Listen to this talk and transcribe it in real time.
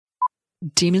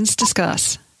Demons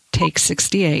Discuss, Take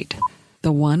 68,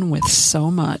 the one with so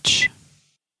much.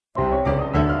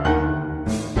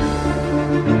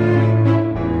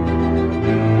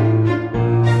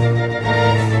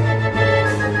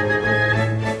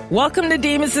 Welcome to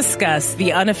Demons Discuss,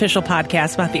 the unofficial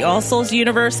podcast about the All Souls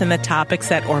universe and the topics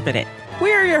that orbit it.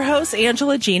 We are your hosts,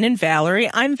 Angela, Jean, and Valerie.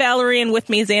 I'm Valerie, and with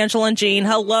me is Angela and Jean.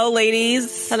 Hello,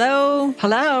 ladies. Hello.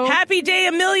 Hello. Happy day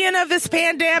a million of this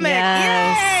pandemic.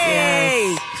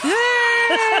 Yay!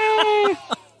 Yay!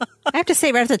 I have to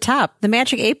say right at the top, the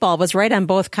Magic 8 Ball was right on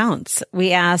both counts.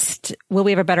 We asked, will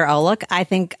we have a better outlook? I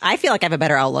feel like I have a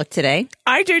better outlook today.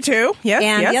 I do too. Yes.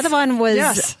 And the other one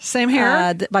was same here.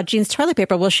 About Jean's toilet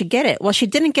paper. Will she get it? Well, she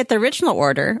didn't get the original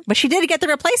order, but she did get the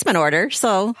replacement order.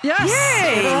 So yes,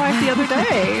 it arrived the other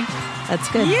day. That's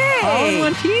good. Yay! All in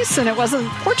one piece, and it wasn't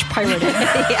porch pirated.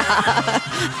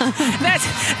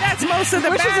 That's most of the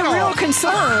Which battle. is a real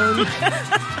concern.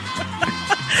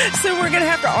 So we're going to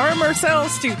have to arm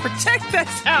ourselves to protect this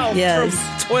house from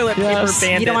toilet paper bandits.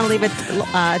 You don't want to leave it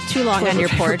too long on your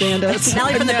porch. Bandits. Not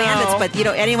only from the bandits, but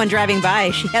anyone driving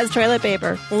by, she has toilet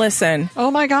paper. Listen.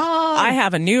 Oh my God. I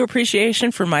have a new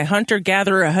appreciation for my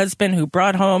hunter-gatherer husband who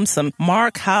brought home some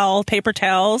Mark Howell paper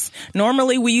towels.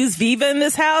 Normally we use Viva in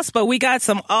this house, but we got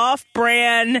some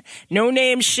off-brand,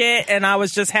 no-name shit, and I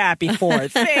was just happy for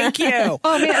it. Thank you.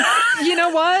 Oh man, you know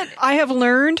what? I have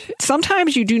learned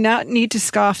sometimes you do not need to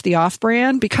scoff the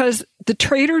off-brand because the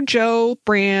Trader Joe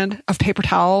brand of paper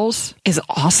towels is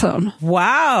awesome.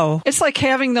 Wow. It's like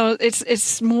having those,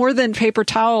 it's more than paper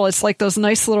towel. It's like those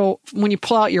nice little, when you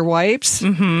pull out your wipes,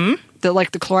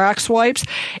 like the Clorox wipes,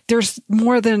 there's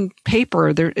more than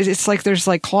paper. It's like there's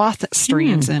like cloth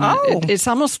strands in it. It's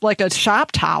almost like a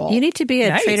shop towel. You need to be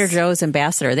a Trader Joe's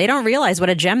ambassador. They don't realize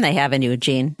what a gem they have in you,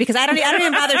 Jean. Because I don't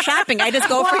even bother shopping. I just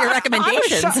go for your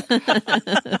recommendations.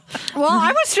 Well,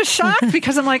 I was just shocked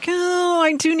because I'm like, oh,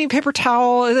 I do need paper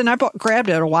towel. And then I grabbed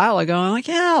it a while ago. I'm like,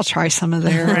 yeah, I'll try some of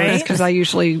theirs. Because I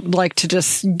usually like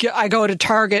to I go to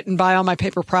Target and buy all my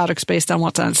paper products based on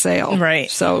what's on sale.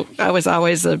 Right. So I was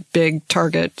always a big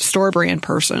Target store brand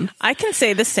person. I can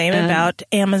say the same about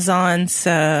Amazon's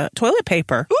toilet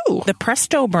paper. Ooh. The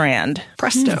Presto brand.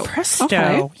 Presto. Presto.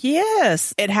 Okay.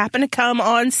 Yes. It happened to come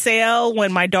on sale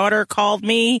when my daughter called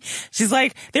me. She's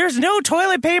like, there's no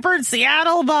toilet paper in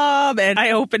Seattle, Bob. And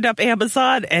I opened up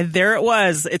Amazon and there it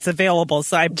was. It's available.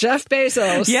 So Jeff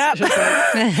Bezos. Yep.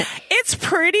 It's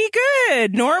pretty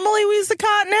good. Normally we use the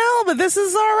Cottonelle, but this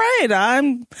is all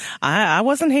right. I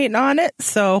wasn't hating on it.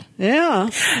 So yeah.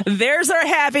 There's our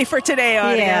happy for today,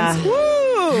 audience. Yeah.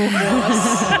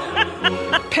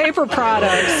 Woo! Paper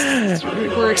products.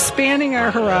 We're expanding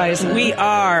our horizon. We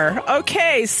are.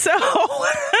 Okay, so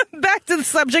back to the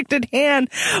subject at hand.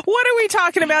 What are we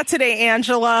talking about today,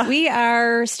 Angela? We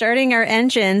are starting our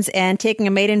engines and taking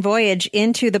a maiden voyage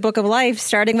into the Book of Life,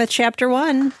 starting with Chapter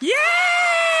 1. Yay!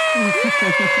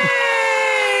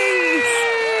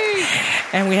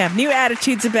 And we have new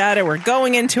attitudes about it. We're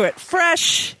going into it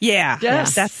fresh. Yeah.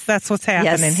 Yes. That's what's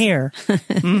happening here.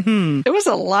 It was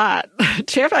a lot. I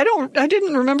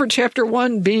didn't remember Chapter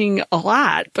 1 being a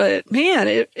lot, but man,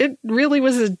 it really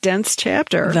was a dense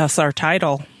chapter. Thus our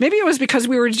title. Maybe it was because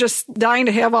we were just dying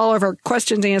to have all of our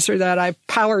questions answered that I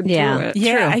powered through it.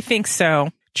 Yeah, True. I think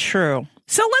so. True.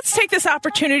 So let's take this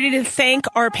opportunity to thank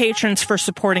our patrons for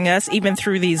supporting us even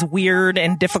through these weird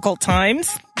and difficult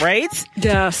times, right?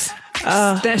 Yes.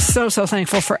 They're so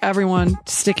thankful for everyone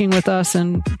sticking with us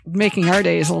and making our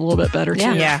days a little bit better,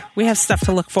 too. Yeah, we have stuff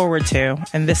to look forward to.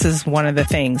 And this is one of the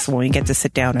things when we get to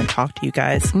sit down and talk to you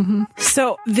guys. Mm-hmm.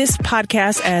 So this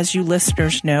podcast, as you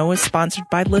listeners know, is sponsored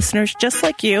by listeners just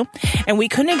like you. And we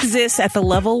couldn't exist at the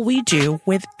level we do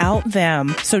without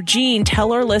them. So Jean,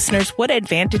 tell our listeners what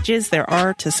advantages there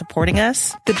are to supporting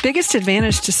us. The biggest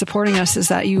advantage to supporting us is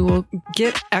that you will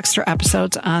get extra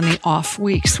episodes on the off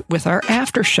weeks with our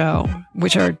after show,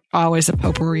 which are always a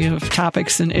potpourri of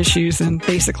topics and issues and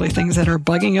basically things that are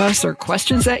bugging us or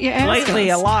questions that you ask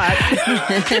Lately, us. a lot.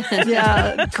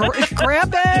 Yeah.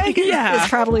 Grab bag is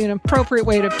probably an appropriate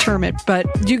way to term it,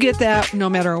 but you get that no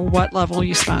matter what level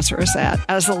you sponsor us at.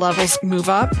 As the levels move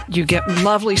up, you get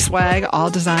lovely swag, all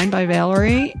designed by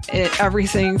Valerie.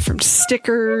 Everything from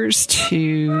stickers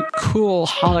to cool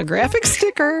holographic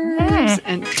stickers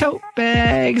and tote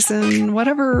bags and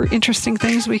whatever interesting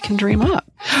things we can dream up.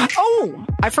 Oh,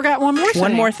 I forgot one more thing.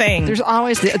 One more thing. There's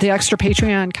always the extra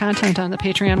Patreon content on the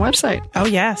Patreon website. Oh,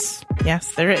 yes.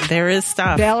 Yes, there is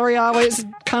stuff. Valerie always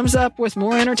comes up with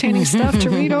more entertaining stuff to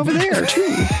read over there,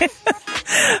 too.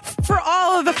 For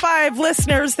all of the 5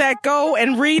 listeners that go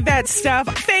and read that stuff,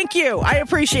 thank you. I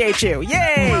appreciate you.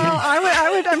 Yay. Well,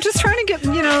 I'm just trying to get,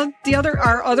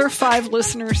 our other 5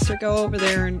 listeners to go over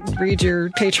there and read your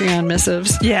Patreon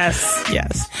missives. Yes.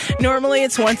 Normally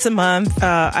it's once a month.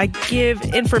 I give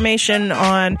information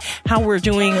on how we're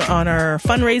doing on our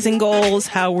fundraising goals,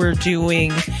 how we're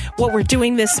doing, what we're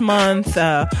doing this month,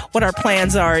 what our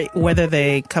plans are, whether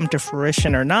they come to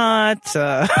fruition or not.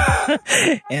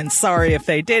 And sorry if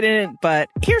they didn't, but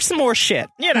here's some more shit.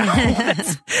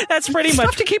 That's pretty much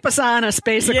stuff to keep us honest,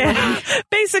 basically. Yeah.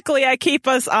 Basically, I keep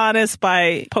us honest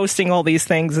by posting all these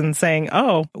things and saying,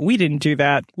 "Oh, we didn't do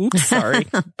that. Oops, sorry."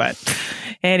 But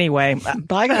anyway,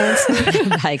 bygones.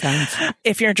 Bygones.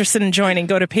 If you're interested in joining,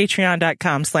 go to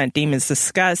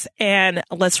patreon.com/demonsdiscuss and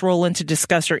let's roll into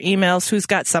discuss our emails. Who's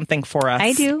got something for us?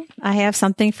 I do. I have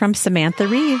something from Samantha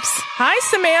Reeves. Hi,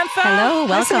 Samantha. Hello,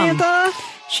 welcome. Hi, Samantha.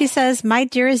 She says, "My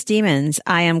dearest demons,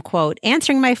 I am, quote,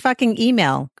 answering my fucking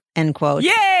email." End quote.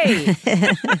 Yay!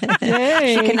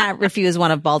 Yay! She cannot refuse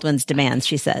one of Baldwin's demands,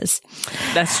 she says.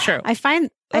 That's true. I find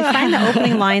the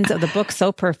opening lines of the book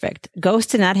so perfect.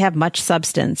 Ghosts did not have much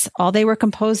substance. All they were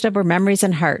composed of were memories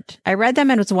and heart. I read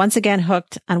them and was once again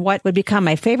hooked on what would become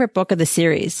my favorite book of the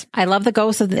series. I love the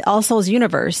ghosts of the All Souls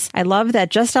universe. I love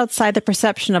that just outside the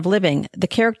perception of living, the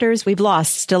characters we've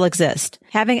lost still exist.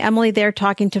 Having Emily there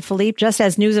talking to Philippe just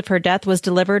as news of her death was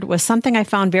delivered was something I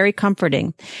found very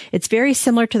comforting. It's very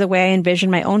similar to the way I envision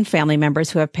my own family members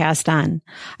who have passed on.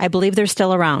 I believe they're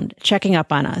still around, checking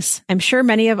up on us. I'm sure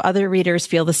many of other readers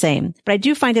feel the same, but I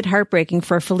do find it heartbreaking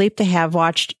for Philippe to have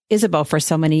watched Isabeau for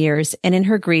so many years, and in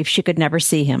her grief, she could never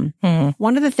see him.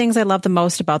 One of the things I love the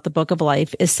most about the Book of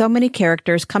Life is so many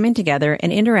characters coming together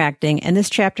and interacting, and this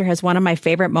chapter has one of my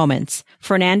favorite moments.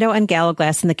 Fernando and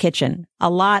Gallowglass in the kitchen. A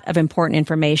lot of important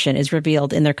information is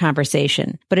revealed in their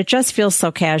conversation, but it just feels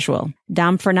so casual.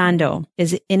 Dom Fernando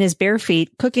is in his bare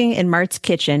feet cooking in Mart's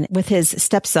kitchen with his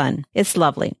stepson. It's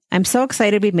lovely. I'm so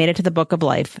excited we've made it to the Book of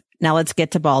Life. Now let's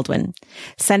get to Baldwin.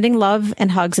 Sending love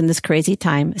and hugs in this crazy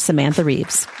time, Samantha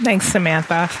Reeves. Thanks,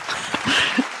 Samantha.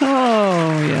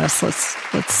 Oh, yes.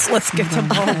 Let's get to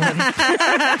Baldwin.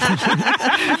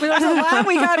 There's a lot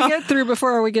we got to get through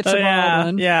before we get to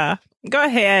Baldwin. Yeah. Go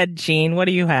ahead, Jean. What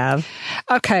do you have?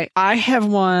 Okay. I have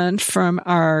one from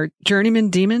our journeyman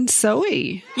demon,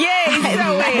 Zoe.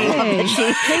 Yay, Zoe!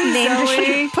 She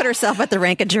put herself at the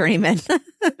rank of journeyman.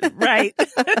 Right.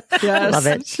 Yes. Love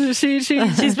it. She's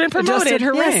been promoted. Adjusted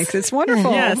her ranks. It's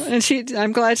wonderful. Yes. And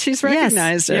I'm glad she's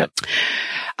recognized it. Yep.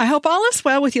 I hope all is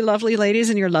well with you lovely ladies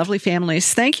and your lovely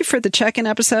families. Thank you for the check-in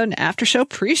episode and after-show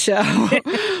pre-show.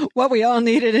 What we all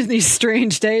needed in these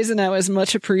strange days, and that was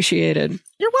much appreciated.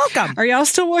 You're welcome. Are y'all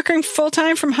still working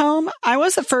full-time from home? I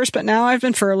was at first, but now I've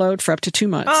been furloughed for up to 2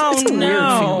 months. Oh, it's a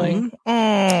weird feeling.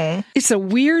 Oh. It's a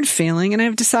weird feeling, and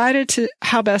I've decided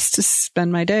how best to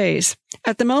spend my days.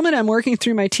 At the moment, I'm working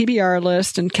through my TBR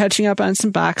list and catching up on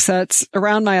some box sets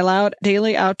around my allowed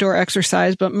daily outdoor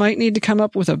exercise, but might need to come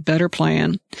up with a better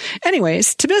plan.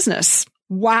 Anyways, to business.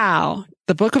 Wow.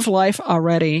 The Book of Life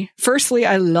already. Firstly,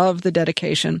 I love the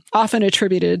dedication, often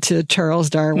attributed to Charles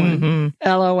Darwin.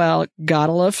 LOL.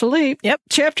 Gotta love Philippe. Yep.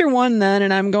 Chapter 1 then,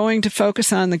 and I'm going to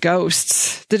focus on the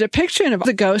ghosts. The depiction of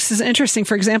the ghosts is interesting.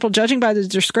 For example, judging by the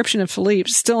description of Philippe,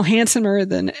 still handsomer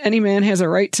than any man has a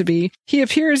right to be, he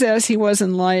appears as he was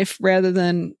in life rather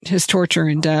than his torture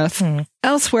and death.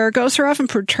 Elsewhere, ghosts are often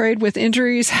portrayed with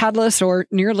injuries, headless or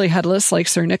nearly headless, like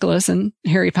Sir Nicholas in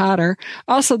Harry Potter.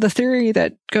 Also, the theory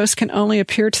that ghosts can only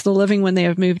appear to the living when they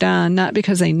have moved on, not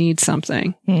because they need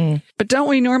something. But don't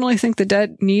we normally think the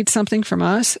dead need something from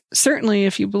us? Certainly,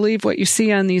 if you believe what you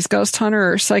see on these ghost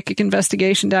hunter or psychic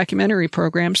investigation documentary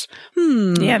programs.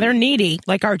 Yeah, they're needy,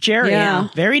 like our Jerry. Yeah.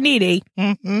 Very needy.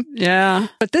 Yeah.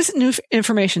 But this new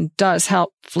information does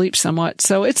help Philippe somewhat,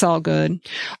 so it's all good.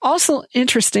 Also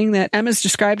interesting that Emma's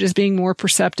described as being more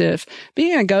perceptive.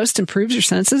 Being a ghost improves your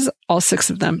senses, all 6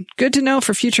 of them. Good to know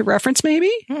for future reference,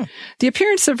 maybe? The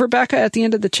appearance of Rebecca at the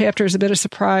end of the chapter is a bit of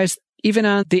surprise, even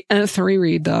on the nth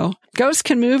reread, though. Ghosts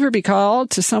can move or be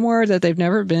called to somewhere that they've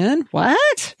never been?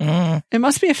 What? It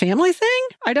must be a family thing?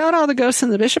 I doubt all the ghosts in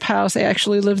the Bishop house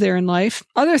actually live there in life.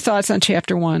 Other thoughts on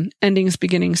Chapter 1. Endings,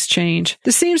 beginnings, change.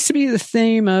 This seems to be the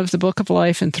theme of the Book of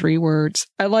Life in 3 words.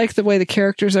 I like the way the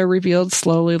characters are revealed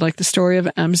slowly, like the story of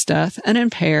M's death, and in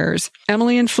pairs.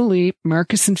 Emily and Philippe,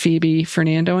 Marcus and Phoebe,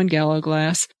 Fernando and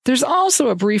Gallowglass. There's also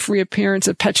a brief reappearance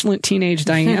of petulant teenage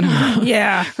Diana.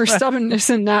 Yeah. Her stubbornness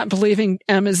in not believing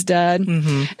M is dead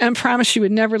and promised she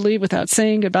would never leave without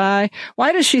saying goodbye.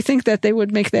 Why does she think that they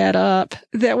would make that up?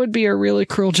 That would be a really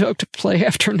cruel joke to play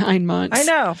after 9 months. I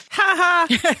know. Ha ha.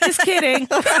 Just kidding.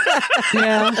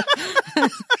 Yeah.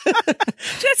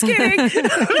 Just kidding.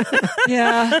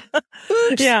 Yeah.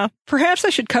 Oops. Yeah. Perhaps I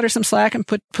should cut her some slack and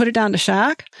put it down to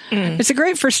shock. It's a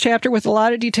great first chapter with a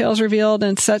lot of details revealed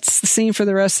and sets the scene for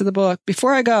the rest of the book.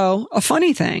 Before I go, a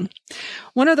funny thing.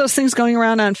 One of those things going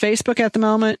around on Facebook at the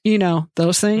moment, you know,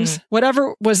 those things.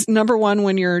 Whatever was number one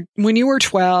when you were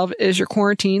 12 is your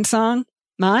quarantine song.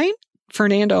 Mine?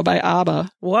 Fernando by ABBA.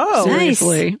 Whoa.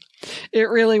 Seriously. Nice. It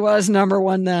really was number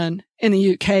one then. In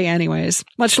the UK anyways.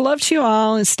 Much love to you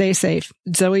all and stay safe.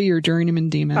 Zoe, your journeyman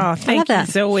demon. Oh, thank you,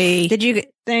 Zoe. Thank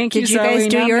you, Did Zoe. you guys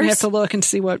do now yours? I'm gonna have to look and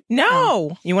see what.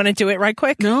 No. You want to do it right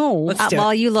quick? No. Let's do it.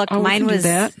 While you look, mine was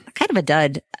that. kind of a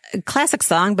dud. A classic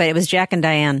song, but it was Jack and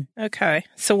Diane. Okay.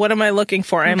 So what am I looking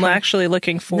for? I'm actually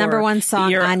looking for number one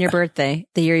song on your birthday,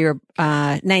 the year you were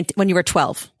 19, when you were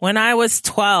 12. When I was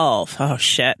 12. Oh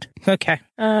shit. Okay.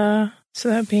 So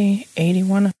that'd be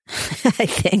 81. I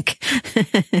think.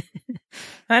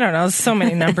 I don't know. There's so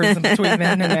many numbers in between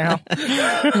then and now.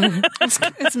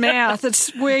 It's math.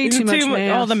 It's way too much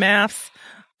math. All the math.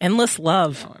 Endless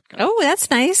Love. Oh, that's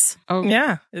nice. Oh,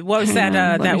 yeah. What was that?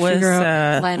 That was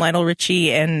Lionel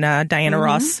Richie and Diana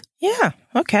Ross. Yeah.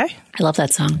 Okay. I love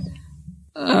that song.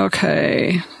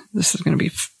 Okay. This is going to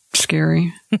be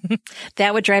scary.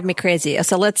 That would drive me crazy.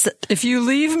 So let's. If You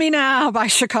Leave Me Now by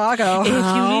Chicago.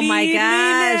 Oh my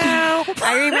gosh.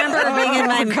 I remember being in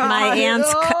my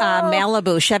aunt's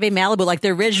Malibu, Chevy Malibu, like the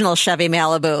original Chevy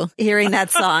Malibu, hearing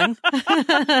that song.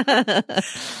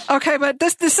 Okay, but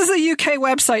this is a UK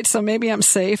website, so maybe I'm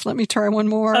safe. Let me try one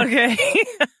more. Okay.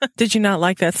 Did you not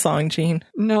like that song, Jean?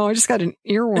 No, I just got an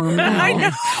earworm now. I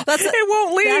know. It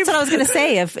won't leave. That's what I was going to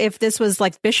say. If this was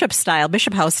like Bishop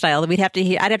House style, I'd have to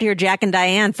hear Jack and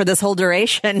Diane for this whole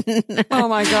duration. Oh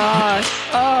my gosh.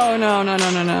 Oh, no.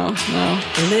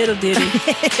 Little ditty.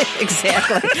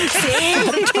 Exactly.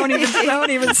 See? Don't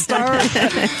even start.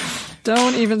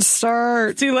 Don't even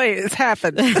start. Too late. It's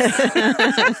happened.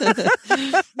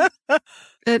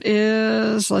 It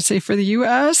is, let's see, for the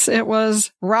U.S., it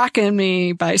was Rockin'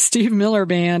 Me by Steve Miller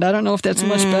Band. I don't know if that's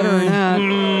much better or not.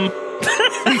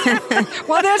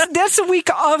 Well, that's the week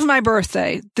of my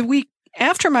birthday. The week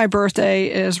after my birthday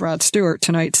is Rod Stewart.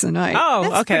 Tonight's the Night.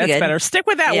 Oh, okay. That's better. Stick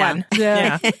with that one.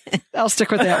 Yeah. I'll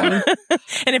stick with that one.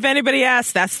 And if anybody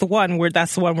asks, that's the one we're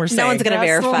saying. No one's going to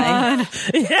verify.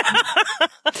 Yeah.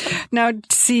 Now,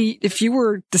 see, if you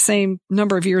were the same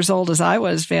number of years old as I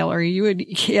was, Valerie, you would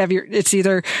have it's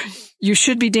either You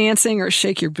Should Be Dancing or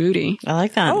Shake Your Booty. I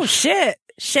like that. Oh, shit.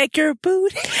 Shake your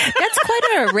booty. That's quite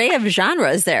an array of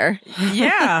genres there.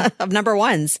 Yeah. Of number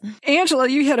ones. Angela,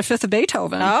 you had a fifth of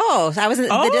Beethoven. Oh, I was in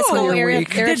the disco era.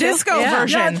 The disco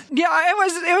version. Yeah,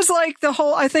 it was like the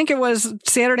whole, I think it was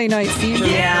Saturday Night Fever.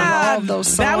 Yeah. All of those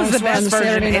songs. That was the best version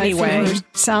Saturday anyway. Night Fever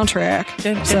soundtrack.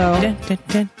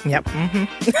 Yep.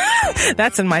 Mm-hmm.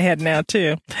 That's in my head now,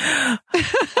 too.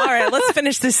 All right, let's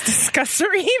finish this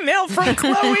discussory email from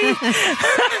Chloe.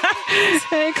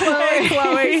 Hey, Chloe. Hey,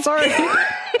 Chloe. Sorry.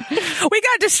 We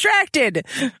got distracted.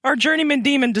 Our journeyman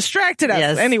demon distracted us.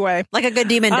 Yes. Anyway. Like a good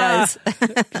demon does.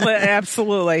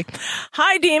 Absolutely.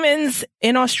 Hi, demons.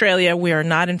 In Australia, we are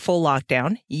not in full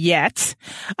lockdown yet.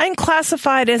 I'm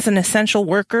classified as an essential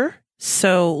worker.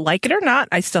 So, like it or not,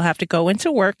 I still have to go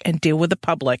into work and deal with the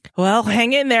public. Well,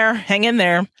 hang in there. Hang in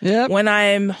there. Yep. When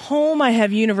I'm home, I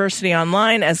have university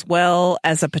online as well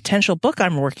as a potential book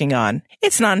I'm working on.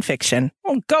 It's nonfiction.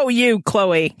 Oh, go you,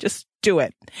 Chloe. Just do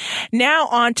it. Now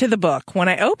on to the book. When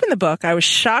I opened the book, I was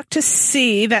shocked to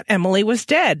see that Emily was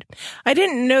dead. I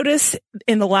didn't notice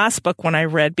in the last book when I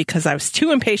read because I was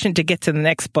too impatient to get to the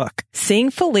next book. Seeing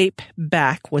Philippe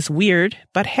back was weird,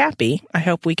 but happy. I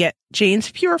hope we get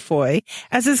James Purefoy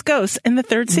as his ghost in the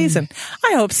third season.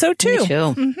 I hope so too. Me too.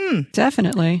 Mm-hmm.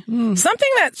 Definitely. Something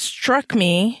that struck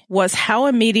me was how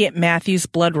immediate Matthew's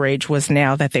blood rage was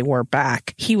now that they were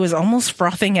back. He was almost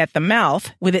frothing at the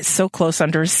mouth with it so close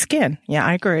under his skin. Yeah,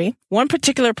 I agree. One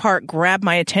particular part grabbed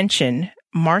my attention.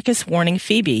 Marcus warning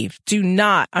Phoebe, do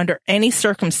not under any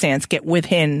circumstance get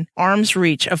within arm's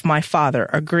reach of my father.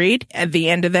 Agreed? At the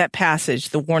end of that passage,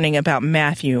 the warning about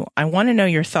Matthew, I want to know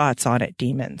your thoughts on it,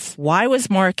 demons. Why was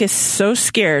Marcus so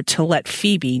scared to let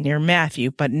Phoebe near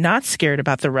Matthew, but not scared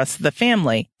about the rest of the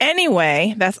family?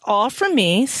 Anyway, that's all from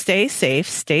me. Stay safe,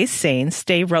 stay sane,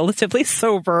 stay relatively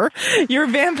sober. Your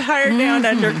vampire down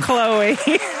under, Chloe.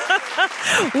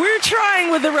 We're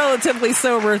trying with the relatively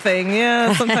sober thing.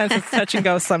 Yeah, sometimes it's touch and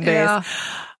go some days. Yeah.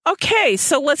 Okay,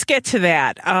 so let's get to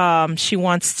that. She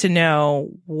wants to know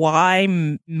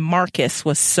why Marcus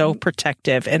was so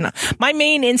protective. And my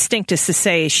main instinct is to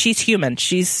say she's human.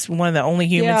 She's one of the only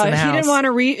humans in the house.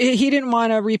 He didn't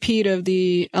want a repeat of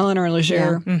the Eleanor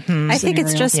Legere. I think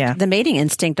it's just the mating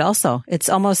instinct also.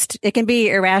 It can be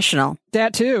irrational.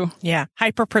 That too. Yeah.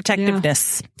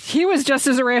 Hyperprotectiveness. Yeah. He was just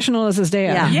as irrational as his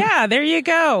dad. Yeah, there you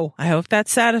go. I hope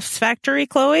that's satisfactory,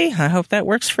 Chloe. I hope that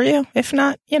works for you. If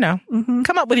not,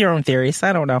 come up with your own theories.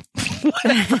 I don't know.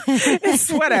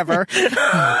 It's whatever.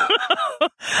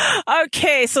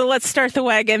 Okay, so let's start the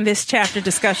wagon. This chapter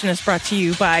discussion is brought to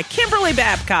you by Kimberly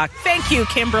Babcock. Thank you,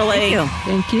 Kimberly.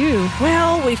 Thank you.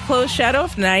 Well, we've closed Shadow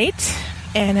of Night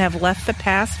and have left the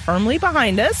past firmly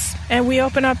behind us. And we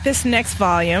open up this next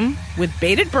volume with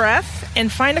bated breath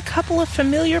and find a couple of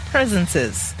familiar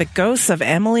presences. The ghosts of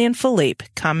Emily and Philippe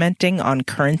commenting on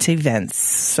current events.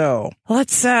 So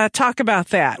let's talk about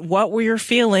that. What were your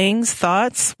feelings,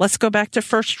 thoughts? Let's go back to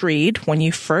first read when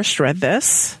you first read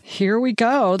this. Here we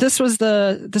go. This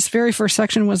very first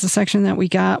section was the section that we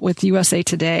got with USA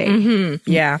Today. Mm-hmm.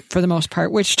 Yeah. For the most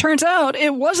part, which turns out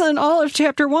it wasn't all of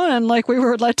chapter 1 like we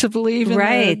were led to believe in.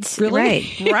 Right.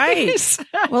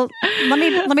 Well, let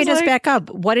me just back up.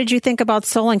 What did you think about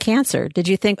Soul and Cancer? Did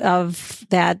you think of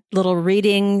that little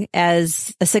reading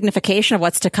as a signification of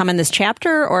what's to come in this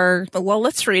chapter, or? Well,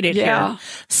 let's read it here.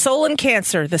 Soul and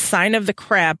Cancer, the sign of the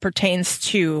crab, pertains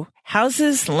to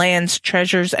houses, lands,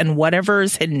 treasures, and whatever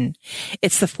is hidden.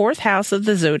 It's the 4th house of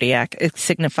the zodiac. It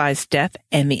signifies death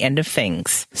and the end of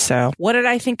things. So what did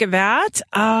I think of that?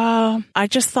 I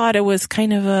just thought it was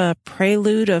kind of a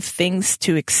prelude of things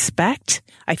to expect.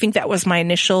 I think that was my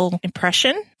initial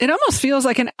impression. It almost feels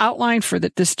like an outline for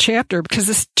this chapter, because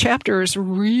this chapter is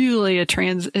really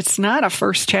it's not a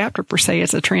first chapter per se,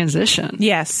 it's a transition.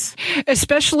 Yes.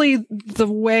 Especially the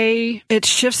way it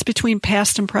shifts between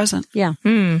past and present. Yeah.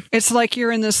 It's like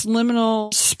you're in this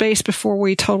liminal space before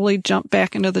we totally jump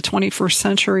back into the 21st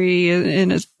century.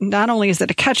 And not only is it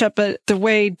a catch up, but the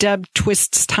way Deb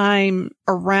twists time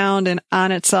around and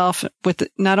on itself with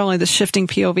not only the shifting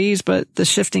POVs, but the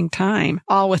shifting time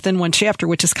all within one chapter,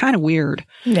 which is kind of weird.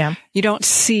 Yeah. You don't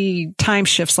see time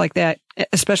shifts like that,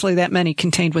 especially that many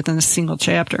contained within a single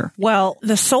chapter. Well,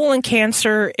 the Soul and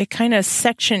Cancer, it kind of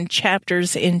sectioned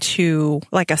chapters into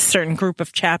like a certain group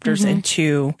of chapters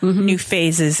into new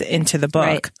phases into the book.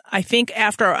 Right. I think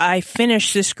after I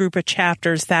finished this group of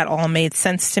chapters, that all made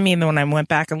sense to me. And then when I went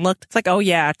back and looked, it's like, oh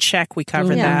yeah, check. We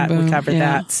covered that. We covered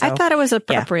that. So, I thought it was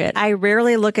appropriate. I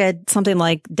rarely look at something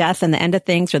like death and the end of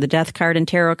things or the death card and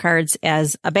tarot cards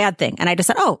as a bad thing. And I just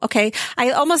said, oh, okay.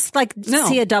 I almost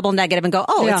see a double negative and go,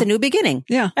 oh, it's a new beginning.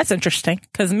 Yeah. That's interesting.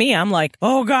 Because me, I'm like,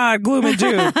 oh God, gloom and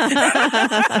doom.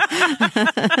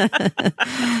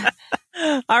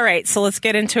 All right, so let's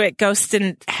get into it. Ghosts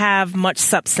didn't have much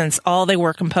substance. All they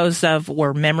were composed of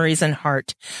were memories and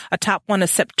heart. Atop one of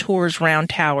Septour's round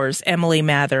towers, Emily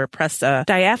Mather pressed a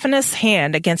diaphanous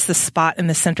hand against the spot in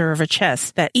the center of her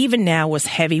chest that even now was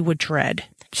heavy with dread.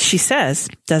 She says,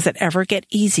 does it ever get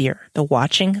easier? The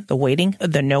watching, the waiting,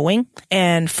 the knowing?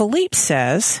 And Philippe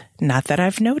says, not that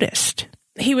I've noticed.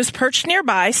 He was perched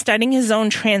nearby, studying his own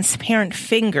transparent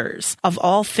fingers. Of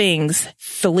all things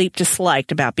Philippe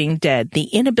disliked about being dead, the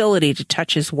inability to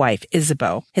touch his wife,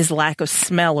 Isabeau, his lack of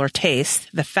smell or taste,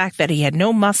 the fact that he had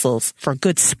no muscles for a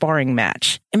good sparring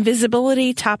match.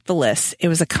 Invisibility topped the list. It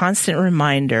was a constant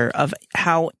reminder of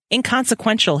how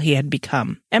inconsequential he had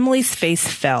become. Emily's face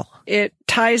fell. It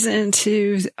ties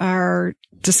into our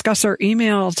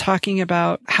email talking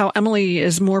about how Emily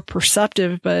is more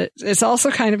perceptive, but it's also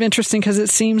kind of interesting because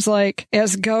it seems like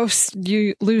as ghosts,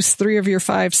 you lose 3 of your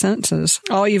 5 senses.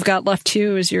 All you've got left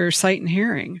too is your sight and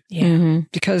hearing. Yeah.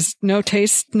 Because no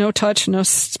taste, no touch, no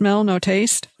smell, no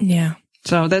taste. Yeah.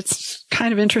 So that's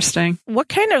kind of interesting. What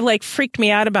kind of freaked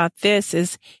me out about this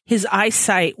is his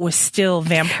eyesight was still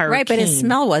vampire right, keen. But his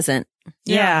smell wasn't.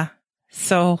 Yeah.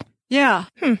 So. Yeah.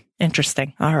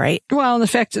 Interesting. All right. Well, and the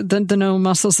fact that the no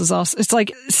muscles is also, it's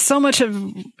like so much of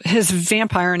his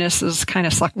vampireness is kind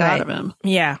of sucked out of him.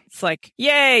 Yeah. It's like,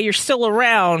 yay, you're still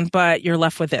around, but you're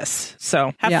left with this.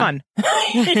 So have fun.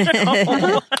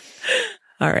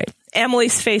 All right.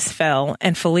 Emily's face fell,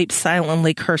 and Philippe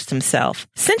silently cursed himself.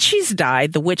 Since she's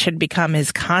died, the witch had become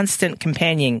his constant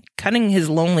companion, cutting his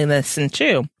loneliness in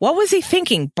two. What was he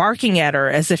thinking, barking at her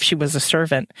as if she was a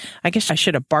servant? I guess I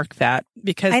should have barked that,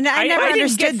 because I never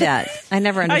understood that. I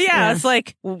never understood. Yeah, it's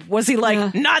like, was he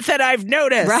like, not that I've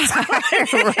noticed? Right.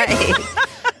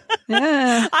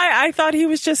 Yeah. I thought he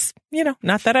was just,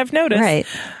 not that I've noticed. Right.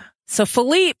 So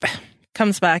Philippe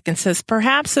comes back and says,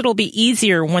 perhaps it'll be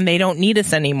easier when they don't need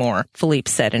us anymore, Philippe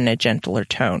said in a gentler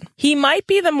tone. He might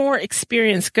be the more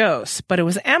experienced ghost, but it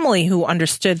was Emily who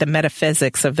understood the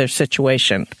metaphysics of their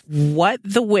situation. What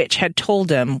the witch had told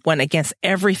him went against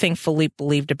everything Philippe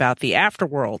believed about the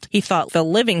afterworld. He thought the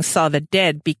living saw the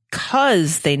dead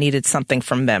because they needed something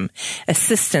from them.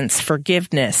 Assistance,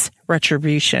 forgiveness,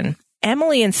 retribution.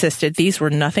 Emily insisted these were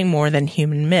nothing more than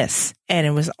human myths, and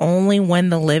it was only when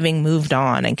the living moved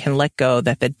on and can let go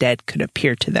that the dead could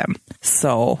appear to them.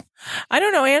 So, I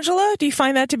don't know, Angela, do you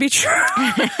find that to be true?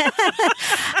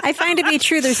 I find it to be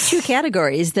true. There's two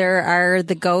categories. There are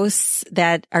the ghosts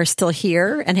that are still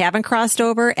here and haven't crossed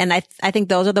over. And I think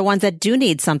those are the ones that do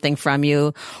need something from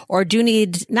you, or do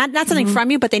need not something from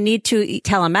you, but they need to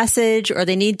tell a message, or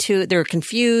they're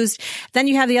confused. Then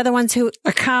you have the other ones who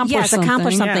accomplish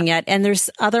something yet. And there's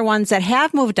other ones that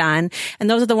have moved on. And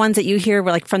those are the ones that you hear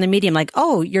like from the medium, like,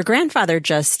 oh, your grandfather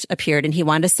just appeared and he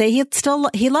wanted to say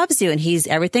he loves you and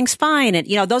everything's fine. And,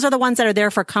 those are the ones that are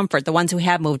there for comfort, the ones who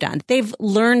have moved on. They've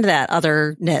learned that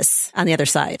otherness on the other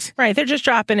side. Right. They're just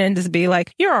dropping in to be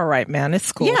like, you're all right, man.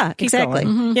 It's cool. Yeah, Keep exactly.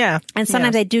 Mm-hmm. Yeah. And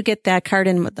sometimes I do get that card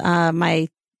in my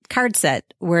card set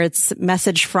where it's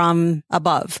message from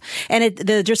above. And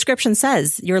the description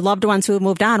says your loved ones who have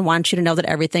moved on want you to know that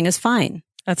everything is fine.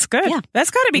 That's good. Yeah. That's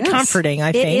got to be comforting,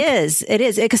 I think. It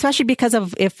is. Especially because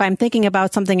of if I'm thinking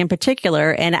about something in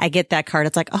particular and I get that card,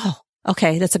 it's like, oh,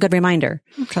 okay, that's a good reminder.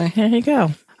 Okay, there you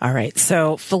go. All right.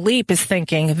 So Philippe is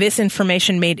thinking this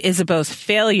information made Isabeau's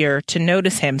failure to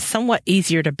notice him somewhat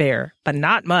easier to bear, but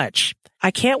not much.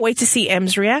 I can't wait to see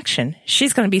M's reaction.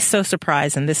 She's going to be so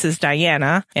surprised. And this is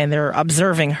Diana, and they're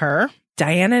observing her.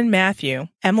 Diana and Matthew,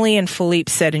 Emily and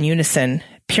Philippe said in unison,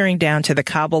 peering down to the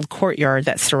cobbled courtyard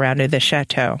that surrounded the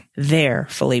chateau. There,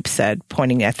 Philippe said,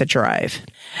 pointing at the drive.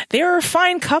 They're a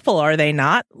fine couple, are they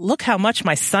not? Look how much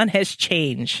my son has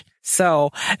changed. So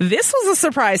this was a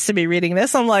surprise to me reading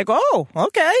this. I'm like, oh,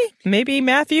 okay. Maybe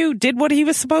Matthew did what he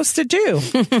was supposed to do.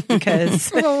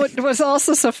 Because well, what was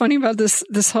also so funny about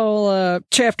this whole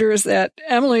chapter is that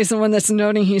Emily's the one that's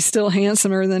noting he's still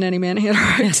handsomer than any man had a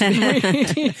right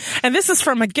to be. And this is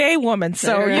from a gay woman.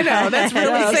 So, that's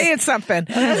really saying something.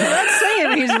 That's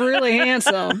saying he's really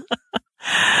handsome.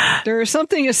 There is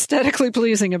something aesthetically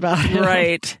pleasing about him.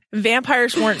 Right.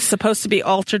 Vampires weren't supposed to be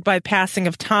altered by passing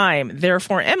of time.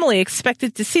 Therefore, Emily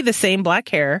expected to see the same black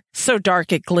hair, so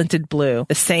dark it glinted blue,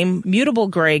 the same mutable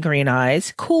gray-green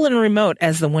eyes, cool and remote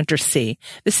as the winter sea,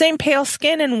 the same pale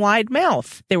skin and wide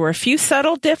mouth. There were a few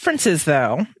subtle differences,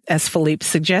 though, as Philippe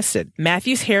suggested.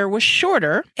 Matthew's hair was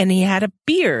shorter, and he had a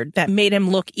beard that made him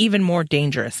look even more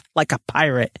dangerous, like a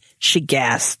pirate. She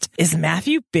gasped, "Is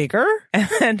Matthew bigger?"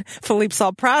 And Philippe's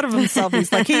all proud of himself.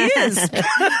 He's like, he is.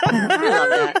 I love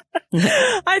that.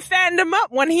 I fattened him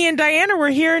up when he and Diana were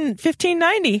here in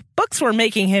 1590. Books were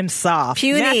making him soft.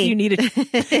 Puny. Matthew needed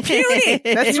puny.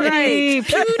 That's right.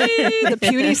 Puny. The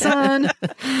puny son.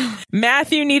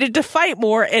 Matthew needed to fight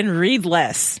more and read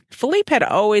less. Philippe had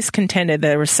always contended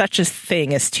there was such a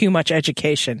thing as too much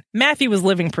education. Matthew was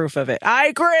living proof of it. I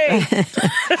agree.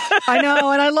 I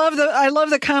know, and I love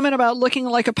the comment about looking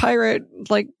like a pirate.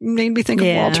 Like made me think of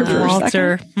Walter for a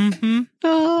second. Mm-hmm.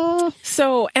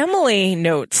 So Emily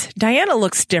notes, Diana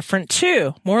looks different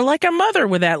too, more like a mother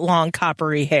with that long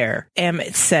coppery hair. Em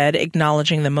said,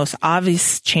 acknowledging the most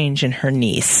obvious change in her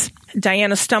niece.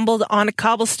 Diana stumbled on a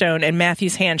cobblestone and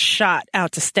Matthew's hand shot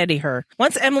out to steady her.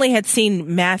 Once Emily had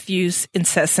seen Matthew's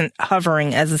incessant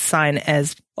hovering as a sign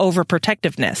as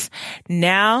overprotectiveness.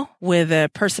 Now, with a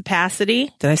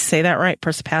perspicacity, did I say that right?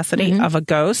 Perspicacity of a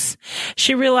ghost,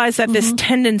 she realized that this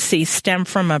tendency stemmed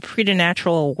from a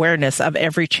preternatural awareness of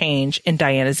every change in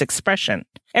Diana's expression.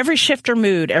 Every shift or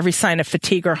mood, every sign of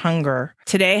fatigue or hunger.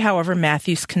 Today, however,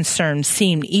 Matthew's concern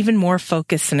seemed even more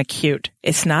focused and acute.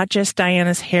 It's not just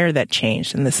Diana's hair that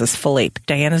changed, and this is Philippe.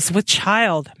 Diana's with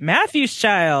child, Matthew's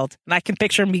child. And I can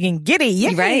picture him being giddy.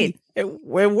 Yay! Right. It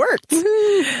worked.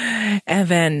 And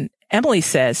then Emily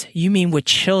says, "You mean with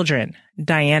children?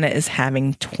 Diana is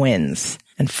having twins."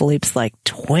 And Philippe's like,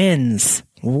 "Twins.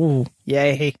 Ooh,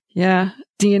 yay." Yeah.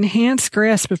 The enhanced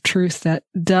grasp of truth that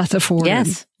doth afford.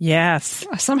 Yes.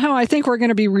 Somehow I think we're going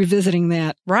to be revisiting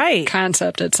that right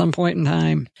concept at some point in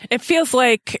time. It feels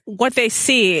like what they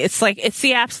see, it's like it's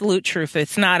the absolute truth.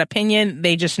 It's not opinion.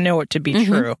 They just know it to be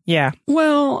true. Yeah.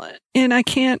 Well, and I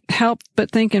can't help but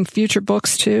think in future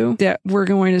books too that we're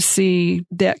going to see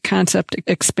that concept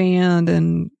expand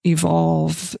and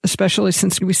evolve, especially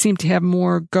since we seem to have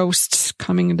more ghosts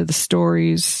coming into the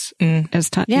stories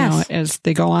as time, as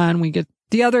they go on. We get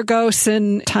the other ghosts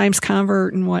in Times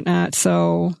Convert and whatnot.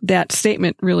 So So that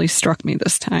statement really struck me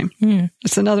this time.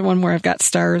 It's another one where I've got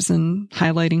stars and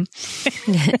highlighting.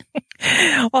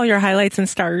 All your highlights and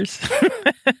stars.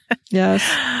 Yes.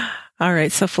 All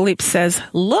right. So Philippe says,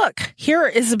 look, here are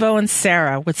Isabeau and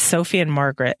Sarah with Sophie and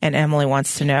Margaret. And Emily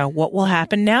wants to know, what will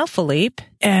happen now, Philippe?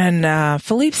 And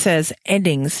Philippe says,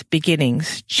 endings,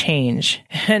 beginnings, change.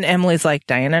 And Emily's like,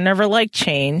 Diana never liked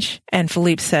change. And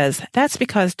Philippe says, that's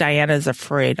because Diana's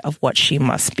afraid of what she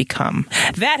must become.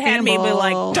 That had me be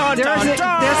like, dun, dun, dun.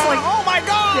 That's like, oh my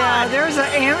God. Yeah, there's the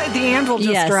anvil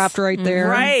just dropped right there.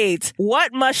 Right.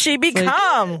 What must she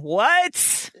become?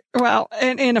 What? Well,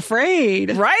 and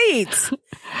afraid. Right.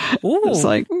 Ooh. It's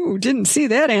like, ooh, didn't see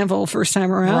that anvil first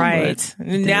time around. Right.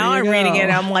 Now I'm reading it.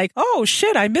 I'm like, oh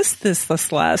shit, I missed this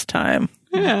last time.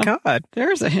 Yeah. Oh, God.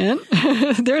 There's a hint.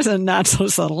 There's a not so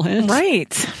subtle hint.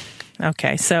 Right.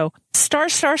 Okay. So star.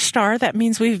 That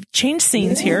means we've changed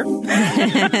scenes here.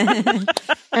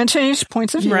 And changed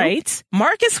points of view. Right.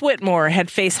 Marcus Whitmore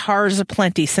had faced horrors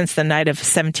aplenty since the night of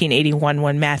 1781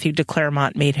 when Matthew de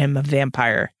Clermont made him a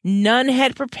vampire. None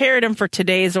had prepared him for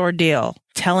today's ordeal,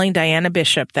 telling Diana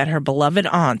Bishop that her beloved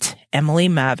aunt, Emily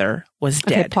Mather, was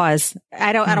dead. Okay, pause.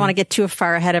 I don't want to get too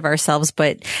far ahead of ourselves,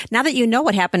 but now that you know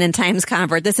what happened in Times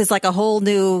Convert, this is like a whole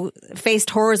new faced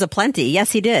horrors aplenty.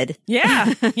 Yes, he did.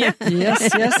 Yeah. Yeah.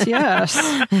 Yes.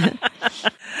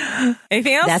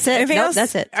 Anything else? That's it. Anything Nope, else?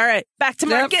 that's it. All right. Back to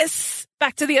Marcus.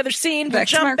 Back to the other scene. Back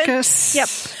to Marcus. Yep.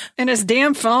 And his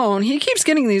damn phone. He keeps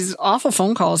getting these awful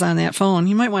phone calls on that phone.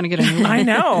 You might want to get a new one. I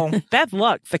know. Bad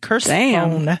luck. The cursed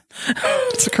phone.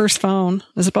 It's a cursed phone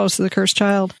as opposed to the cursed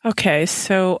child. Okay,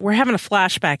 so we're having a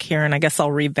flashback here, and I guess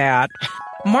I'll read that.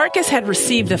 Marcus had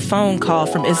received a phone call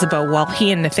from Isabeau while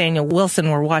he and Nathaniel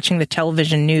Wilson were watching the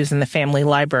television news in the family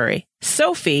library.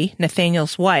 Sophie,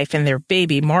 Nathaniel's wife, and their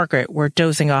baby, Margaret, were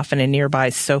dozing off in a nearby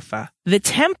sofa. The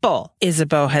temple,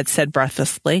 Isabeau had said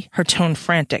breathlessly, her tone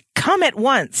frantic. Come at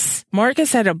once.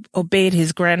 Marcus had obeyed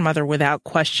his grandmother without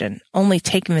question, only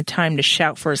taking the time to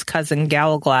shout for his cousin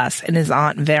Gallaglass and his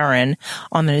aunt Varin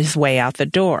on his way out the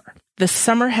door. The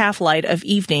summer half-light of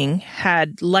evening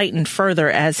had lightened further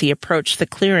as he approached the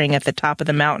clearing at the top of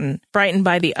the mountain, frightened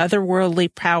by the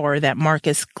otherworldly power that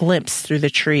Marcus glimpsed through the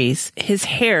trees. His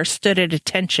hair stood at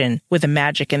attention with the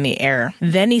magic in the air.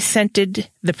 Then he scented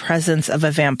the presence of a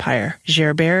vampire,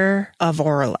 Gerbert of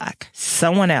Aurillac.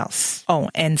 Someone else,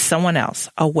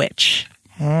 a witch.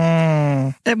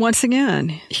 And once again,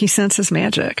 he senses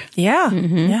magic. Yeah.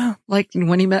 Mm-hmm. Yeah. Like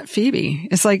when he met Phoebe.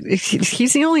 It's like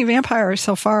he's the only vampire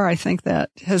so far, I think, that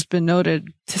has been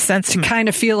noted to kind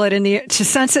of feel it to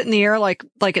sense it in the air like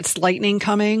it's lightning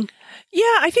coming.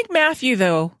 Yeah, I think Matthew,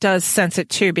 though, does sense it,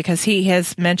 too, because he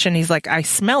has mentioned, he's like, I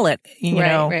smell it, you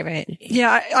know. Right.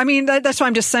 Yeah, I mean, that's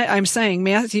what I'm saying.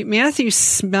 Matthew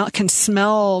can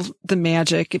smell the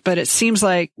magic, but it seems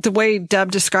like the way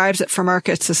Deb describes it for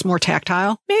Marcus is more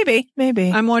tactile. Maybe.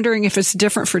 I'm wondering if it's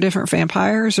different for different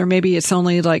vampires, or maybe it's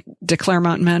only like de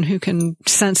Clermont men who can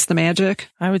sense the magic.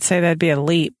 I would say that'd be a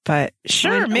leap, but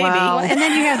sure, maybe. Wow. And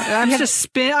then you have,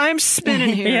 I'm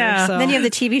spinning here. Yeah. So. Then you have the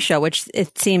TV show, which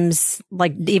it seems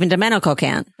like even Domenico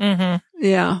can't. Mm-hmm.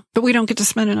 Yeah, but we don't get to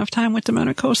spend enough time with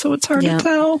Domenico, so it's hard to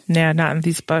tell. Yeah, not in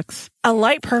these books. A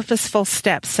light, purposeful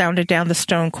step sounded down the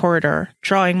stone corridor,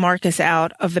 drawing Marcus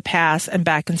out of the past and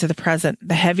back into the present.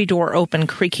 The heavy door opened,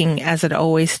 creaking as it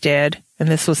always did, and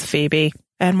this was Phoebe.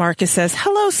 And Marcus says,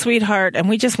 hello, sweetheart. And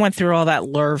we just went through all that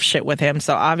Lerv shit with him.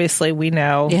 So obviously we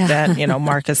know that,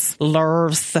 Marcus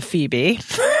Lervs the Phoebe.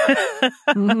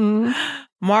 Mm-hmm.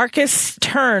 Marcus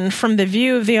turned from the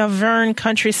view of the Auvergne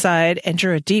countryside and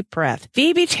drew a deep breath.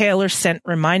 Phoebe Taylor's scent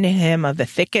reminded him of the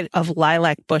thicket of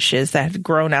lilac bushes that had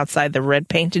grown outside the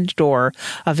red-painted door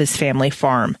of his family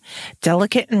farm.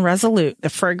 Delicate and resolute,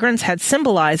 the fragrance had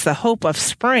symbolized the hope of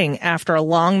spring after a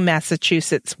long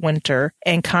Massachusetts winter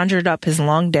and conjured up his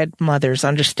long-dead mother's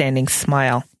understanding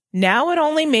smile. Now it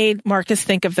only made Marcus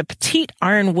think of the petite,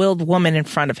 iron-willed woman in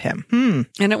front of him.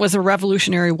 And it was a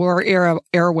Revolutionary War era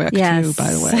Airwick, too,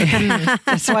 by the way.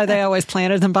 That's why they always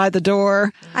planted them by the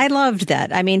door. I loved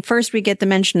that. I mean, first we get the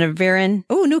mention of Varin.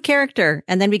 Oh, new character.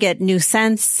 And then we get new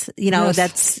sense. You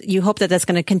hope that's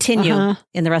going to continue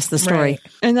in the rest of the story. Right.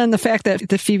 And then the fact that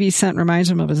the Phoebe scent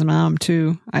reminds him of his mom,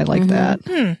 too. I like that.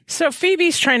 So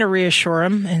Phoebe's trying to reassure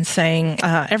him and saying,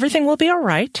 everything will be all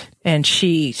right. And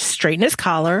she straightened his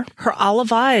collar, her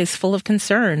olive eyes full of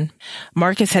concern.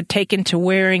 Marcus had taken to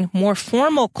wearing more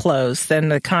formal clothes than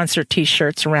the concert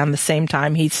T-shirts around the same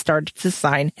time he started to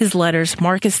sign his letters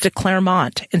Marcus de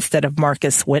Clermont instead of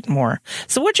Marcus Whitmore.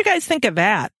 So what'd you guys think of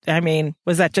that? I mean,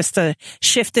 was that just a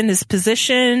shift in his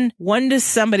position? When does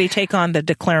somebody take on the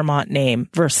de Clermont name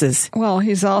versus? Well,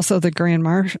 he's also the Grand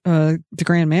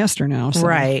Master now. So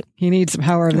right. He needs the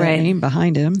power of that name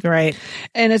behind him. Right.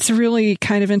 And it's really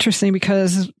kind of interesting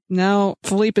because now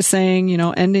Philippe is saying, you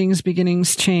know, endings,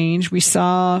 beginnings change. We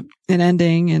saw an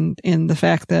ending in the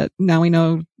fact that now we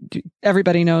know,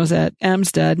 everybody knows that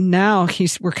M's dead. Now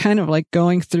we're kind of like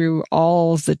going through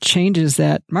all the changes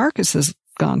that Marcus has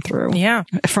gone through. Yeah.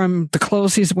 From the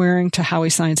clothes he's wearing to how he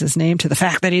signs his name to the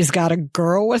fact that he's got a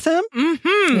girl with him.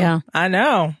 Mm-hmm. Yeah. I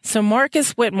know. So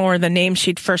Marcus Whitmore, the name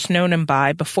she'd first known him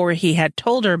by before he had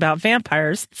told her about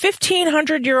vampires,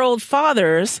 1,500-year-old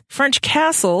fathers, French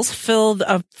castles filled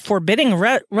of forbidding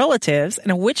relatives,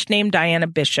 and a witch named Diana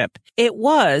Bishop. It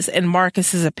was, in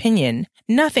Marcus's opinion,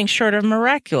 nothing short of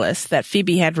miraculous that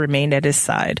Phoebe had remained at his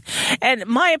side. And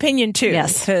my opinion, too.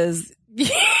 Yes. Because...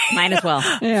 Mine as well.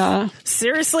 Yeah.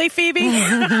 Seriously, Phoebe?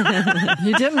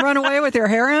 You didn't run away with your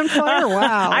hair on fire?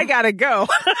 Wow. I gotta go.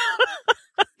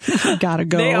 Gotta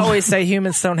go. They always say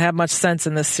humans don't have much sense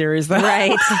in this series, though.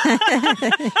 Right.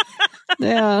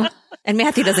 Yeah. And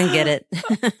Matthew doesn't get it.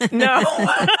 No.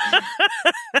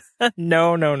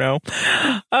 No.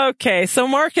 Okay, so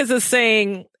Marcus is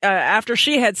saying, after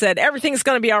she had said, everything's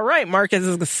going to be all right, Marcus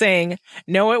is saying,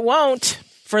 no, it won't.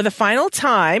 For the final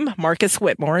time, Marcus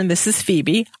Whitmore, and this is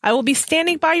Phoebe, I will be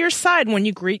standing by your side when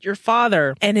you greet your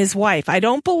father and his wife. I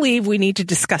don't believe we need to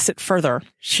discuss it further.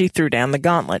 She threw down the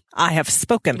gauntlet. I have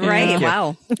spoken. Right.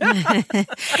 Wow.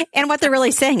 And what they're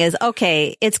really saying is,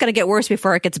 okay, it's going to get worse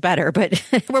before it gets better, but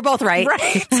we're both right.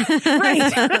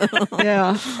 Right.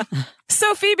 Yeah.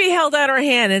 So Phoebe held out her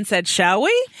hand and said, shall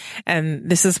we? And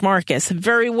this is Marcus.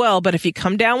 Very well, but if you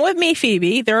come down with me,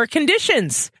 Phoebe, there are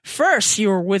conditions. First,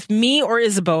 you're with me or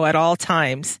Isabeau at all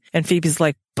times. And Phoebe's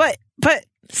like, but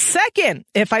second,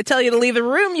 if I tell you to leave the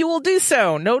room, you will do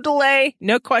so. No delay,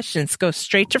 no questions. Go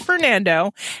straight to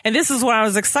Fernando. And this is when I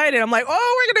was excited. I'm like,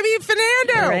 oh, we're going to meet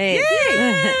Fernando. Right.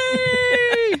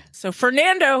 Yay! So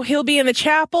Fernando, he'll be in the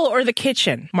chapel or the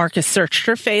kitchen. Marcus searched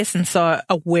her face and saw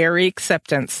a wary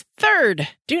acceptance. Third,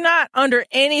 do not under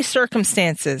any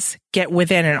circumstances get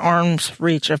within an arm's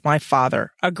reach of my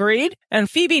father. Agreed? And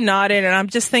Phoebe nodded, and I'm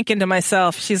just thinking to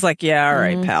myself, she's like, yeah, all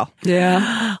right, pal.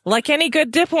 Yeah. Like any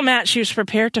good diplomat, she was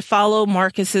prepared to follow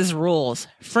Marcus's rules.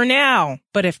 For now.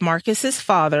 But if Marcus's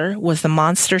father was the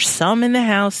monster some in the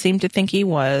house seemed to think he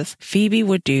was, Phoebe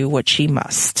would do what she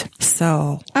must.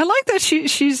 So I like that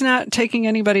she's not taking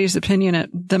anybody's opinion at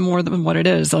the more than what it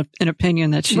is, an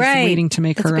opinion that she's leading to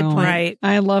make her own. Right.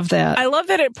 I love that. I love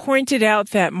that it pointed out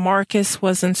that Marcus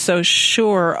wasn't so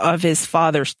sure of his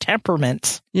father's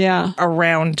temperament. Yeah.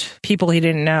 Around people he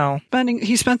didn't know.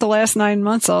 He spent the last 9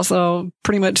 months also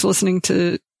pretty much listening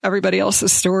to everybody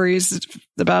else's stories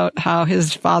about how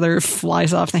his father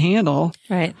flies off the handle.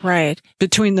 Right.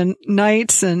 Between the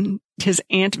Knights and his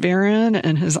Aunt Varen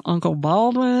and his Uncle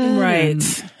Baldwin.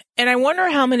 Right. And I wonder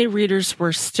how many readers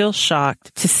were still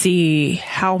shocked to see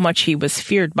how much he was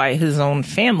feared by his own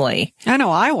family. I know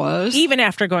I was. Even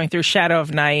after going through Shadow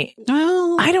of Night.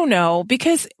 Well, I don't know,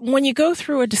 because when you go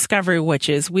through a Discovery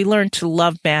Witches, we learn to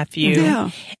love Matthew. Yeah.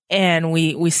 And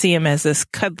we see him as this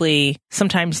cuddly,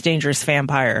 sometimes dangerous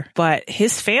vampire. But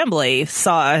his family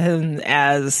saw him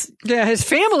as... Yeah, his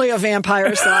family of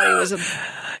vampires thought he was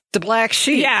the black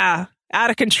sheep. Yeah. Out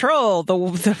of control,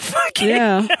 the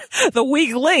fucking, the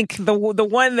weak link, the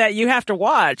one that you have to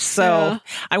watch. So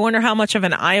I wonder how much of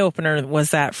an eye opener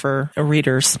was that for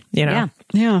readers, you know?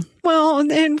 Yeah. Well,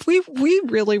 and we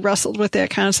really wrestled with that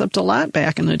concept a lot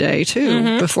back in the day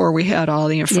too, before we had all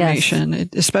the information,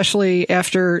 especially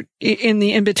after in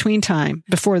the in-between time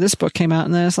before this book came out.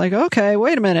 And then it's like, okay,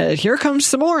 wait a minute. Here comes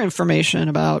some more information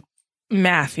about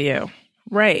Matthew.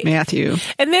 Right. Matthew.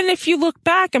 And then if you look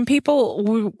back and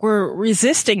people were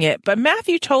resisting it, but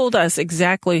Matthew told us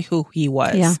exactly who he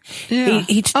was. Yeah.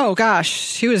 Oh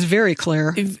gosh. He was very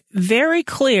clear. Very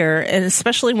clear. And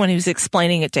especially when he was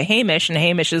explaining it to Hamish, and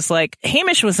Hamish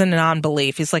was in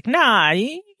non-belief. He's like, nah,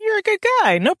 you're a good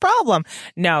guy. No problem.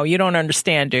 No, you don't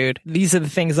understand, dude. These are the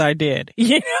things I did.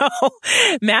 You know,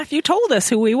 Matthew told us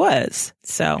who he was.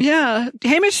 So yeah,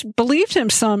 Hamish believed him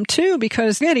some too,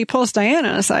 because he pulls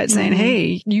Diana aside saying,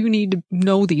 hey, you need to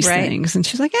know these things. And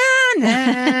she's like,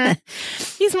 nah.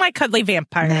 He's my cuddly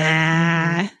vampire.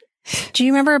 Nah. Do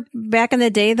you remember back in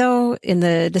the day, though, in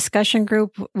the discussion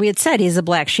group, we had said he's a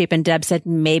black sheep, and Deb said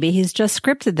maybe he's just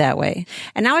scripted that way.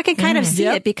 And now I can kind of see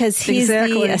it, because he's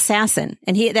the assassin,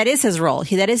 and that is his role.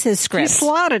 That is his script. He's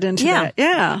slotted into that.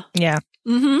 Yeah. Yeah.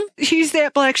 Mm-hmm. He's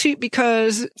that black sheep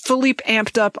because Philippe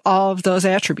amped up all of those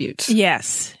attributes.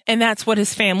 Yes. And that's what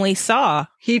his family saw.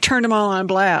 He turned them all on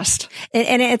blast.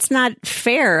 And it's not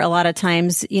fair a lot of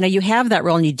times. You know, you have that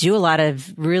role and you do a lot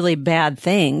of really bad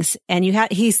things. And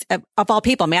he's, of all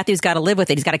people, Matthew's got to live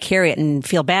with it. He's got to carry it and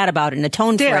feel bad about it and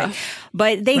atone for it.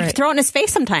 But they throw it in his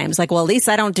face sometimes. Like, well, at least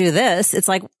I don't do this. It's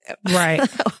like, right.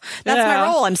 That's my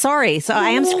role. I'm sorry. So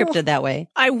I am scripted that way.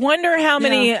 I wonder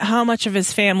how much of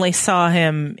his family saw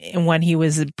him when he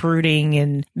was brooding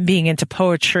and being into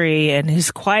poetry and his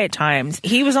quiet times.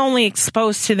 He was only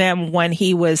exposed to them when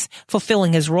he was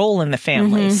fulfilling his role in the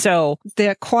family. Mm-hmm. So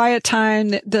that quiet time,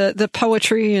 the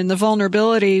poetry and the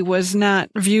vulnerability was not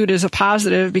viewed as a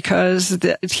positive because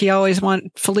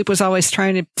Philippe was always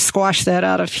trying to squash that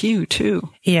out of Hugh too.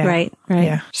 Yeah. Right.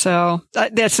 Yeah. So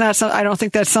that's not, I don't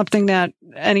think that's something that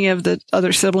any of the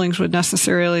other siblings would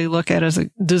necessarily look at as a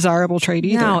desirable trait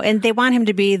either. No, and they want him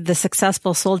to be the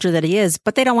successful soldier that he is,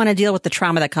 but they don't want to deal with the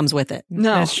trauma that comes with it.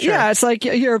 No. Yeah, it's like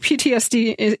your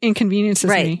PTSD inconveniences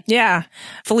me. Yeah.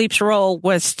 Philippe's role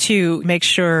was to make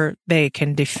sure they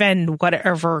can defend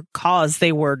whatever cause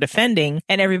they were defending,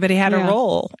 and everybody had a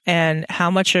role. And how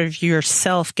much of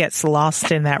yourself gets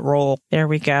lost in that role? There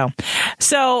we go.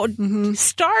 So,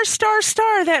 star.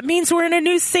 That means we're in a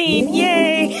new scene.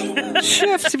 Yay!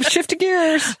 Shift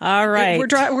gears. All right. We're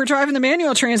driving the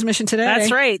manual transmission today.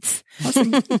 That's right.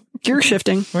 Gear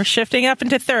shifting. We're shifting up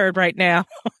into third right now.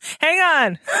 Hang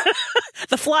on.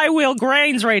 The flywheel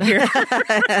grinds right here.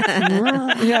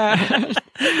 Yeah.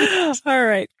 All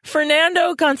right.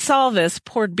 Fernando Gonçalves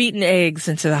poured beaten eggs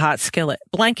into the hot skillet,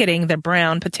 blanketing the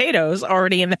brown potatoes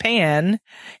already in the pan.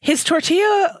 His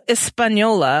tortilla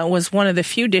española was one of the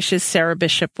few dishes Sarah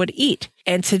Bishop would eat.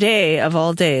 And today, of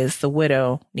all days, the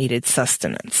widow needed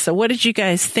sustenance. So what did you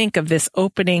guys think of this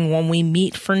opening when we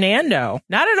meet Fernando?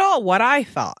 Not at all what I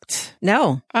thought.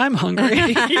 No. I'm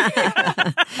hungry.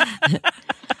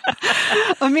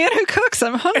 A man who cooks,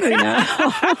 I'm hungry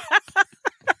now.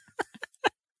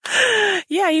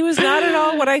 Yeah, he was not at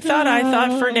all what I thought. I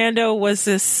thought Fernando was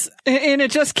this. And it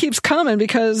just keeps coming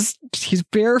because he's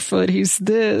barefoot. He's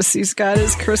this. He's got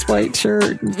his crisp white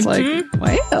shirt. It's like,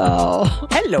 wow.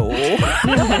 Hello.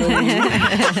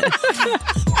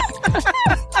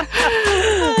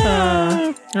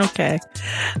 Okay.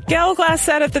 Gallowglass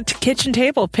sat at the kitchen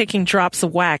table picking drops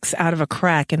of wax out of a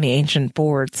crack in the ancient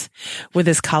boards. With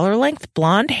his collar-length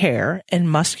blonde hair and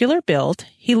muscular build,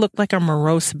 he looked like a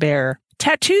morose bear.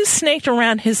 Tattoos snaked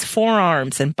around his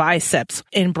forearms and biceps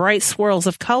in bright swirls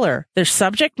of color. Their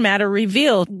subject matter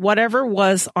revealed whatever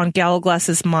was on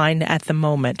Gallowglass's mind at the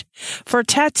moment. For a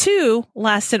tattoo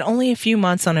lasted only a few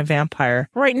months on a vampire.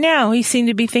 Right now, he seemed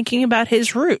to be thinking about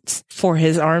his roots, for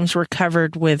his arms were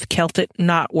covered with Celtic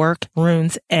knotwork,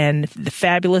 runes, and the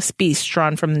fabulous beasts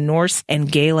drawn from the Norse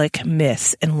and Gaelic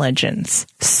myths and legends.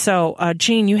 So,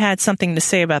 Jean, you had something to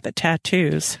say about the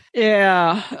tattoos.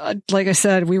 Yeah. Like I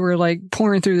said, we were like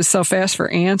pouring through this so fast for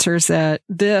answers that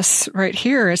this right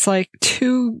here, it's like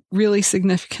two really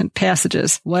significant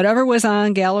passages. Whatever was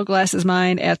on Gallowglass's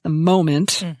mind at the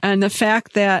moment, and the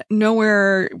fact that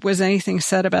nowhere was anything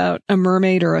said about a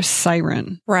mermaid or a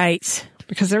siren. Right.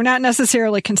 Because they're not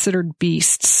necessarily considered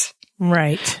beasts.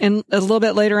 Right. And a little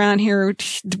bit later on here,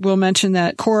 we'll mention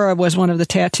that Cora was one of the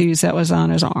tattoos that was on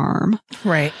his arm.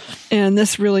 Right. And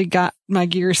this really got my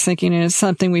gears thinking, and it's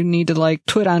something we need to like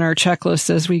put on our checklist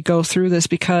as we go through this,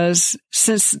 because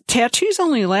since tattoos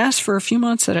only last for a few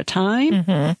months at a time,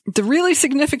 the really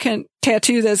significant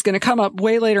tattoo that's going to come up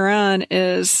way later on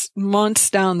is months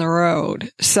down the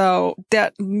road. So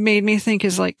that made me think,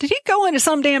 is like, did he go into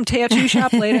some damn tattoo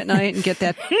shop late at night and get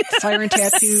that siren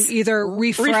tattoo either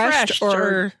refreshed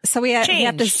or so we have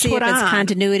to see if it's on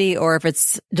continuity or if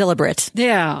it's deliberate.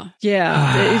 Yeah.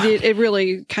 It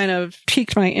really kind of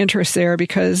piqued my interest there,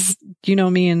 because you know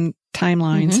me and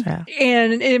timelines.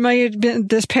 And it might have been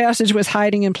this passage was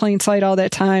hiding in plain sight all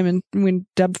that time. And when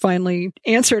Deb finally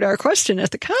answered our question at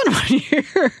the con one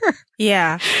year.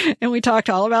 Yeah. And we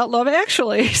talked all about Love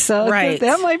Actually. So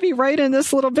that might be right in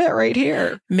this little bit right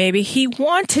here. Maybe he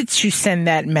wanted to send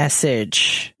that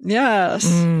message. Yes.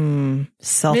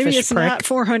 Selfish Maybe it's prick. not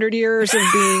 400 years of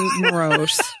being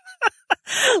morose.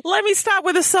 Let me stop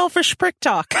with the selfish prick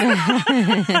talk.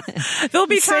 There'll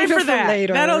be time for that.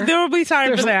 Later. There'll be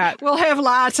time for that. We'll have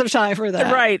lots of time for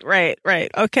that. Right.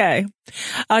 Okay.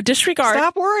 Disregard.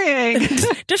 Stop worrying.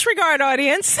 Disregard,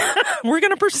 audience. We're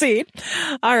going to proceed.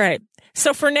 All right.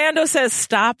 So Fernando says,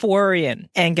 stop worrying.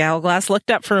 And Gallowglass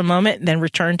looked up for a moment, then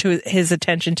returned to his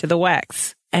attention to the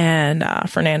wax. And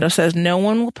Fernando says, no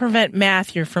one will prevent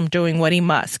Matthew from doing what he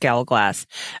must, Galaglass.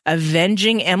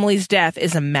 Avenging Emily's death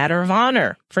is a matter of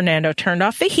honor. Fernando turned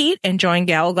off the heat and joined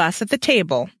Galaglass at the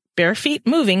table, bare feet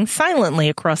moving silently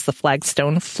across the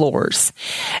flagstone floors.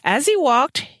 As he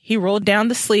walked, he rolled down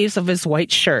the sleeves of his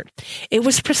white shirt. It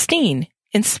was pristine,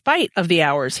 in spite of the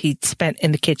hours he'd spent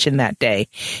in the kitchen that day.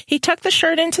 He tucked the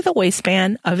shirt into the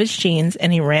waistband of his jeans,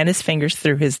 and he ran his fingers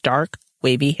through his dark,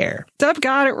 wavy hair. Deb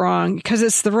got it wrong because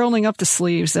it's the rolling up the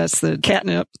sleeves. That's the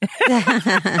catnip.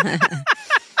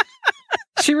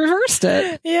 She reversed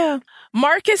it. Yeah.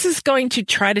 Marcus is going to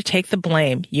try to take the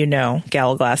blame,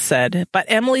 Galaglass said. But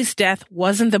Emily's death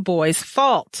wasn't the boy's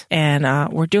fault.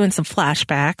 And we're doing some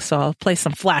flashbacks, so I'll play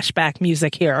some flashback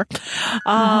music here.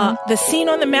 The scene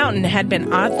on the mountain had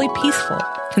been oddly peaceful,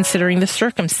 considering the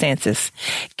circumstances.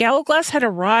 Galaglass had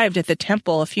arrived at the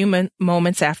temple a few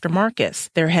moments after Marcus.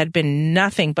 There had been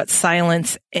nothing but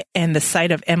silence and the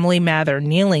sight of Emily Mather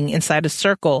kneeling inside a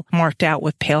circle marked out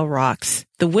with pale rocks.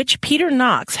 The witch Peter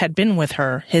Knox had been with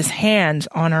her, his hands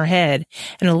on her head,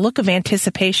 and a look of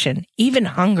anticipation, even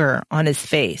hunger, on his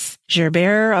face.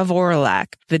 Gerbert of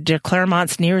Aurillac, the de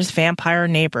Clermont's nearest vampire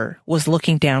neighbor, was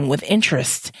looking down with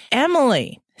interest.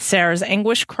 Emily! Sarah's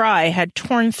anguished cry had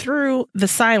torn through the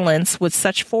silence with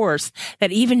such force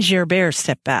that even Gerbert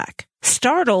stepped back.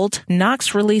 Startled,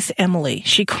 Knox released Emily.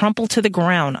 She crumpled to the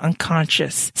ground,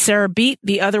 unconscious. Sarah beat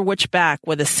the other witch back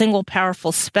with a single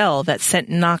powerful spell that sent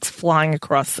Knox flying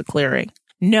across the clearing.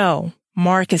 No,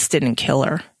 Marcus didn't kill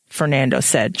her, Fernando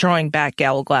said, drawing back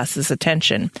Galaglass's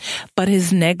attention, but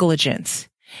his negligence.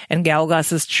 And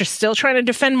Galaglass is still trying to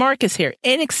defend Marcus here.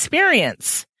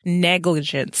 Inexperience.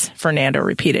 Negligence, Fernando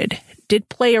repeated, did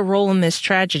play a role in this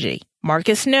tragedy.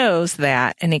 Marcus knows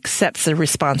that and accepts the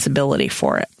responsibility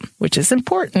for it, which is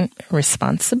important.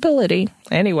 Responsibility.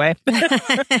 Anyway. Were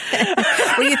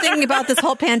you thinking about this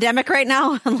whole pandemic right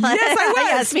now? Yes, I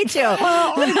was. Yes, me too.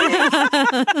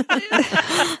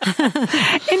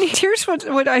 And here's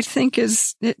what I think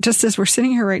is, just as we're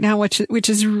sitting here right now, which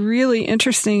is really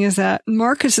interesting, is that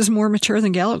Marcus is more mature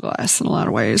than Galaglass in a lot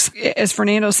of ways. As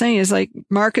Fernando's saying, is like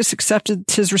Marcus accepted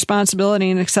his responsibility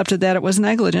and accepted that it was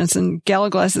negligence, and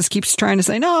Galaglass keeps trying to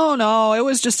say, no, it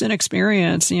was just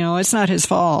inexperience. It's not his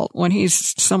fault when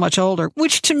he's so much older,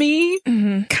 which to me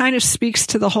kind of speaks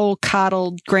to the whole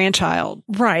coddled grandchild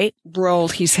role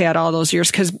he's had all those years,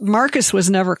 because Marcus was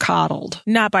never coddled.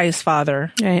 Not by his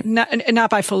father. Right. Not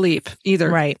by Philippe either.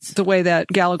 Right. The way that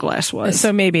Galaglass was.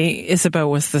 So maybe Isabeau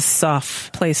was the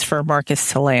soft place for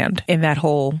Marcus to land in that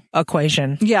whole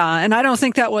equation. Yeah. And I don't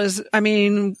think that was,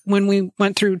 when we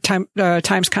went through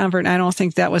Times Convert, I don't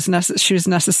think that was she was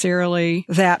necessarily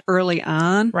that early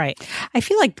on. Right. I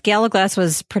feel like Galaglass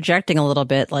was projecting a little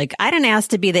bit. Like, I didn't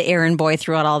ask to be the errand boy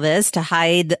throughout all this, to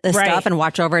hide the stuff and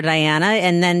watch over Diana.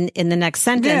 And then in the next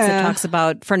sentence, it talks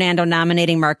about Fernando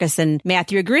nominating Marcus and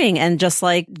Matthew agreeing. And just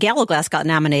like Galaglass got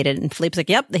nominated, and Philippe's like,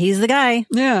 yep, he's the guy.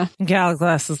 Yeah.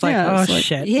 Galaglass is like,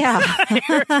 shit. Yeah.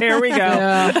 Here we go.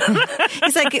 Yeah.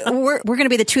 He's like, we're going to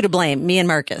be the two to blame, me and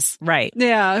Marcus. Right.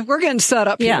 Yeah. We're getting set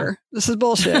up here. This is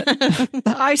bullshit.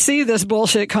 I see this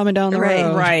bullshit coming down the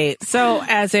road. Right. So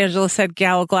as Angela said,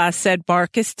 Galaglass said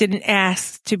Marcus didn't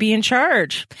ask to be in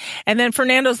charge. And then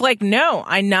Fernando's like, no,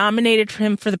 I nominated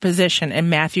him for the position. And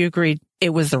Matthew agreed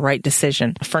it was the right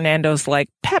decision. Fernando's like,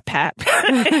 pat.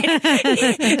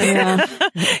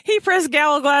 He pressed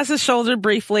Galaglass's shoulder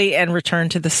briefly and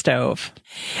returned to the stove.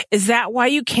 Is that why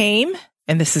you came?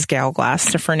 And this is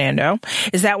Galaglass to Fernando.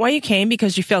 Is that why you came?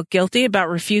 Because you felt guilty about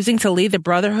refusing to lead the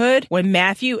Brotherhood when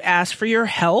Matthew asked for your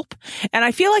help? And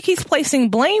I feel like he's placing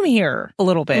blame here a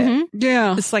little bit. Mm-hmm.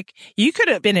 Yeah. It's like, you could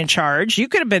have been in charge. You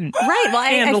could have been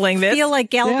handling this. I feel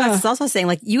like Galaglass is also saying,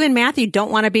 like, you and Matthew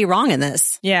don't want to be wrong in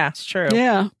this. Yeah, it's true.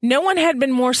 Yeah. No one had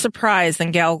been more surprised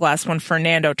than Galaglass when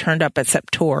Fernando turned up at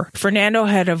Septour. Fernando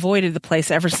had avoided the place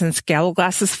ever since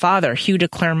Galaglass's father, Hugh de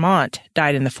Clermont,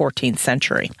 died in the 14th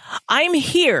century. I'm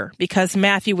here because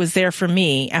Matthew was there for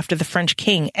me after the French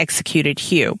king executed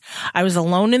Hugh. I was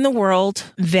alone in the world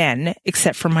then,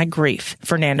 except for my grief.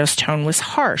 Fernando's tone was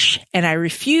harsh, and I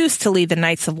refused to lead the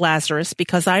Knights of Lazarus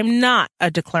because I'm not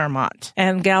a de Clermont.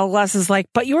 And Galaglass is like,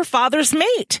 but your father's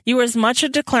mate. You were as much a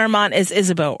de Clermont as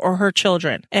Isabeau or her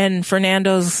children. And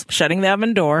Fernando's shutting the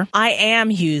oven door. I am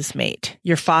Hugh's mate.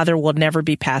 Your father will never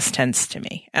be past tense to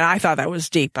me. And I thought that was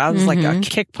deep. I was like a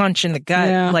kick punch in the gut.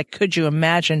 Yeah. Like, could you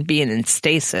imagine being in in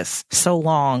stasis so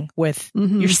long with,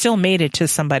 you're still mated to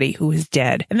somebody who is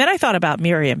dead. And then I thought about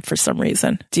Miriam for some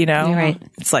reason. Do you know? Right.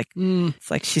 It's like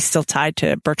she's still tied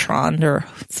to Bertrand or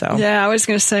so. Yeah, I was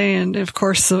going to say, and of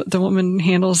course the woman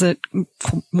handles it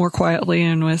more quietly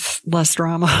and with less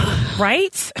drama.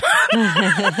 Right?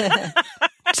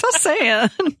 Just saying.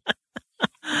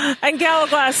 And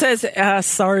Galaglass says,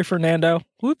 sorry, Fernando.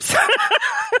 Whoops.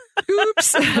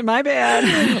 Oops, my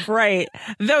bad. Right.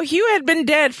 Though Hugh had been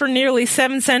dead for nearly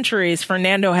 7 centuries,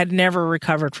 Fernando had never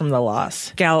recovered from the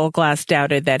loss. Galaglass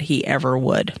doubted that he ever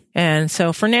would. And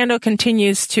so Fernando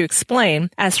continues to explain,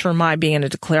 as for my being a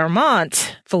de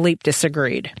Clermont, Philippe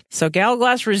disagreed. So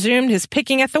Galaglass resumed his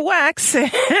picking at the wax,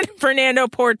 and Fernando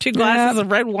poured 2 glasses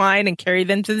of red wine and carried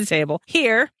them to the table.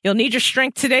 Here, you'll need your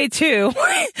strength today, too.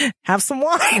 Have some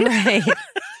wine. Right.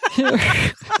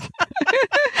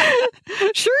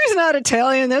 Sure, he's not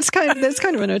Italian. That's kind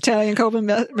of an Italian coping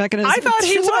mechanism. I thought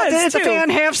he was. Hit the fan,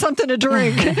 have something to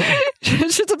drink.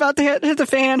 Shit's about to hit the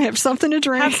fan, have something to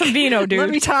drink. Have some vino, dude. Let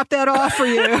me top that off for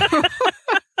you.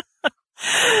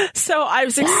 So I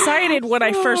was excited when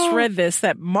I first read this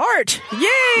that Mart,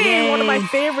 yay, one of my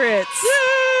favorites.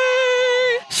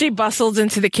 Yay! She bustled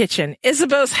into the kitchen.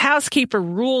 Isabeau's housekeeper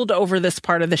ruled over this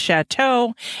part of the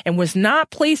chateau and was not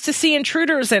pleased to see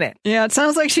intruders in it. Yeah, it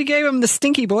sounds like she gave him the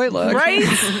stinky boy look. Right?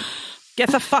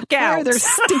 Get the fuck out. Why are there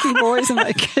stinky boys in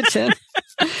my kitchen?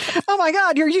 Oh my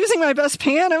God, you're using my best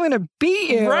pan? I'm going to beat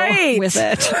you with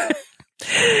it.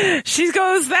 She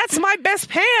goes, that's my best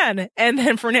pan. And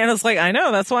then Fernando's like, I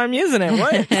know, that's why I'm using it.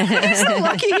 What? He's so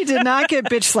lucky he did not get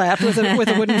bitch slapped with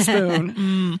a wooden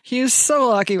spoon. He is so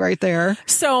lucky right there.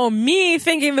 So me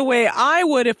thinking the way I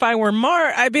would if I were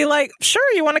Mart, I'd be like,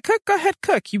 sure, you want to cook? Go ahead,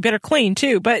 cook. You better clean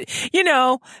too. But, you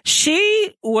know,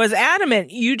 she was adamant.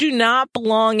 You do not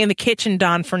belong in the kitchen,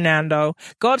 Don Fernando.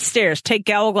 Go upstairs. Take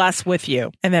Galaglass with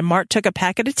you. And then Mart took a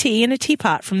packet of tea and a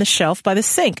teapot from the shelf by the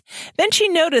sink. Then she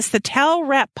noticed the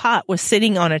towel-wrapped pot was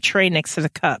sitting on a tray next to the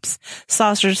cups,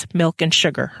 saucers, milk, and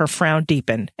sugar. Her frown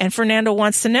deepened. And Fernando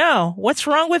wants to know, what's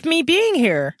wrong with me being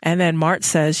here? And then Mart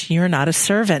says, you're not a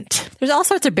servant. There's all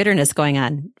sorts of bitterness going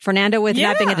on. Fernando with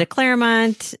not being a de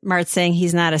Clermont, Mart saying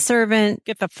he's not a servant.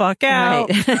 Get the fuck out.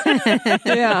 Right.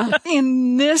 Yeah.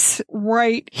 In this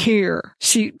right here,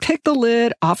 she picked the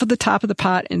lid off of the top of the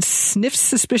pot and sniffed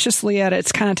suspiciously at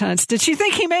its contents. Did she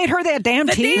think he made her that damn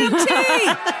tea? Damn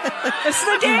tea! It's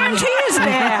the damn tea is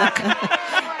back.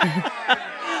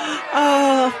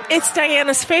 It's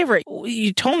Diana's favorite.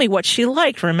 You told me what she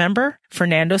liked, remember?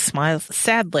 Fernando smiles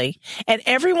sadly. And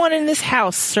everyone in this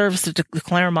house serves the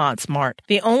Clermont's, Mart.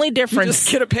 The only difference... You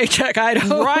just get a paycheck,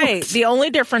 Idaho. Right. The only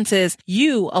difference is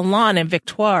you, Alain, and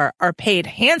Victoire are paid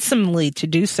handsomely to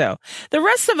do so. The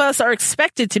rest of us are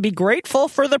expected to be grateful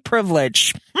for the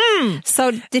privilege.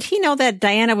 So did he know that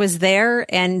Diana was there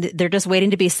and they're just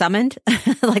waiting to be summoned?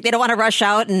 Like they don't want to rush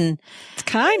out and...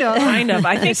 Kind of.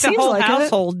 I think the whole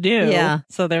household knew. Yeah.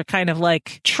 So they're kind of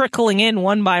like trickling in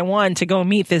one by one to go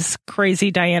meet this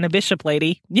crazy Diana Bishop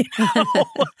lady. You know?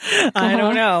 I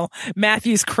don't know.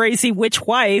 Matthew's crazy witch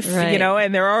wife, right. You know,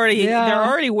 and they're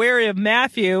already wary of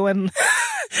Matthew, and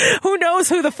who knows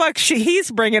who the fuck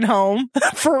he's bringing home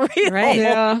for real. Right.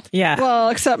 Yeah. Yeah. Well,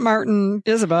 except Martin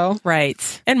Isabeau.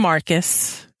 Right. And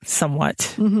Marcus.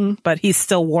 Somewhat, but he's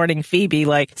still warning Phoebe,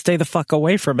 like, stay the fuck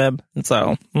away from him. And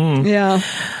so, Yeah.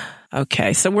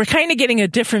 Okay, so we're kind of getting a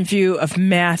different view of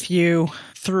Matthew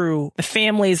through the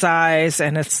family's eyes,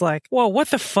 and it's like, whoa, what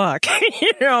the fuck?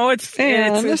 You know, it's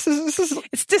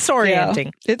disorienting.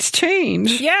 Yeah, it's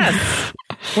change. Yes.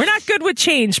 We're not good with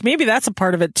change. Maybe that's a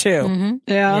part of it too. Mm-hmm.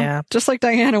 Yeah. Just like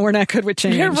Diana, we're not good with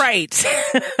change. You're right.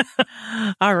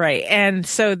 All right. And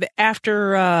so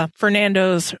after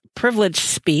Fernando's privileged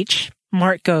speech,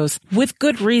 Mart goes, with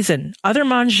good reason. Other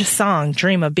Montgesson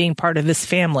dream of being part of this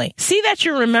family. See that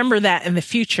you remember that in the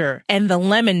future. And the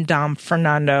lemon, Dom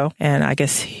Fernando. And I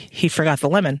guess he forgot the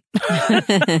lemon.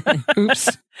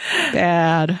 Oops.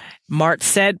 Bad. Mart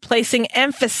said, placing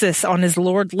emphasis on his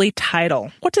lordly title.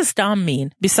 What does Dom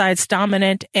mean besides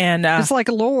dominant and... it's like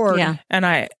a lord. Yeah. And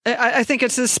I think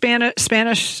it's the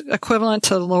Spanish equivalent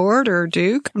to lord or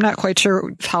duke. I'm not quite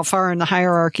sure how far in the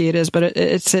hierarchy it is, but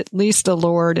it's at least a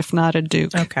lord, if not a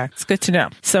duke. Okay. It's good to know.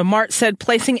 So Mart said,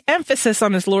 placing emphasis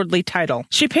on his lordly title.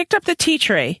 She picked up the tea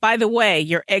tray. By the way,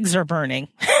 your eggs are burning.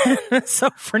 So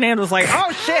Fernando's like,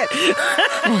 oh shit.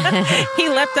 He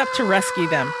leapt up to rescue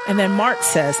them. them. And then Mart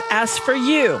says, as for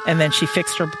you, and then she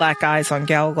fixed her black eyes on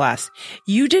Gallowglass,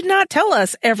 you did not tell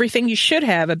us everything you should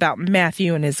have about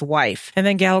Matthew and his wife. And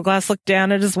then Gallowglass looked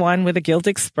down at his wine with a guilty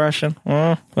expression.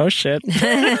 Oh shit.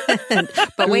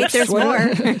 But wait, there's more.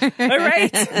 All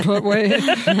right.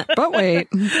 But wait.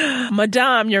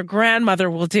 Madame, your grandmother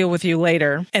will deal with you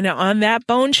later. And on that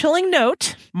bone-chilling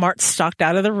note, Mart stalked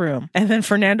out of the room. And then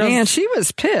Fernando... Man, she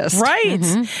was pissed. Right.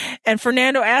 Mm-hmm. And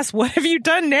Fernando asked, what have you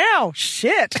done now?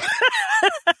 Shit.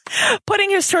 Putting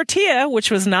his tortilla, which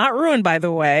was not ruined, by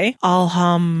the way,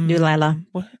 Dulala.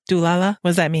 Dulala? What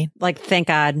does that mean? Like, thank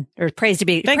God. Or praise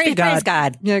God. Praise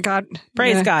God. Yeah, God.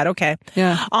 Praise God. Okay.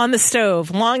 Yeah. On the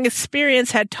stove, long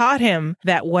experience had taught him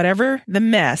that whatever the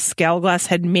mess, Gallowglass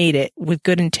had made it with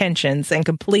good intentions and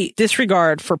complete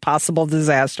disregard for possible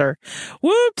disaster.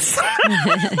 Whoops.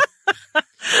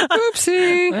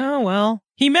 Oopsie. Oh, well.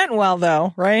 He meant well,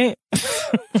 though, right?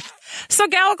 So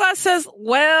Gallowglass says,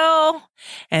 well,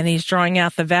 and he's drawing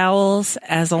out the vowels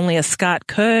as only a Scot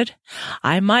could.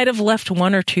 I might have left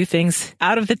one or two things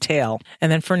out of the tale.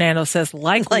 And then Fernando says,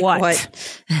 like what?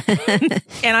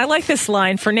 And I like this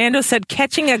line. Fernando said,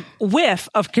 catching a whiff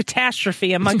of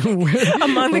catastrophe among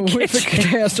the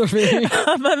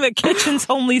kitchen's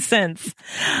homely sense.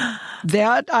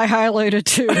 That I highlighted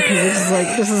too,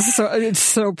 because it's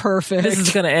so perfect. This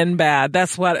is going to end bad.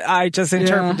 That's what I just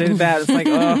interpreted that. It's like,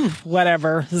 oh,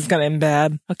 whatever. This is going to end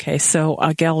bad. Okay, so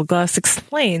Gallowglass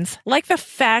explains, like the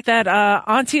fact that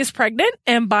Auntie is pregnant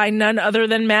and by none other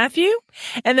than Matthew,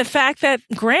 and the fact that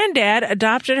Granddad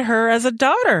adopted her as a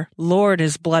daughter. Lord,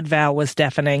 his blood vow was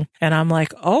deafening. And I'm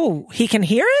like, oh, he can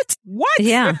hear it? What?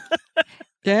 Yeah.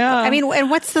 Yeah. I mean, and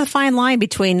what's the fine line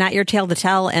between not your tale to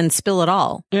tell and spill it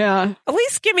all? Yeah. At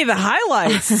least give me the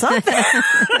highlights, something.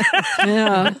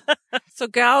 Yeah. So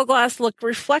Gallowglass looked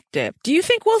reflective. Do you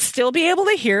think we'll still be able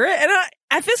to hear it? And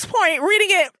at this point, reading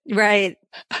it. Right.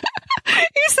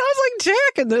 He sounds like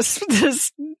Jack in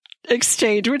this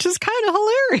exchange, which is kind of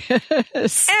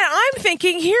hilarious. And I'm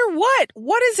thinking, hear what?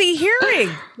 What is he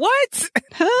hearing? What?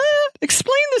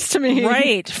 Explain this to me.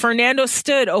 Right. Fernando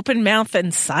stood open-mouthed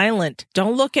and silent.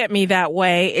 Don't look at me that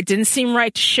way. It didn't seem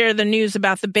right to share the news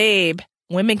about the babe.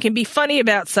 Women can be funny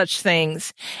about such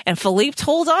things. And Philippe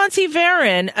told Auntie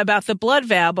Varen about the blood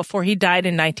vow before he died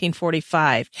in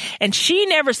 1945. And she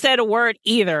never said a word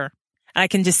either. I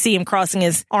can just see him crossing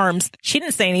his arms. She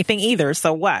didn't say anything either,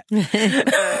 so what?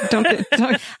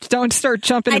 Don't start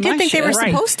jumping. I didn't think they were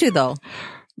supposed to, though.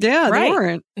 Yeah, they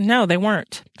weren't. No, they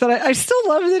weren't. But I still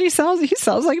love that he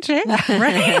sounds like Jack.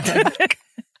 Right.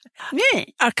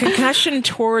 A concussion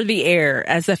tore the air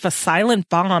as if a silent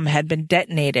bomb had been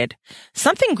detonated.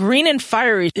 Something green and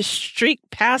fiery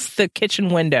streaked past the kitchen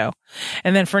window.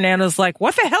 And then Fernando's like,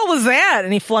 what the hell was that?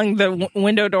 And he flung the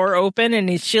window door open and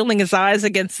he's shielding his eyes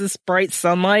against this bright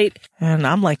sunlight. And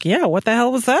I'm like, yeah, what the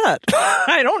hell was that?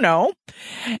 I don't know.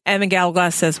 And then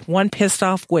Gallowglass says, one pissed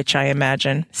off witch, I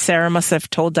imagine. Sarah must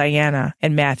have told Diana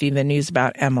and Matthew the news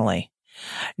about Emily.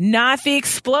 Not the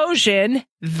explosion,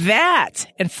 that.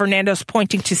 And Fernando's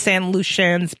pointing to San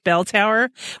Lucian's bell tower,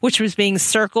 which was being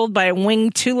circled by a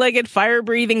winged, two-legged,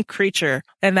 fire-breathing creature.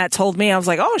 And that told me, I was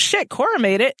like, oh shit, Cora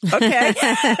made it. Okay.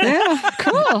 Yeah,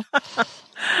 cool.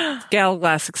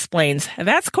 Gallowglass explains,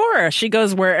 that's Cora. She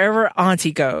goes wherever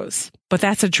Auntie goes. But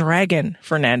that's a dragon.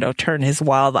 Fernando turned his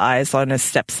wild eyes on his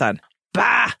stepson.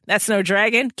 Bah, that's no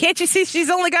dragon. Can't you see she's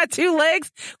only got two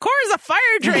legs? Cora's a fire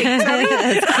drake.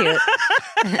 That's cute.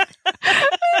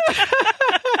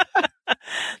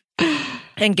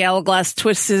 And Gallowglass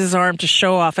twisted his arm to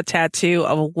show off a tattoo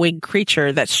of a winged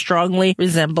creature that strongly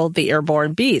resembled the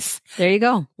airborne beast. There you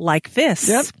go. Like this.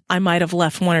 Yep. I might have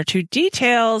left one or two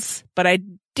details, but I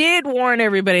did warn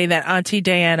everybody that Auntie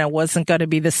Diana wasn't going to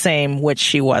be the same witch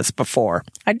she was before.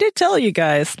 I did tell you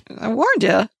guys. I warned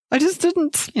you. I just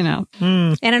didn't,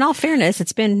 And in all fairness,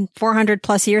 it's been 400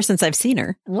 plus years since I've seen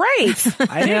her. Right.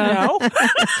 I didn't know.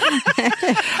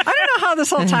 I don't know how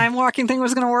this whole time walking thing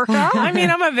was going to work out. I mean,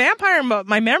 I'm a vampire, but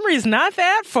my memory's not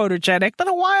that photogenic. Been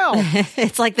a while.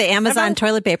 It's like the Amazon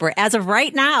toilet paper. As of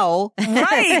right now.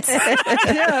 Right.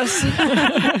 Yes.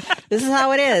 This is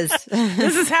how it is.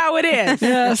 This is how it is.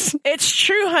 Yes. It's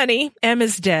true, honey. Em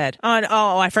is dead.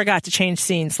 I forgot to change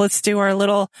scenes. Let's do our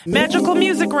little magical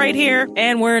music right here.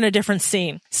 And we're in a different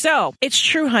scene. So, it's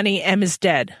true, honey. Em is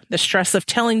dead. The stress of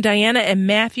telling Diana and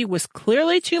Matthew was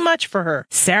clearly too much for her.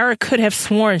 Sarah could have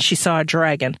sworn she saw a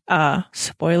dragon.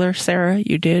 Spoiler, Sarah,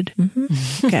 you did?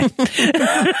 Mm-hmm. Okay.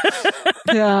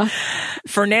 Yeah.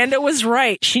 Fernando was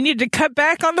right. She needed to cut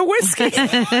back on the whiskey.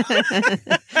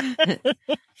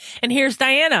 And here's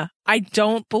Diana. I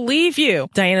don't believe you.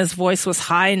 Diana's voice was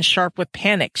high and sharp with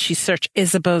panic. She searched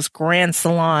Isabeau's grand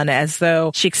salon as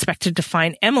though she expected to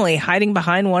find Emily hiding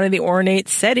behind one of the ornate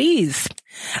settees.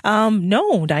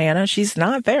 No, Diana, she's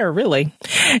not there, really.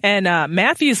 And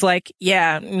Matthew's like,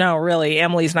 yeah, no, really,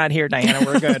 Emily's not here, Diana.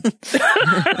 We're good.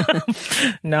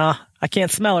 Nah, I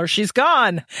can't smell her. She's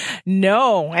gone.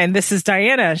 No. And this is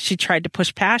Diana. She tried to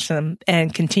push past him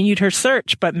and continued her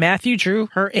search, but Matthew drew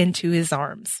her into his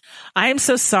arms. I am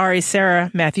so sorry,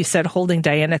 Sarah, Matthew said, holding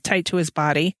Diana tight to his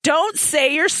body. Don't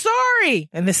say you're sorry.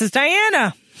 And this is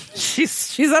Diana.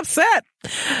 She's upset.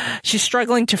 She's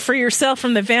struggling to free herself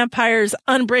from the vampire's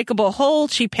unbreakable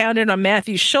hold. She pounded on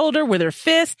Matthew's shoulder with her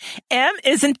fist. Em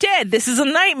isn't dead. This is a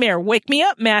nightmare. Wake me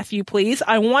up, Matthew, please.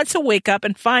 I want to wake up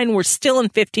and find we're still in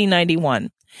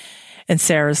 1591. And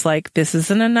Sarah's like, this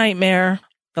isn't a nightmare.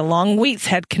 The long weeks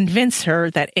had convinced her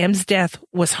that Em's death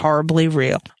was horribly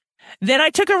real. Then I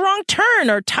took a wrong turn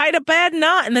or tied a bad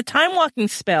knot in the time-walking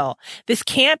spell. This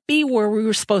can't be where we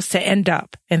were supposed to end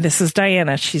up. And this is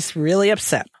Diana. She's really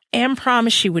upset. Em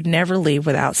promised she would never leave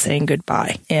without saying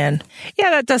goodbye. And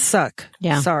yeah, that does suck.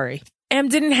 Yeah. Sorry. Em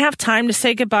didn't have time to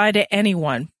say goodbye to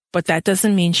anyone, but that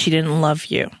doesn't mean she didn't love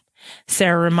you.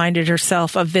 Sarah reminded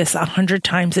herself of this 100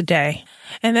 times a day.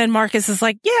 And then Marcus is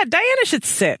like, yeah, Diana should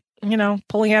sit.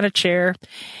 Pulling out a chair.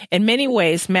 In many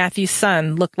ways, Matthew's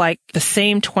son looked like the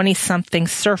same 20-something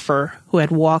surfer who had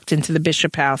walked into the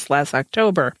Bishop House last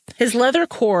October. His leather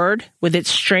cord, with its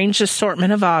strange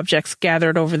assortment of objects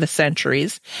gathered over the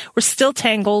centuries, were still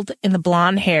tangled in the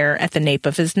blonde hair at the nape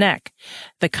of his neck.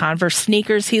 The Converse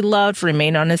sneakers he loved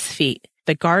remained on his feet.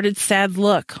 The guarded, sad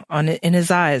look in his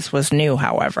eyes was new,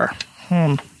 however.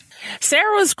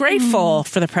 Sarah was grateful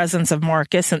for the presence of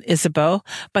Marcus and Isabeau,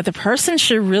 but the person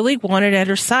she really wanted at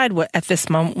her side at this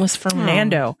moment was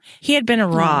Fernando. He had been a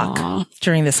rock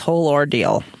during this whole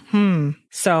ordeal.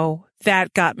 So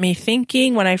that got me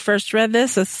thinking when I first read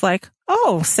this, it's like,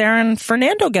 oh, Sarah and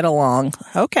Fernando get along.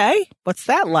 Okay, what's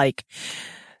that like?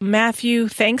 Matthew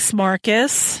thanks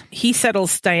Marcus. He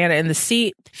settles Diana in the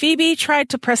seat. Phoebe tried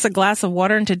to press a glass of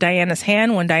water into Diana's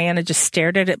hand when Diana just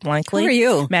stared at it blankly. Who are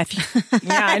you? Matthew.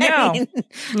 Yeah, I know.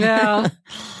 Yeah.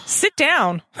 Sit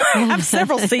down. Have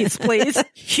several seats, please.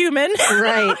 Human.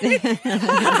 Right.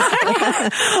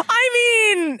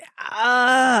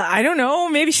 I don't know.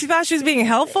 Maybe she thought she was being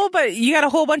helpful, but you got a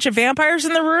whole bunch of vampires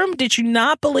in the room. Did you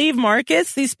not believe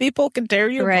Marcus? These people can tear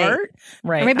you apart.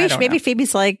 Right. Or maybe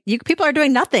Phoebe's like, you people are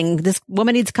doing nothing. This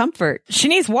woman needs comfort. She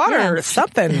needs water or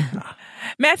something.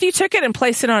 Matthew took it and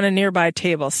placed it on a nearby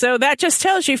table. So that just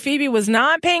tells you Phoebe was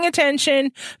not paying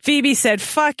attention. Phoebe said,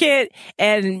 fuck it.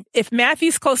 And if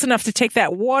Matthew's close enough to take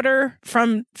that water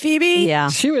from Phoebe. Yeah.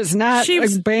 She was not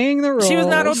obeying the rules. She was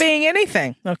not obeying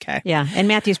anything. Okay. Yeah. And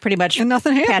Matthew's pretty much. And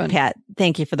nothing happened. Pat.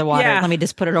 Thank you for the water. Yeah. Let me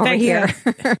just put it over Thank here.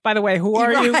 You. By the way, who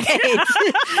are you?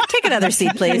 Take another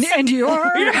seat, please. And you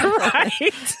are? You're right.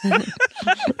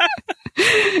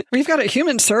 We've got a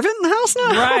human servant in the house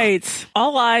now? Right.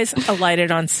 All eyes alighted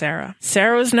on Sarah.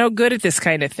 Sarah was no good at this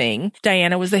kind of thing.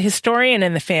 Diana was the historian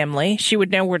in the family. She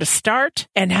would know where to start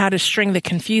and how to string the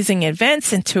confusing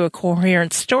events into a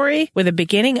coherent story with a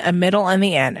beginning, a middle, and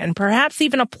the end, and perhaps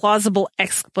even a plausible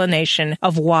explanation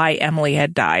of why Emily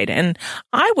had died. And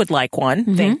I would like one.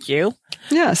 Mm-hmm. Thank you.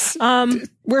 Yes.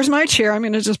 Where's my chair? I'm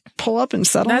going to just pull up and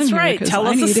settle That's in here. Right. Tell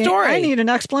us a story. I need an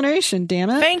explanation, damn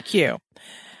it. Thank you.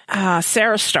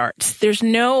 Sarah starts. There's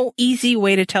no easy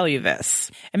way to tell you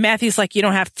this. And Matthew's like, you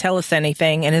don't have to tell us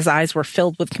anything. And his eyes were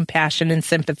filled with compassion and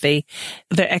sympathy.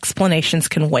 The explanations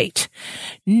can wait.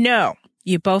 No,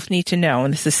 you both need to know.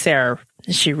 And this is Sarah.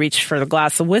 She reached for the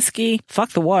glass of whiskey.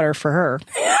 Fuck the water for her.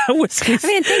 Whiskey. I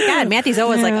mean, thank God. Matthew's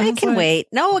always like, I can wait.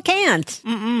 No, I can't.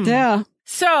 Mm-mm. Yeah.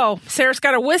 So Sarah's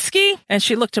got a whiskey and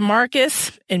she looked to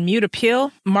Marcus in mute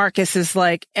appeal. Marcus is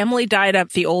like, Emily died up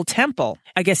the old temple.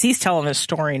 I guess he's telling a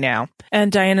story now. And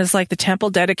Diana's like, the temple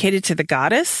dedicated to the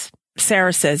goddess?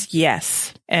 Sarah says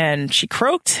yes. And she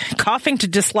croaked, coughing to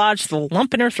dislodge the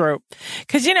lump in her throat.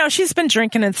 Because, she's been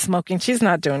drinking and smoking. She's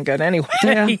not doing good anyway.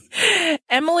 Yeah.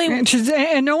 Emily.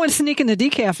 And no one's sneaking the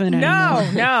decaf in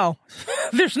anymore. No.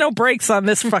 There's no brakes on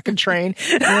this fucking train.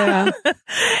 Yeah.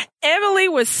 Emily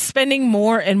was spending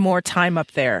more and more time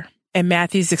up there. And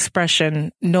Matthew's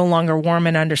expression, no longer warm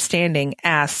and understanding,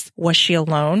 asked, was she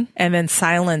alone? And then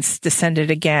silence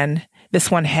descended again, this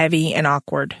one heavy and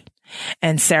awkward.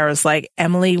 And Sarah's like,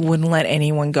 Emily wouldn't let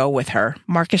anyone go with her.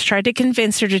 Marcus tried to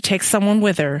convince her to take someone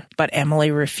with her, but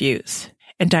Emily refused.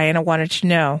 And Diana wanted to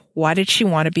know, why did she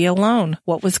want to be alone?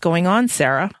 What was going on,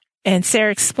 Sarah? And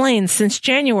Sarah explains, since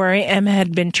January, Em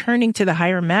had been turning to the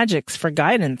higher magics for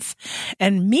guidance.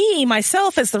 And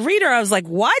myself, as the reader, I was like,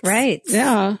 what? Right.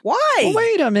 Yeah. Why? Well,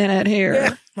 wait a minute here.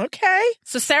 Yeah. Okay.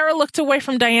 So Sarah looked away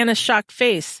from Diana's shocked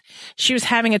face. She was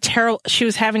having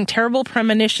terrible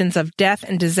premonitions of death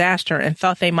and disaster and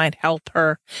thought they might help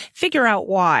her figure out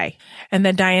why. And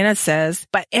then Diana says,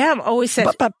 but Em always said,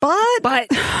 but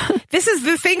this is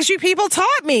the things you people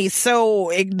taught me. So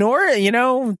ignore it,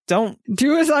 don't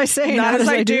do as I say, not as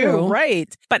I do.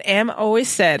 Right. But Em always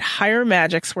said higher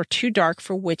magics were too dark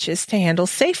for witches to handle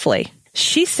safely.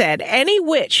 She said any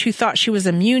witch who thought she was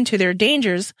immune to their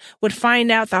dangers would find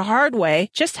out the hard way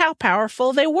just how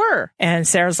powerful they were. And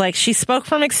Sarah's like, she spoke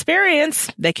from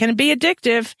experience. They can be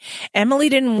addictive. Emily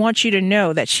didn't want you to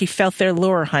know that she felt their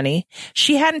lure, honey.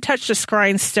 She hadn't touched a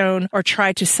scrying stone or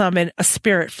tried to summon a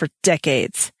spirit for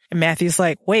decades. And Matthew's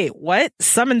like, wait, what?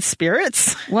 Summon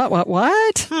spirits?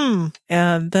 What?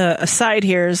 And the aside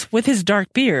here is, with his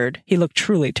dark beard, he looked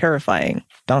truly terrifying.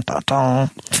 Dun, dun, dun.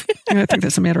 I think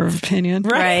that's a matter of opinion.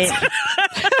 Right.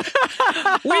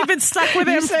 We've been stuck with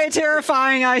him. You say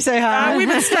terrifying, I say hi. We've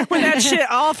been stuck with that shit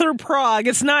all through Prague.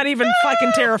 It's not even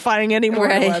fucking terrifying anymore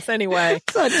to us anyway.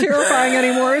 It's not terrifying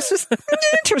anymore. It's just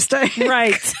interesting.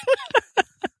 Right.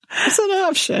 It's an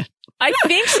option. I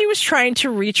think she was trying to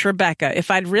reach Rebecca.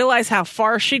 If I'd realized how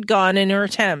far she'd gone in her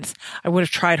attempts, I would have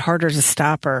tried harder to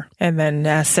stop her. And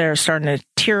then Sarah's starting to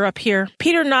tear up here.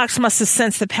 Peter Knox must have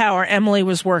sensed the power Emily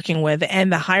was working with,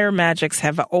 and the higher magics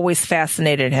have always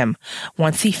fascinated him.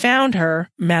 Once he found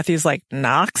her, Matthew's like,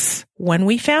 Knox? When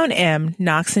we found Em,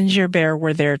 Knox and Gerbert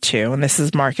were there too. And this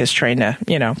is Marcus trying to,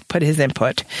 put his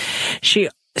input. She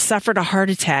suffered a heart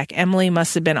attack. Emily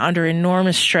must have been under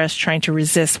enormous stress trying to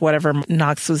resist whatever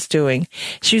Knox was doing.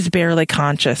 She was barely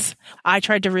conscious. I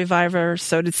tried to revive her,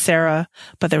 so did Sarah,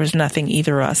 but there was nothing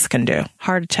either of us can do.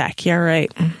 Heart attack. Yeah,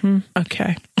 right. Mm-hmm.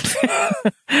 Okay.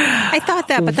 I thought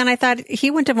that, but then I thought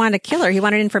he wouldn't have wanted to kill her. He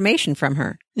wanted information from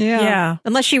her. Yeah.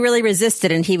 Unless she really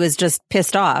resisted and he was just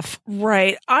pissed off.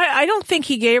 Right. I don't think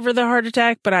he gave her the heart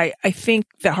attack, but I think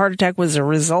the heart attack was a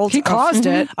result he caused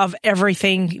it of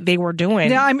everything they were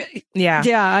doing.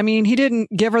 I mean, he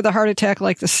didn't give her the heart attack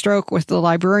like the stroke with the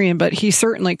librarian, but he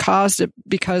certainly caused it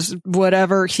because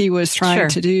whatever he was trying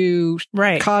to do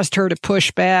caused her to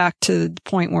push back to the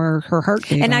point where her heart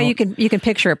gave And now out. you can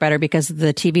picture it better because of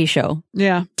the TV show.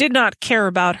 Yeah. Did not care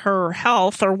about her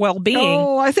health or well-being.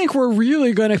 Oh, I think we're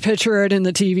really going to picture it in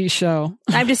the TV show.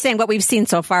 I'm just saying what we've seen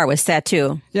so far was sad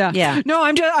too. Yeah. No,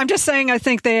 I'm just saying I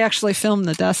think they actually filmed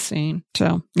the death scene.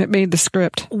 So it made the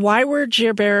script. Why were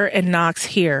Gerbert and Knox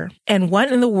here? And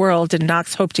what in the world did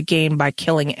Knox hope to gain by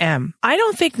killing Em? I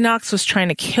don't think Knox was trying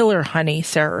to kill her, honey,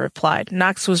 Sarah replied.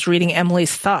 Knox was reading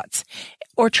Emily's thoughts,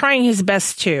 or trying his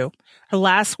best to. Her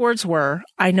last words were,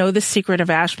 I know the secret of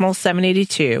Ashmole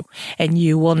 782, and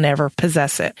you will never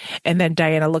possess it. And then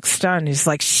Diana looked stunned. He's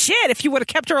like, shit, if you would have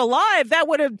kept her alive, that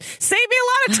would have saved me a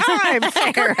lot of time.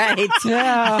 Right.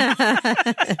 Yeah.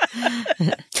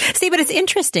 See, but it's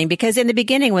interesting because in the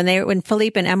beginning, when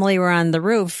Philippe and Emily were on the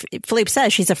roof, Philippe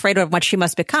says she's afraid of what she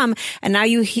must become. And now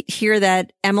you hear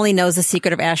that Emily knows the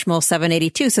secret of Ashmole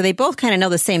 782. So they both kind of know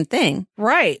the same thing.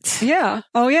 Right. Yeah.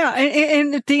 Oh, yeah.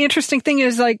 And the interesting thing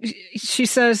is, like, she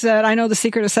says that I know the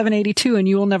secret of 782 and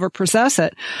you will never possess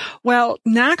it. Well,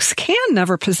 Knox can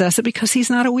never possess it because he's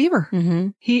not a weaver.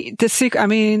 Mm-hmm.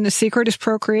 The secret is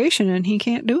procreation and he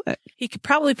can't do it. He could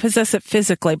probably possess it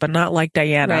physically, but not like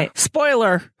Diana. Right.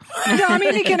 Spoiler. No, I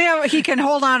mean, he can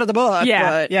hold on to the book,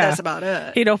 but that's about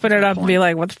it. He'd open it up and be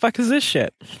like, what the fuck is this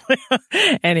shit?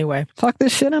 Anyway. Fuck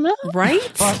this shit, I'm out. Right?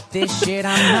 Fuck this shit,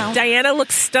 I'm out. Diana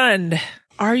looks stunned.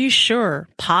 Are you sure?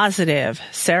 Positive.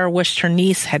 Sarah wished her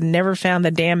niece had never found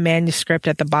the damn manuscript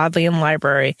at the Bodleian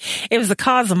Library. It was the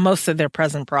cause of most of their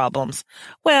present problems.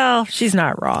 Well, she's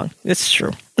not wrong. It's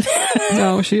true.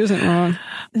 No, she isn't wrong.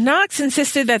 Knox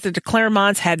insisted that the de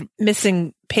Clermonts had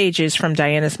missing pages from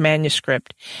Diana's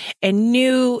manuscript and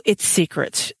knew its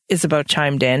secrets, Isabeau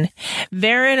chimed in.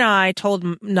 Vere and I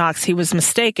told Knox he was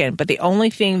mistaken, but the only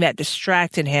thing that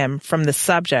distracted him from the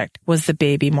subject was the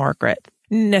baby Margaret.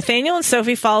 Nathaniel and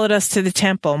Sophie followed us to the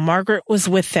temple. Margaret was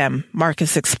with them,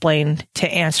 Marcus explained to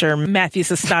answer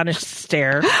Matthew's astonished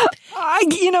stare.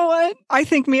 You know what? I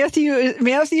think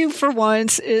Matthew for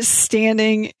once is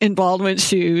standing in Baldwin's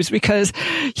shoes because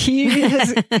he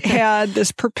has had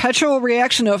this perpetual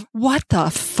reaction of, what the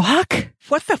fuck?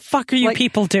 what the fuck are you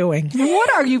people doing?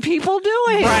 What are you people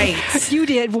doing? Right. You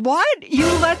did what? You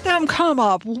let them come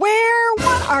up where?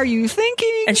 What are you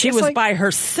thinking? And she was by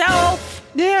herself.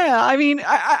 Yeah, I mean,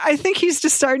 I think he's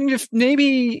just starting to,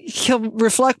 maybe he'll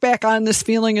reflect back on this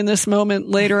feeling in this moment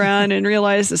later on and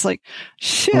realize it's like,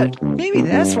 shit, maybe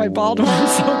that's why Baltimore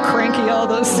was so cranky all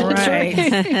those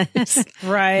centuries.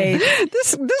 Right.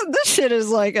 This shit is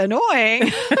like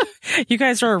annoying. You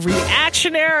guys are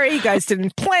reactionary. You guys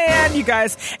didn't plan. You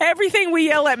guys, everything we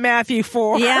yell at Matthew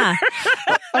for. Yeah.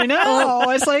 I know.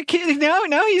 It's like,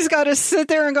 now he's got to sit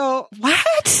there and go,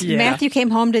 what? Yeah. Matthew came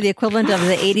home to the equivalent of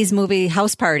the 80s movie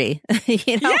House Party.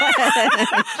 You know?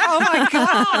 Oh my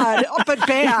God. Oh, but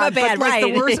bad. But like right.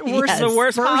 the worst Yes. The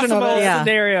worst version possible of it.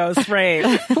 scenarios,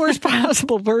 right? Worst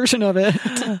possible version of it.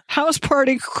 House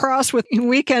Party crossed with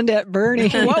Weekend at Bernie.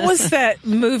 What was that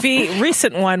movie,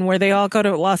 recent one, where they all go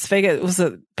to Las Vegas? It was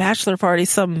a bachelor party,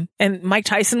 and Mike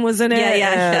Tyson was in it.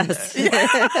 Yes.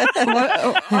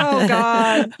 Oh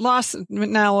God.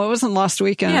 No, it wasn't Lost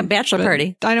Weekend. Yeah, Bachelor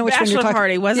Party. I know which one you're Bachelor talking.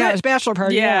 Party, was it? Yeah, it was Bachelor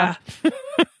Party. Yeah.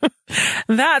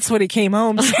 That's what he came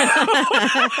home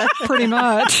to. Pretty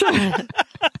much.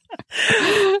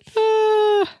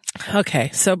 Okay,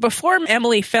 so before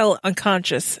Emily fell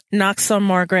unconscious, Knox saw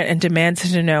Margaret and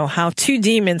demanded to know how two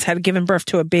demons had given birth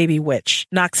to a baby witch.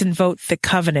 Knox invoked the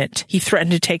covenant. He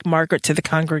threatened to take Margaret to the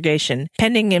congregation,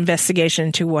 pending investigation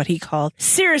into what he called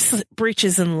serious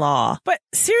breaches in law. But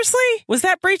seriously? Was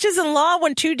that breaches in law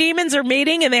when two demons are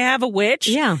mating and they have a witch?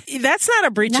 Yeah. That's not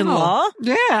a breach in law.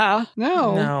 Yeah.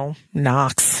 No.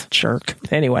 Knox. Jerk.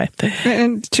 Anyway.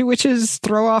 And two witches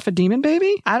throw off a demon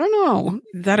baby? I don't know.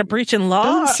 Is that a breach in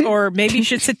law? Or maybe you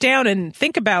should sit down and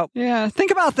think about. Yeah,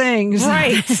 think about things.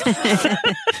 Right.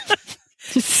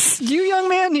 You, young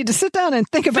man, need to sit down and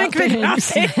think about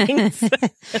things.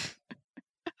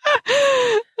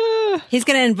 He's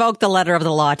going to invoke the letter of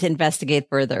the law to investigate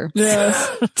further.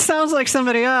 Yes. Sounds like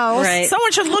somebody else. Right.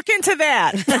 Someone should look into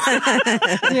that.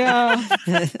 Yeah.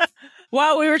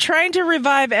 While we were trying to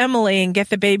revive Emily and get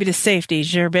the baby to safety,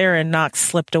 Gerbert and Knox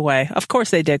slipped away. Of course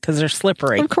they did, because they're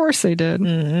slippery. Of course they did.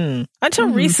 Mm-hmm. Until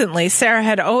recently, Sarah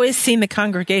had always seen the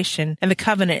congregation and the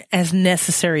covenant as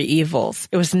necessary evils.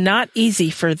 It was not easy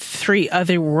for three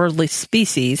otherworldly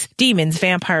species, demons,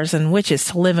 vampires, and witches,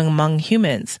 to live among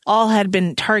humans. All had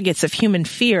been targets of human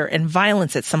fear and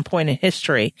violence at some point in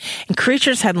history, and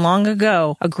creatures had long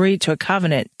ago agreed to a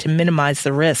covenant to minimize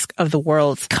the risk of the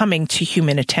world's coming to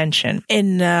human attention.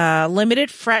 In limited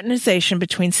fraternization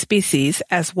between species,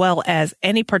 as well as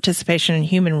any participation in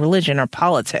human religion or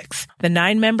politics. The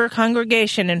 9-member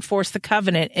congregation enforced the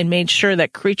covenant and made sure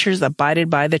that creatures abided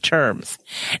by the terms.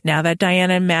 Now that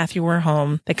Diana and Matthew were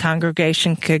home, the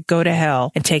congregation could go to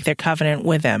hell and take their covenant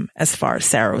with them, as far as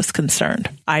Sarah was concerned.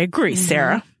 I agree,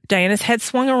 Sarah. Diana's head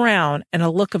swung around and a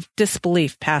look of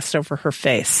disbelief passed over her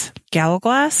face.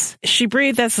 Gallowglass? She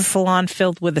breathed as the salon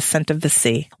filled with the scent of the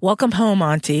sea. Welcome home,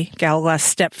 Auntie. Gallowglass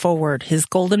stepped forward, his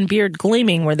golden beard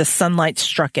gleaming where the sunlight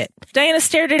struck it. Diana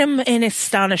stared at him in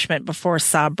astonishment before a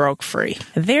sob broke free.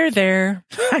 There.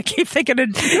 I keep thinking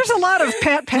of... There's a lot of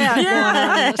pat going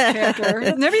on in this chapter.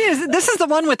 This is the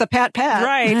one with the pat.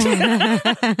 Right.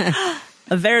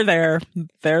 There.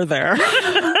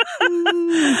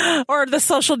 Or the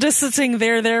social distancing,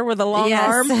 there with a long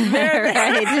arm.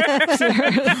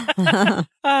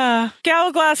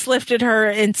 Gallowglass lifted her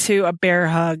into a bear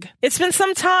hug. It's been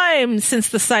some time since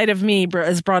the sight of me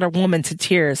has brought a woman to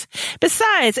tears.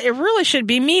 Besides, it really should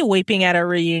be me weeping at a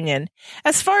reunion.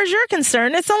 As far as you're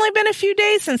concerned, it's only been a few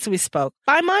days since we spoke.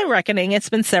 By my reckoning, it's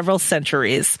been several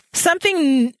centuries.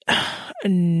 Something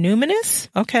numinous?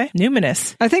 Okay,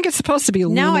 numinous. I think it's supposed to be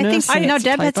luminous. No, I think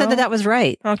Deb had said that was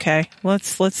right. Okay,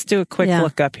 let's do a quick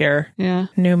look up here. Yeah.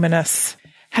 Numinous.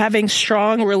 Having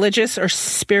strong religious or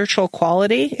spiritual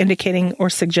quality, indicating or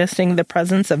suggesting the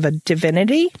presence of a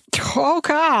divinity. Oh,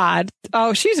 God.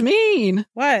 Oh, she's mean.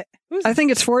 What? I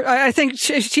think it's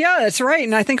that's right.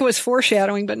 And I think it was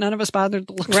foreshadowing, but none of us bothered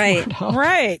to look for it up.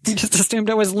 Right. We just assumed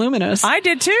it was luminous. I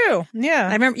did too. Yeah.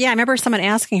 I remember someone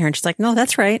asking her and she's like, no,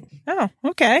 that's right. Oh,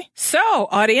 okay. So,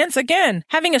 audience, again,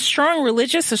 having a strong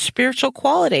religious or spiritual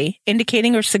quality,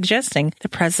 indicating or suggesting the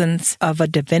presence of a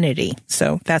divinity.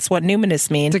 So that's what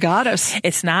numinous means. The goddess.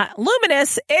 It's not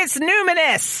luminous, it's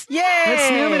numinous. Yay! It's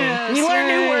numinous. We learn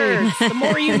new words. The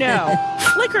more you know. No.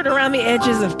 Flickered around the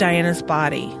edges of Diana's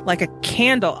body like a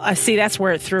candle. I see, that's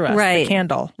where it threw us. Right. The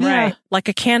candle. Yeah. Right. Like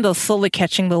a candle slowly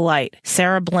catching the light.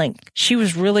 Sarah blinked. She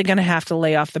was really going to have to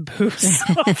lay off the booze.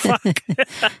 Oh, fuck.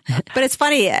 But it's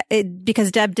funny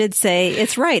because Deb did say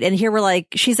it's right. And here we're like,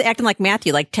 she's acting like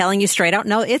Matthew, like telling you straight out,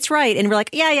 no, it's right. And we're like,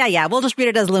 yeah. We'll just read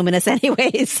it as luminous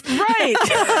anyways. Right.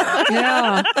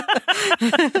 Yeah.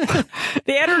 The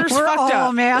editor's We're fucked all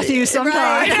up. Matthew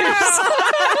sometimes.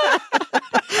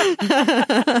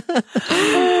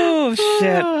 Oh,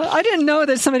 shit. I didn't know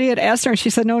that somebody had asked her and she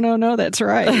said, no, that's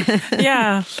right.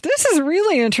 Yeah. This is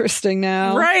really interesting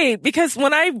now. Right. Because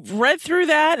when I read through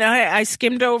that, and I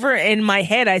skimmed over in my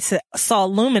head, I saw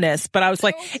luminous, but I was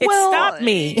like, it stopped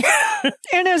me.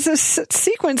 And as this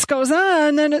sequence goes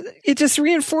on, then it just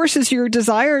reinforces your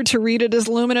desire to read it as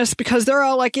luminous because they're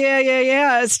all like,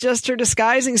 yeah. It's just her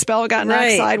disguising spell got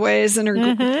knocked sideways and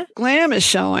her glam is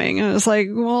showing. And it's like,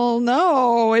 well,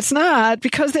 no, it's not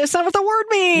because that's not what the word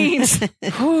means.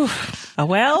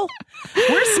 Well,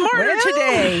 we're smarter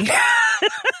today.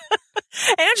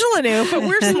 Angela knew, but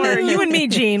we're smarter. You and me,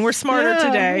 Jean, we're smarter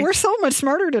today. We're so much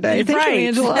smarter today. Thank you,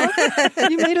 Angela.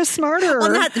 You made us smarter.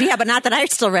 Well, but not that I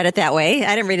still read it that way.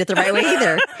 I didn't read it the right way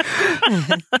either.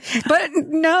 But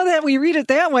now that we read it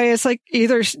that way, it's like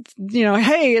either,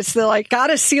 hey, it's the like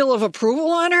goddess seal of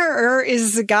approval on her, or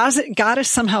is the goddess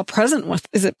somehow present with,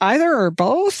 is it either or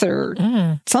both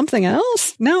or something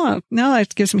else? No,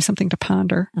 that gives me something to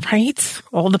ponder. Right?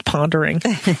 All the pondering.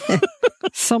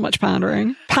 So much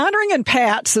pondering. Pondering and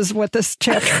pats is what this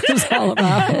chapter is all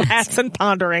about. Pats and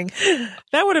pondering.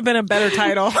 That would have been a better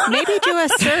title. Maybe do a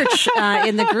search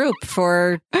in the group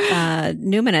for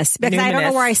numinous. Because I don't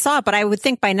know where I saw it, but I would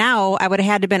think by now I would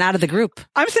have had to been out of the group.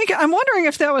 I'm wondering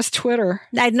if that was Twitter.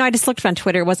 I just looked on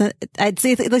Twitter. It wasn't, at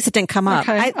least it didn't come up.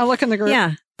 Okay, I'll look in the group.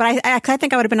 Yeah. But I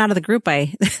think I would have been out of the group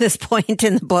by this point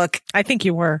in the book. I think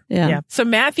you were. Yeah. So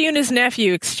Matthew and his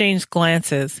nephew exchanged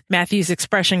glances. Matthew's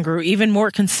expression grew even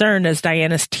more concerned as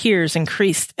Diana's tears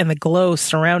increased and the glow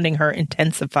surrounding her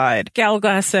intensified.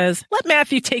 Galglass says, let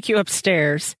Matthew take you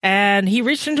upstairs. And he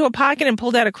reached into a pocket and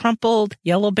pulled out a crumpled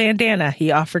yellow bandana. He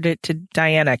offered it to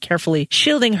Diana, carefully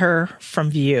shielding her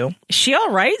from view. Is she all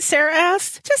right? Sarah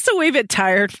asked. Just a wee bit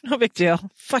tired. No big deal.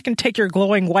 Fucking take your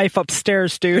glowing wife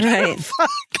upstairs, dude. Right.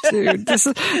 Dude, this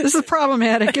is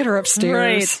problematic. Get her upstairs.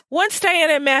 Right. Once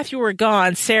Diana and Matthew were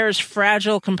gone, Sarah's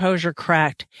fragile composure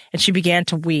cracked, and she began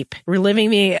to weep. Reliving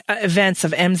the events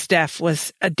of M's death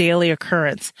was a daily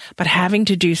occurrence, but having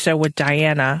to do so with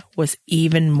Diana was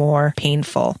even more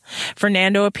painful.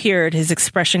 Fernando appeared, his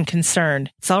expression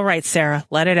concerned. It's all right, Sarah.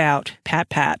 Let it out. Pat,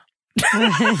 pat.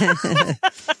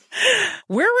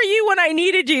 Where were you when I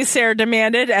needed you? Sarah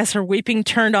demanded as her weeping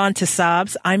turned on to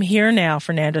sobs. I'm here now,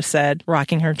 Fernando said,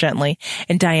 rocking her gently,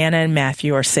 and Diana and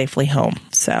Matthew are safely home.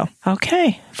 So,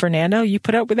 okay, Fernando, you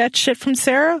put up with that shit from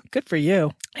Sarah? Good for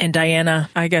you. And Diana,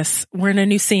 I guess we're in a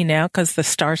new scene now because the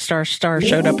star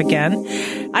showed up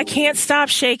again. I can't stop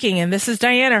shaking, and this is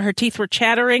Diana. Her teeth were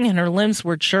chattering and her limbs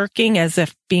were jerking as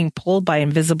if being pulled by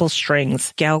invisible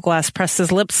strings. Galglass pressed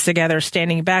his lips together,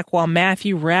 standing back while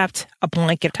Matthew wrapped a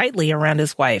blanket tightly around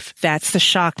his wife. That's the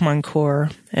shock, Moncour.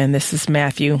 And this is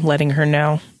Matthew letting her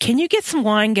know. Can you get some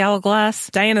wine,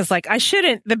 Galglass? Diana's like, I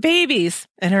shouldn't. The babies.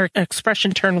 And her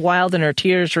expression turned wild and her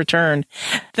tears returned.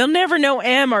 They'll never know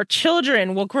M. Our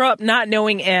children will grow up not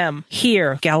knowing M.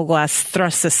 Here, Galglass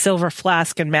thrusts a silver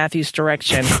flask in Matthew's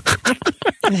direction.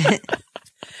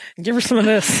 Give her some of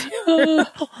this.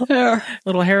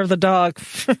 Little hair of the dog.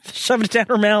 Shove it down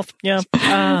her mouth.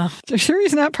 Yeah. Sure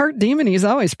he's not part demon. He's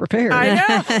always prepared.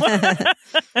 I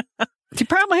know. He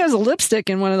probably has a lipstick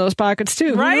in one of those pockets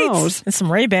too. Right? Who knows? And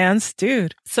some Ray-Bans.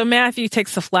 Dude. So Matthew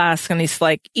takes the flask and he's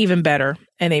like, even better.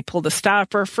 And they pull the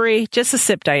stopper free. Just a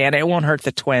sip, Diana. It won't hurt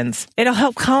the twins. It'll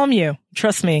help calm you.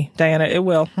 Trust me, Diana, it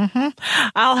will.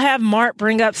 I'll have Mart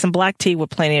bring up some black tea with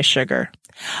plenty of sugar.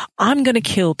 I'm going to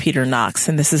kill Peter Knox.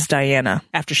 And this is Diana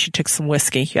after she took some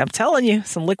whiskey. I'm telling you,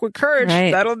 some liquid courage.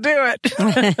 Right. That'll do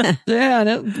it. Yeah, and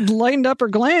it lightened up her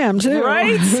glam too.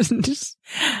 Right?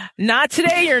 Not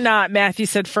today, you're not, Matthew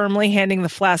said firmly, handing the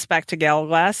flask back to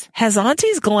Galglass. Has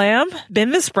Auntie's glam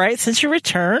been this bright since your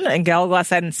return? And Galglass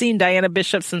hadn't seen Diana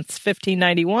Bishop since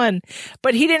 1591,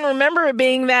 but he didn't remember it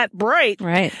being that bright.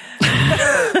 Right.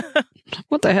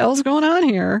 What the hell's going on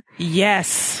here?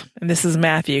 Yes. And this is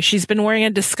Matthew. She's been wearing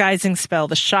a disguising spell.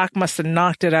 The shock must have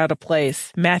knocked it out of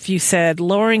place. Matthew said,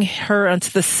 lowering her onto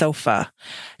the sofa.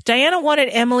 Diana wanted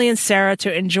Emily and Sarah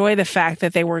to enjoy the fact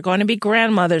that they were going to be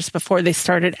grandmothers before they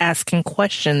started asking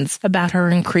questions about her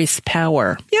increased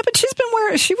power. Yeah, but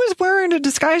she was wearing a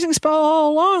disguising spell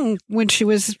all along when she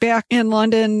was back in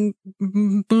London,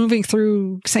 moving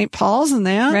through St. Paul's and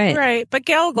that. Right. But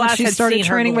Galglass had seen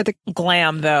training with the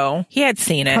glam, though. He had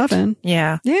seen it. Coven.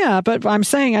 Yeah. Yeah, but I'm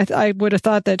saying I would have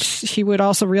thought that he would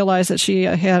also realize that she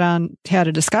had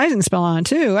a disguising spell on,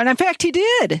 too. And in fact, he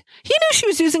did. He knew she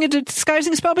was using a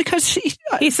disguising spell because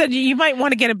he said you might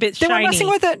want to get a bit shiny. They were messing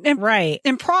with it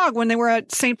in Prague when they were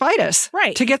at St. Vitus.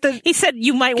 Right. To get he said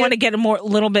you might want to get a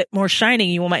little bit more shining.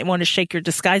 You might want to shake your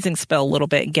disguising spell a little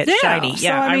bit and get shiny. So,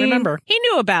 I remember. He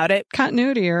knew about it.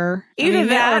 Continuity or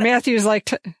that or Matthew's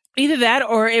like... Either that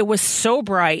or it was so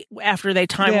bright after they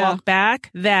walked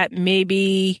back that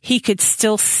maybe he could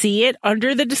still see it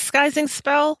under the disguising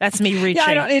spell. That's me reaching.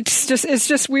 Yeah, it's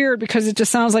just weird because it just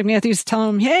sounds like Matthew's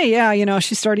telling him, hey,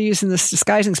 she started using this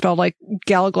disguising spell like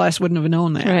Galglass wouldn't have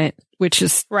known that. Right. Which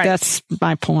is, that's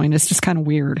my point. It's just kind of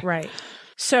weird. Right.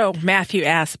 So Matthew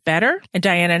asked, better? And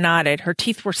Diana nodded. Her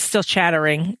teeth were still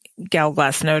chattering,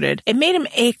 Galglass noted. It made him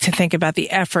ache to think about the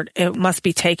effort it must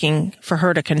be taking for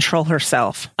her to control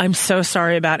herself. I'm so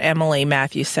sorry about Emily,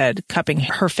 Matthew said, cupping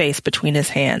her face between his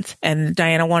hands. And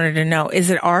Diana wanted to know,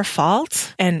 is it our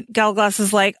fault? And Galglass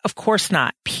is like, of course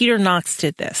not. Peter Knox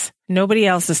did this. Nobody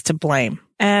else is to blame.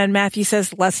 And Matthew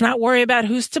says, let's not worry about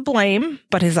who's to blame.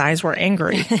 But his eyes were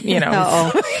angry.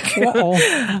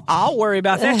 I'll worry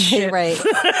about that shit. Right.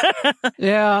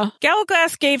 Yeah.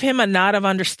 Galglass gave him a nod of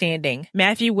understanding.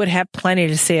 Matthew would have plenty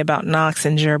to say about Knox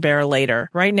and Gerbert later.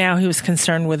 Right now, he was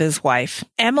concerned with his wife.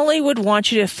 Emily would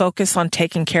want you to focus on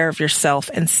taking care of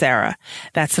yourself and Sarah.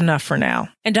 That's enough for now.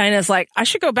 And Dinah's like, I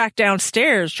should go back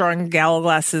downstairs, drawing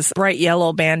Galglass's bright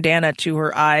yellow bandana to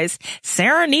her eyes.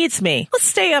 Sarah needs me. Let's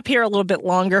stay up here a little bit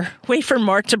longer. Wait for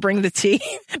Mark to bring the tea.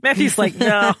 Matthew's like,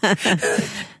 no.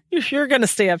 You're going to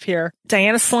stay up here.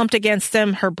 Diana slumped against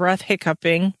him, her breath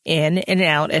hiccuping in and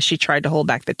out as she tried to hold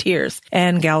back the tears.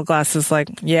 And Galglass is like,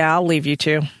 yeah, I'll leave you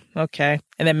two. Okay.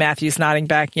 And then Matthew's nodding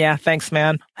back. Yeah, thanks,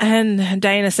 man. And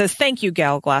Diana says, thank you,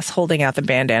 Galglass, holding out the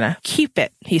bandana. Keep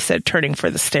it, he said, turning for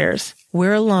the stairs.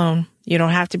 We're alone. You don't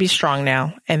have to be strong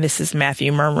now. And this is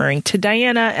Matthew murmuring to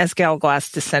Diana as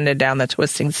Galglass descended down the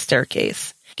twisting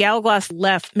staircase. Galglass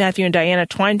left Matthew and Diana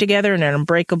twined together in an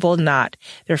unbreakable knot,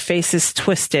 their faces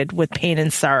twisted with pain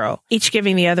and sorrow, each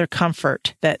giving the other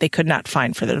comfort that they could not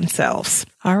find for themselves.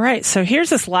 All right, so here's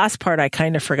this last part I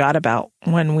kind of forgot about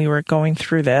when we were going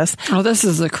through this. Oh, this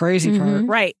is the crazy part.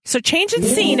 Right. So change in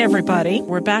scene, everybody.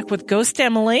 We're back with Ghost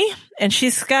Emily, and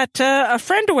she's got a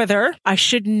friend with her. I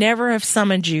should never have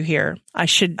summoned you here. I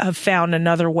should have found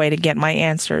another way to get my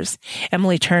answers.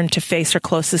 Emily turned to face her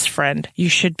closest friend. You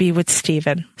should be with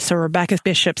Stephen. So Rebecca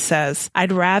Bishop says,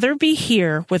 I'd rather be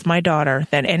here with my daughter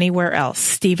than anywhere else.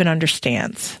 Stephen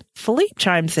understands. Philippe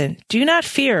chimes in, do not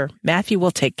fear. Matthew will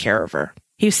take care of her.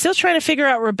 He was still trying to figure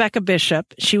out Rebecca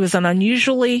Bishop. She was an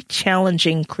unusually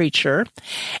challenging creature,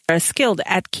 as skilled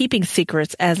at keeping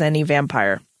secrets as any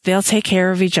vampire. They'll take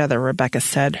care of each other, Rebecca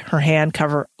said, her hand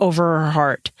covered over her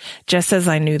heart, just as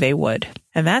I knew they would.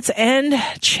 And that's end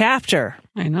chapter.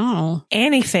 I know.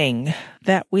 Anything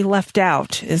that we left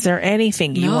out? Is there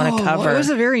anything you want to cover? It was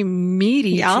a very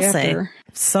meaty chapter.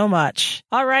 So much.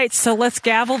 All right, so let's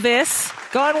gavel this.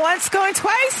 Going once, going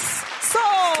twice. Sold.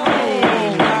 All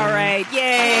right,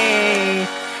 yay.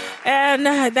 And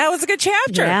that was a good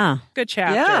chapter. Yeah. Good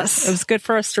chapter. Yes. It was good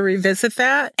for us to revisit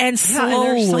that. And slowly.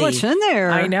 And there's so much in there.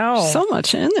 I know. So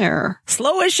much in there.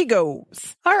 Slow as she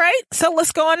goes. All right. So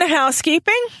let's go on to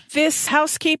housekeeping. This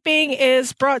housekeeping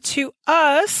is brought to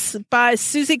us by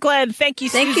Susie Glenn. Thank you,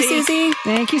 Susie. Thank you, Susie.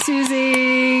 Thank you,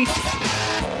 Susie.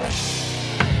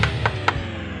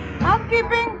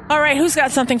 Housekeeping. All right, who's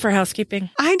got something for housekeeping?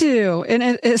 I do, and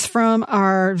it is from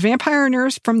our vampire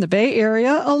nurse from the Bay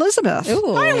Area, Elizabeth.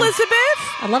 Ooh. Hi,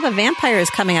 Elizabeth. I love a vampire is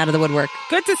coming out of the woodwork.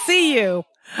 Good to see you.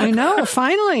 I know,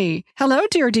 finally. Hello,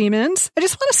 dear demons. I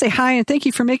just want to say hi and thank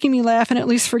you for making me laugh and at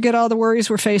least forget all the worries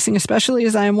we're facing, especially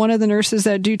as I am one of the nurses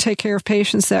that do take care of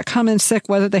patients that come in sick,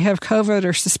 whether they have COVID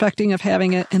or suspecting of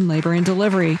having it in labor and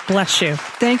delivery. Bless you.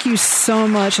 Thank you so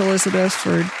much, Elizabeth,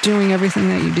 for doing everything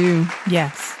that you do.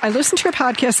 Yes. I listen to your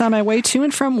podcast on my way to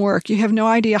and from work. You have no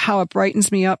idea how it brightens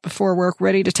me up before work,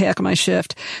 ready to tackle my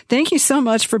shift. Thank you so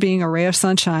much for being a ray of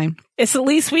sunshine. It's the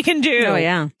least we can do. Oh,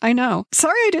 yeah. I know.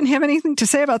 Sorry I didn't have anything to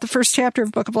say about the first chapter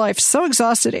of Book of Life. So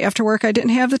exhausted after work, I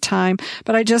didn't have the time,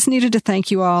 but I just needed to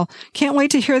thank you all. Can't wait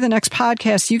to hear the next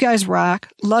podcast. You guys rock.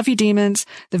 Love you, demons.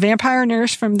 The vampire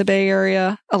nurse from the Bay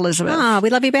Area, Elizabeth. Oh, we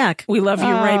love you back. We love you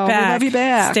right back. We love you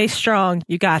back. Stay strong.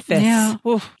 You got this. Yeah.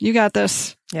 Oof. You got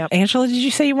this. Yep. Angela, did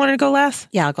you say you wanted to go last?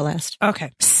 Yeah, I'll go last.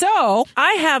 Okay. So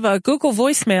I have a Google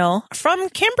voicemail from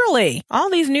Kimberly. All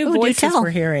these new Ooh, do voices tell.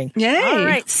 we're hearing. Yay. All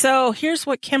right. So here's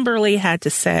what Kimberly had to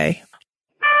say.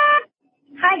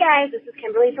 Hi, guys. This is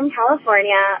Kimberly from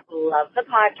California. Love the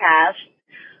podcast.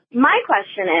 My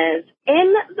question is,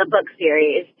 in the book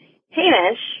series,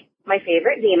 Hamish, my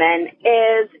favorite demon,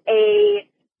 is a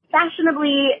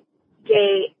fashionably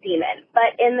gay demon.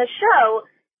 But in the show,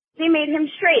 they made him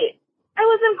straight. I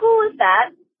wasn't cool with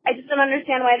that. I just don't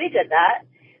understand why they did that.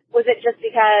 Was it just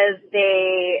because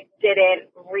they didn't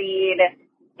read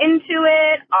into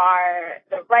it, or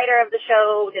the writer of the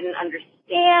show didn't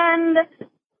understand?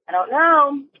 I don't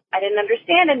know. I didn't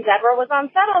understand, and Deborah was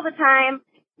on set all the time.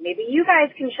 Maybe you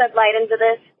guys can shed light into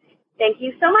this. Thank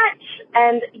you so much,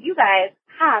 and you guys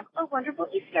have a wonderful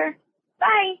Easter.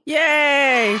 Bye.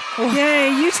 Yay. Yay.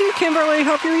 You too, Kimberly.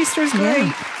 Hope your Easter's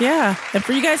great. Yeah. And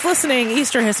for you guys listening,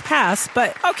 Easter has passed,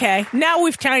 but okay. Now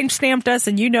we've time stamped us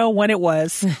and you know when it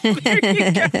was. There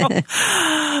you go.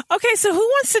 Okay. So who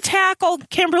wants to tackle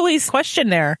Kimberly's question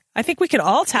there? I think we could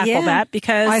all tackle that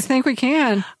because I think we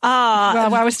can.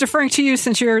 Well, I was deferring to you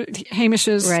since you're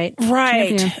Hamish's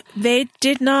champion. They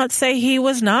did not say he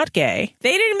was not gay.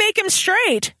 They didn't make him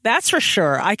straight. That's for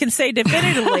sure. I can say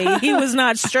definitively he was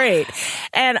not straight.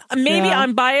 And maybe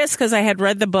I'm biased because I had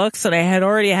read the books and I had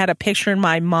already had a picture in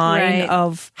my mind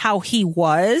of how he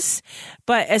was.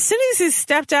 But as soon as he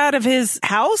stepped out of his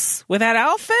house with that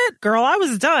outfit, girl, I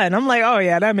was done. I'm like, oh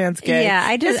yeah, that man's gay. Yeah,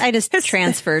 I just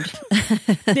transferred.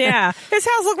 Yeah. His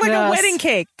house looked like a wedding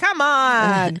cake. Come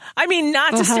on. I mean,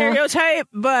 not to stereotype,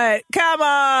 but come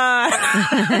on.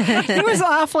 He was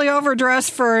awfully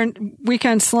overdressed for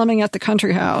weekend slumming at the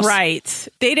country house. Right.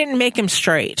 They didn't make him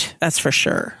straight. That's for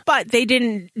sure. But they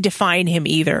didn't define him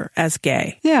either as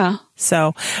gay. Yeah.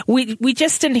 So we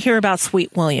just didn't hear about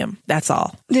Sweet William. That's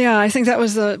all. Yeah, I think that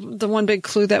was the one big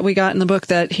clue that we got in the book,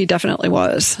 that he definitely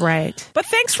was. Right. But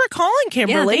thanks for calling,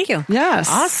 Kimberly. Yeah, thank you. Yes.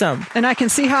 Awesome. And I can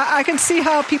see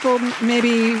how people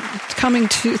maybe coming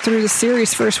through the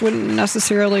series first wouldn't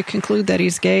necessarily conclude that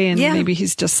he's gay, and maybe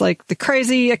he's just like the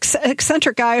crazy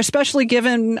eccentric guy, especially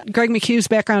given Greg McHugh's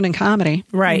background in comedy.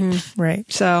 Right. Mm-hmm.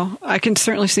 Right. So I can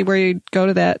certainly see where you'd go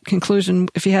to that conclusion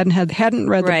if you hadn't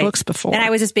read the books before. And I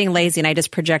was just being lazy, and I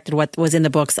just projected what was in the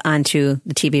books onto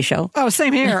the TV show. Oh,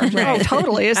 same here. Oh,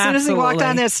 totally. As soon as he walked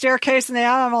down that staircase in the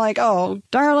alley, I'm like, oh,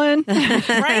 darling.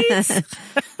 Right?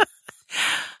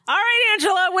 All right,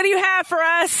 Angela, what do you have for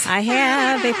us? I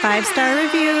have a 5-star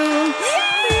review.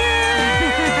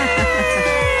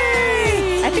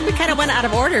 I think we kind of went out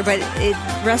of order, but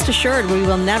rest assured, we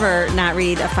will never not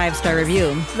read a 5-star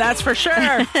review. That's for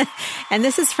sure. And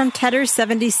this is from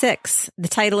Tedder76. The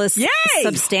title is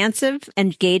Substantive,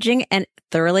 Engaging, and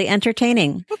Thoroughly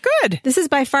Entertaining. Well, good. This is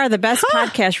by far the best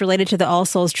podcast related to the All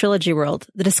Souls trilogy world.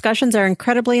 The discussions are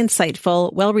incredibly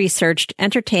insightful, well-researched,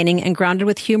 entertaining, and grounded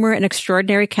with humor and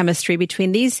extraordinary chemistry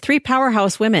between these three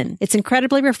powerhouse women. It's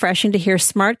incredibly refreshing to hear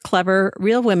smart, clever,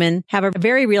 real women have a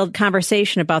very real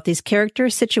conversation about these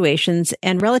characters, situations,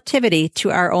 and relativity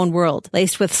to our own world,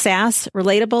 laced with sass,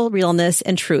 relatable realness,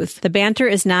 and truth. The banter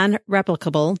is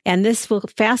non-replicable, and this will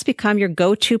fast become your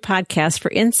go-to podcast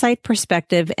for insight,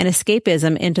 perspective, and escapism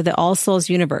into the All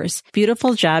Souls universe.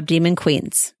 Beautiful job, Demon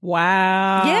Queens.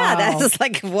 Wow. Yeah, that's just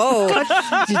like, whoa.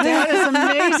 That is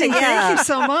amazing. Thank you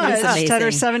so much,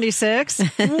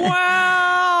 Tedder76.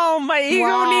 Wow. My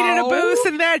ego needed a boost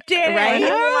in that day. Right?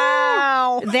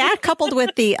 Wow. That coupled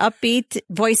with the upbeat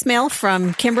voicemail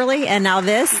from Kimberly and now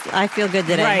this, I feel good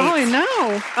today. Right. Oh, I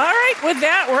know. All right. With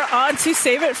that, we're on to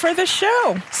Save It for the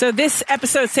Show. So this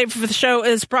episode, Save It for the Show,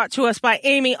 is brought to us by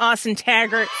Amy Austin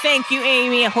Taggart. Thank you,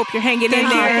 Amy. I hope you're hanging in there.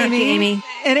 Thank you, Amy.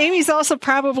 And Amy's also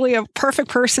probably a perfect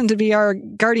person to be our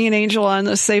guardian angel on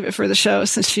the Save It for the Show,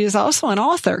 since she is also an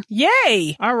author.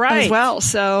 Yay. All right. As well.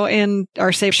 So, and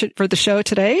our Save It for the Show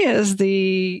today is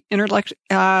the what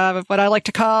I like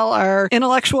to call our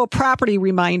intellectual property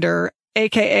reminder,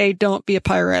 aka don't be a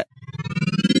pirate.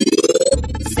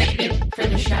 Save it for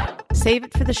the show. Save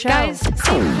it for the show. Guys, save it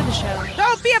for the show.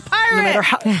 Don't be a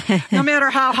pirate. No matter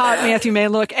how hot Matthew may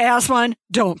look as one,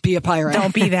 don't be a pirate.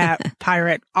 Don't be that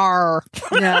pirate. Arr.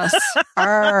 Yes.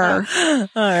 Arr. All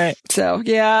right. So,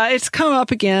 yeah, it's come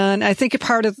up again. I think a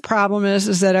part of the problem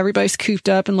is that everybody's cooped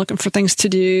up and looking for things to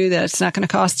do that's not going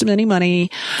to cost them any money.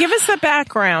 Give us the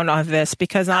background on this,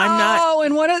 because I'm not. Oh,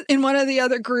 in one of the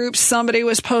other groups, somebody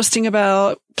was posting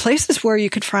about places where you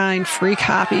could find free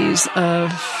copies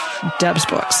of Deb's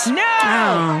books. No!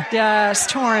 Oh, yes,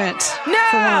 torrent.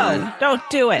 No! Don't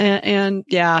do it. And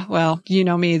yeah, well, you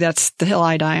know me, that's the hill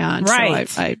I die on. Right.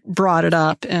 So I brought it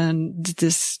up, and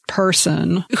this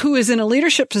person who is in a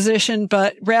leadership position,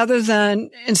 but rather than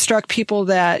instruct people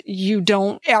that you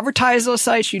don't advertise those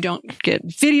sites, you don't get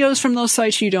videos from those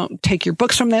sites, you don't take your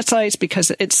books from that sites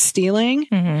because it's stealing.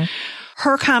 Mm-hmm.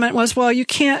 Her comment was, well,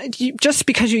 just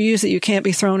because you use it, you can't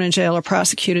be thrown in jail or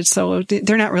prosecuted. So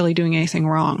they're not really doing anything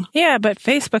wrong. Yeah, but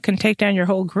Facebook can take down your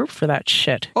whole group for that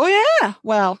shit. Oh, yeah.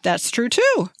 Well, that's true,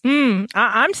 too.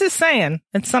 I'm just saying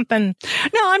it's something.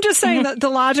 No, I'm just saying that the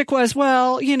logic was,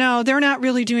 well, they're not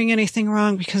really doing anything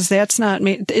wrong because that's not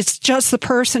me. It's just the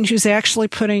person who's actually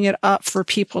putting it up for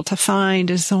people to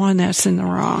find is the one that's in the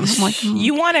wrong. I'm like,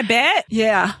 You want to bet?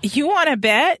 Yeah. You want to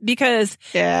bet? Because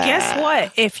guess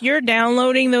what? If you're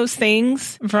downloading those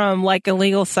things from like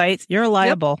illegal sites, you're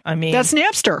liable. Yep. I mean, that's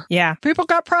Napster. Yeah. People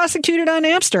got prosecuted on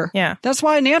Napster. Yeah. That's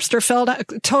why Napster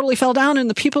totally fell down, and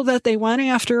the people that they went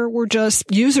after were just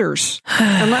users.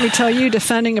 And let me tell you,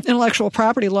 defending an intellectual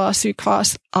property lawsuit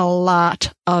costs a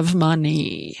lot of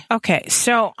money. Okay.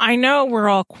 So I know we're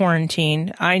all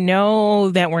quarantined. I know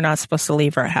that we're not supposed to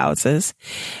leave our houses.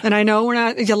 And I know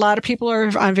a lot of people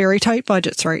are on very tight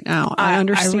budgets right now. I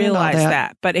understand I realize all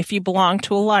that. But if you belong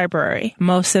to a library,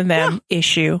 most of them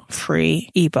issue free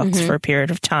ebooks for a period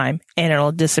of time, and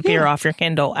it'll disappear off your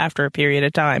Kindle after a period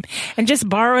of time, and just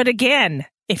borrow it again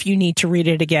if you need to read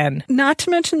it again. Not to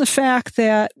mention the fact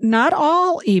that not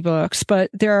all ebooks, but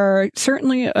there are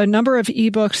certainly a number of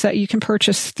ebooks that you can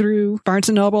purchase through Barnes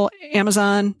 & Noble,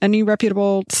 Amazon, any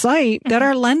reputable site that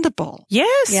are lendable.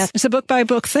 Yes. It's a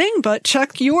book-by-book thing, but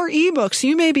check your ebooks.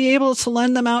 You may be able to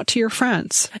lend them out to your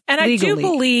friends. And legally. I do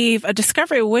believe A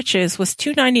Discovery of Witches was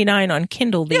 $2.99 on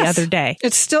Kindle the other day.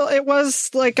 It was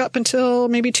like up until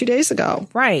maybe 2 days ago.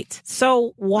 Right.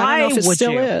 So why would you?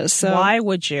 Still is. So. Why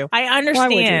would you? I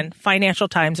understand financial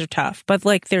times are tough, but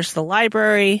like there's the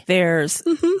library, there's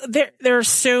there are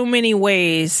so many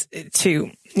ways to.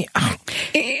 Yeah.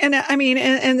 And I mean,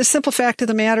 and the simple fact of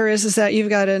the matter is that you've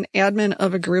got an admin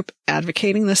of a group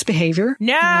advocating this behavior.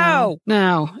 No,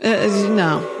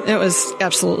 it was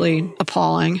absolutely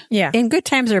appalling. Yeah. In good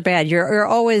times or bad, you're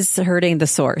always hurting the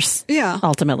source. Yeah.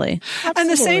 Ultimately. Absolutely. And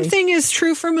the same thing is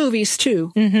true for movies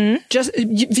too. Mm-hmm. Just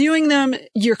viewing them,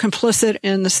 you're complicit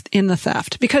in the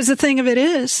theft. Because the thing of it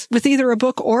is, with either a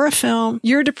book or a film,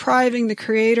 you're depriving the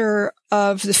creator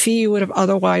of the fee you would have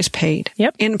otherwise paid.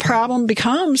 Yep. And the problem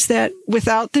becomes that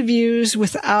without the views,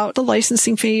 without the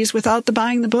licensing fees, without the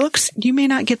buying the books, you may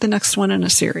not get the next one in a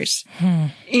series.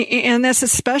 And that's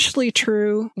especially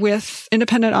true with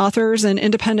independent authors and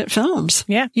independent films.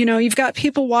 Yeah. You've got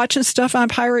people watching stuff on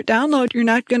pirate download. You're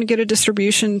not going to get a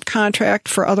distribution contract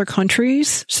for other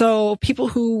countries. So people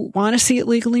who want to see it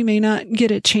legally may not get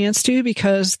a chance to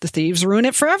because the thieves ruin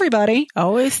it for everybody.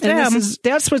 Always them. And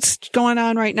that's what's going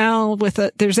on right now.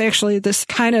 There's actually this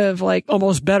kind of like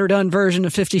almost better done version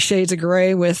of 50 Shades of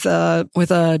Grey with a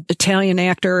Italian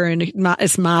actor, and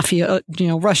it's mafia,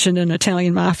 Russian and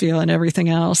Italian mafia and everything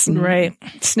else. And right.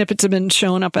 Snippets have been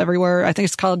showing up everywhere. I think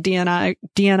it's called DNI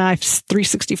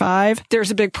 365.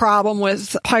 There's a big problem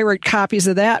with pirate copies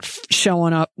of that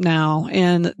showing up now,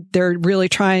 and they're really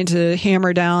trying to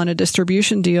hammer down a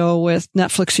distribution deal with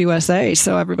Netflix USA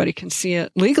so everybody can see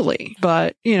it legally.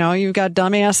 But, you've got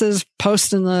dumbasses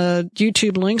posting the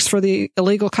YouTube links for the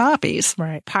illegal copies.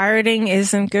 Right. Pirating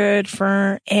isn't good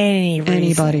for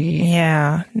anybody.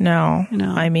 Yeah. No.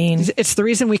 I mean, it's the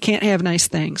reason we can't have nice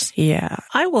things. Yeah.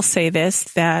 I will say this,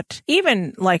 that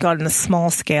even like on the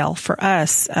small scale for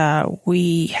us,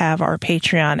 we have our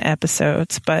Patreon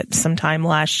episodes, but sometime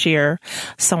last year,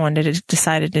 someone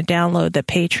decided to download the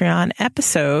Patreon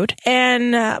episode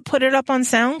and put it up on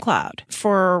SoundCloud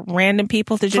for random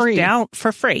people to just download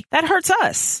for free. That hurts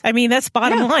us. I mean, that's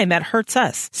bottom line. That hurts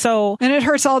us. So, and it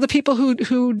hurts all the people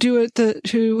who do it,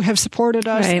 who have supported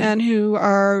us and who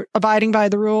are abiding by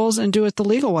the rules and do it the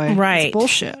legal way. Right. It's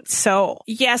bullshit. So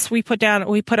yes, we put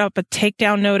up a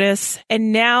takedown notice,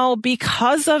 and now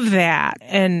because of that,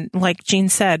 and like Jean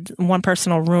said, one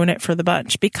person will ruin it for the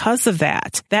bunch. Because of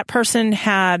that person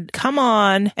had come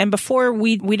on, and before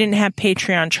we didn't have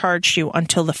Patreon charge you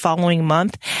until the following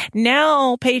month.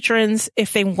 Now patrons,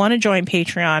 if they want to join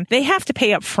Patreon, they have to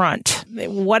pay up front.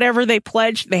 Whatever they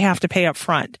pledge, they have to pay up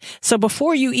front. So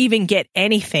before you even get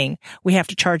anything, we have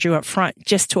to charge you up front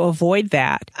just to avoid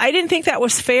that. I didn't think that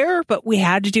was fair, but we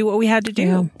had to do what we had to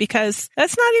do because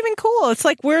that's not even cool. It's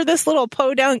like we're this little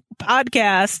down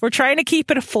podcast. We're trying to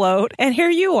keep it afloat, and here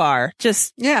you are,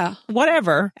 just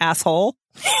whatever, asshole.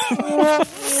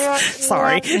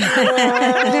 Sorry.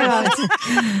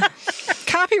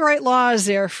 Copyright law is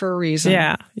there for a reason.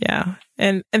 Yeah.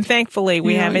 And thankfully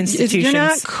we have institutions. You're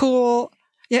not cool.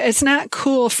 Yeah, it's not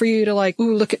cool for you to like,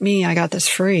 ooh, look at me, I got this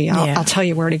free. I'll tell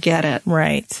you where to get it.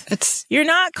 Right. You're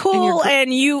not cool,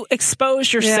 and you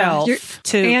expose yourself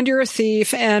to. And you're a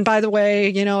thief. And by the way,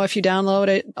 if you download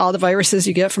it, all the viruses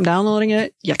you get from downloading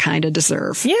it, you kind of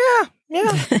deserve. Yeah.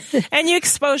 And you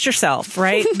expose yourself,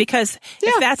 right? Because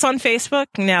if that's on Facebook,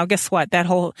 now guess what?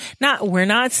 We're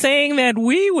not saying that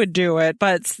we would do it,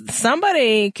 but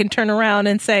somebody can turn around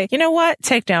and say, you know what?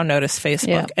 Take down notice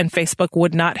Facebook, and Facebook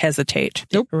would not hesitate.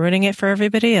 Nope. Ruining it for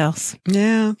everybody else.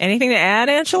 Yeah. Anything to add,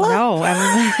 Angela? No.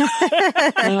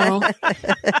 No.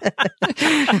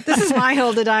 This is my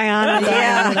hill to die on. I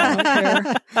don't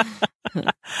care.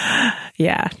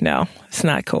 Yeah, no, it's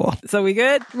not cool. So we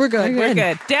good? We're good. We're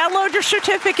good. Download your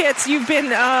certificates. You've been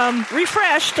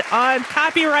refreshed on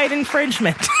copyright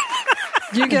infringement.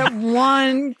 You get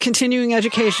 1 continuing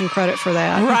education credit for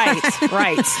that.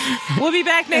 Right. We'll be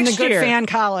back next year. In the Good Fan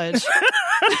College.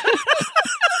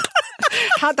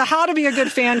 How to be a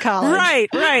good fan college.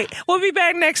 Right. We'll be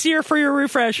back next year for your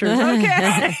refreshers.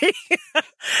 Okay.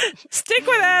 Stick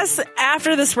with us.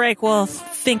 After this break, we'll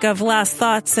think of last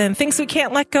thoughts and things we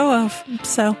can't let go of.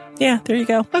 So, yeah, there you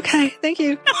go. Okay. Thank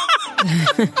you.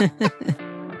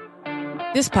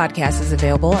 This podcast is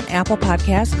available on Apple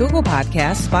Podcasts, Google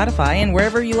Podcasts, Spotify, and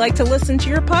wherever you like to listen to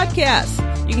your podcasts.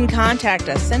 You can contact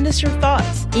us. Send us your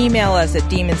thoughts. Email us at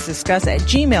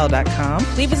demonsdiscuss@gmail.com.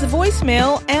 Leave us a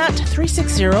voicemail at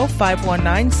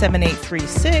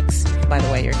 360-519-7836. By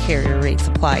the way, your carrier rates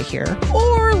apply here.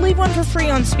 Or leave one for free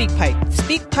on SpeakPipe.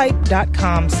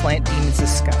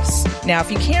 SpeakPipe.com/demonsdiscuss. Now, if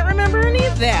you can't remember any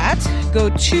of that, go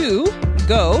to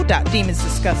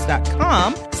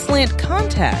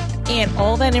go.demonsdiscuss.com/contact. And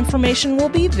all that information will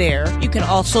be there. You can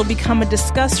also become a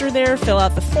discusser there, fill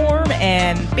out the form,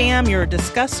 and bam, you're a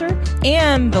discusser.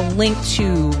 And the link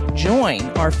to join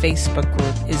our Facebook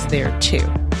group is there too.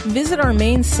 Visit our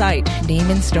main site,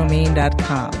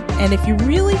 demonsdomain.com. And if you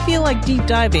really feel like deep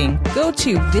diving, go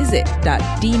to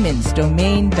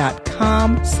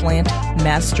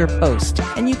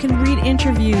visit.demonsdomain.com/masterpost. And you can read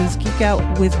interviews, geek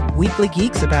out with Weekly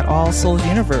Geeks about All Souls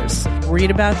Universe. Read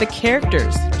about the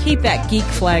characters. Keep that geek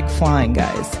flag flying,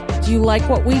 guys. Do you like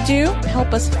what we do?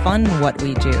 Help us fund what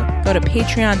we do. Go to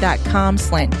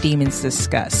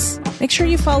patreon.com/demonsdiscuss. Make sure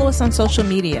you follow us on social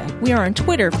media. We are on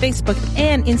Twitter, Facebook,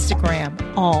 and Instagram,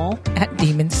 all at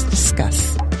Demons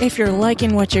Discuss. If you're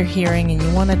liking what you're hearing and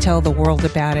you want to tell the world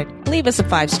about it, leave us a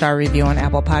 5-star review on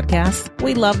Apple Podcasts.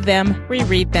 We love them. We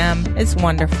read them. It's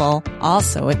wonderful.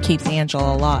 Also, it keeps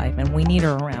Angela alive, and we need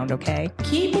her around, okay?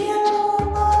 Keep Angela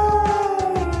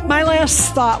alive! My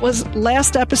last thought was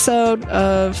last episode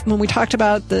of when we talked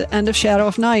about the end of Shadow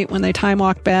of Night, when they time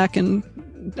walked back, and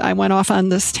I went off on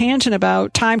this tangent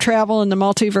about time travel and the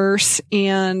multiverse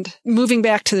and moving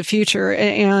back to the future.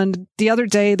 And the other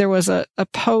day there was a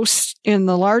post in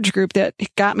the large group that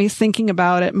got me thinking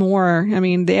about it more. I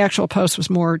mean, the actual post was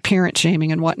more parent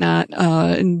shaming and whatnot,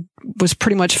 and was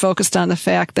pretty much focused on the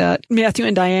fact that Matthew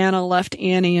and Diana left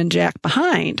Annie and Jack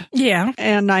behind. Yeah.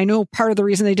 And I know part of the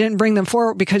reason they didn't bring them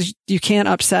forward because you can't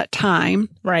upset time.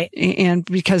 Right. And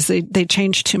because they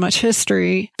changed too much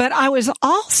history. But I was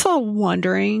also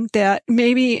wondering that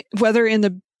maybe whether in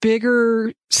the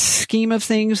bigger scheme of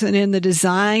things and in the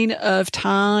design of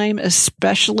time,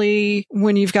 especially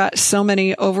when you've got so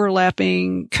many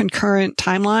overlapping concurrent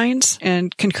timelines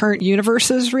and concurrent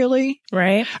universes, really.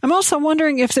 Right. I'm also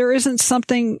wondering if there isn't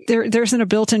something, there isn't a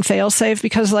built-in fail-safe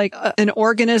because like an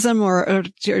organism or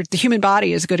the human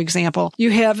body is a good example.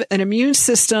 You have an immune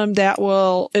system that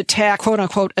will attack, quote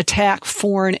unquote, attack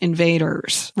foreign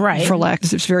invaders. Right. For lack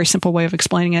of a very simple way of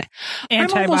explaining it.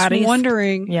 Antibodies. I'm almost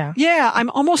wondering. Yeah. Yeah. I'm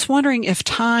almost wondering if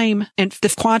time time and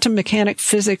the quantum mechanic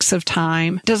physics of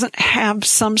time doesn't have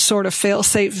some sort of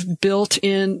failsafe built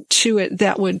into it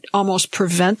that would almost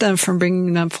prevent them from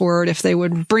bringing them forward if they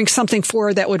would bring something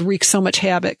forward that would wreak so much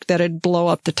havoc that it'd blow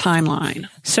up the timeline.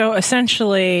 So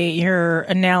essentially, your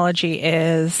analogy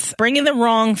is bringing the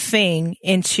wrong thing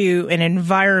into an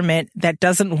environment that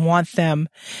doesn't want them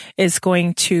is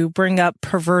going to bring up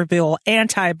proverbial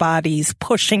antibodies,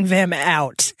 pushing them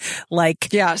out.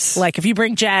 Like, yes. Like if you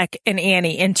bring Jack and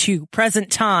Annie into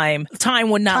present time, time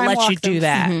would not let you do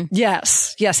that. Mm-hmm.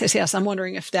 Yes. I'm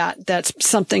wondering if that's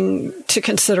something to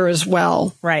consider as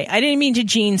well. Right. I didn't mean to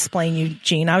Gene-splain you,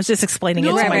 Gene. I was just explaining it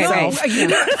to myself. You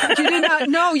did not.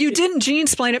 No, you didn't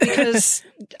Gene-splain it because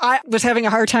I was having a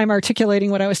hard time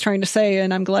articulating what I was trying to say,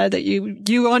 and I'm glad that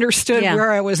you understood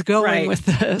where I was going with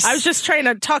this. I was just trying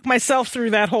to talk myself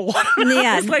through that whole.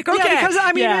 Yeah, it's like, okay, because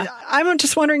I mean, I'm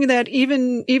just wondering that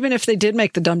even if they did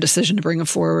make the dumb decision to bring them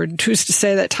forward, who's to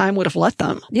say that time would have let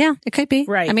them? Yeah, it could be.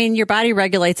 Right. I mean, your body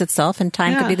regulates itself, and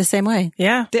time could be the same way.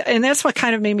 Yeah, and that's what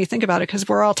kind of made me think about it, because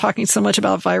we're all talking so much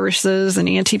about viruses and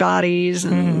antibodies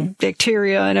and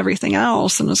bacteria and everything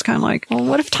else, and it's kind of like, well,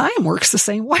 what if time works the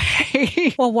same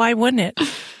way? Well, why wouldn't it?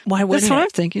 Why wouldn't That's what I'm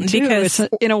thinking too. Because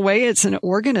in a way, it's an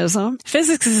organism.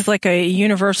 Physics is like a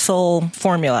universal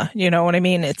formula. You know what I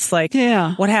mean? It's like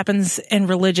what happens in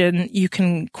religion, you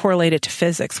can correlate it to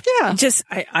physics. Yeah. Just,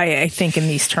 I think in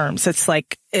these terms, it's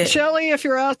like. Shelley, if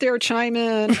you're out there, chime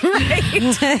in.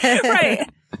 Right.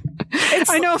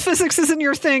 I know physics isn't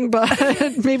your thing, but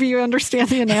maybe you understand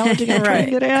the analogy I'm trying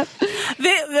to get at.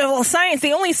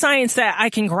 The only science that I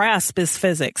can grasp is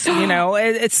physics. You know,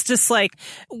 it's just like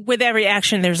with every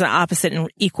action, there's an opposite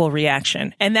and equal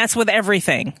reaction. And that's with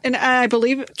everything. And I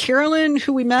believe Carolyn,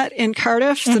 who we met in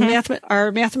Cardiff,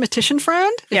 our mathematician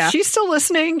friend, if she's still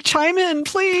listening, chime in,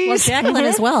 please. Well, Jacqueline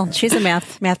as well. She's a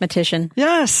mathematician.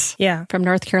 Yes. Yeah. From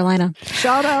North Carolina.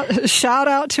 Shout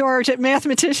out to our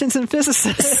mathematicians and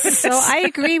physicists. So I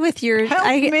agree with your.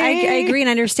 I agree and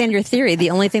understand your theory.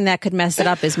 The only thing that could mess it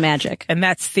up is magic, and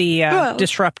that's the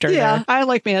disruptor. Yeah, there. I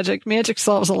like magic. Magic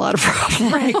solves a lot of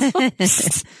problems. Right.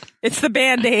 It's the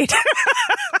Band-Aid.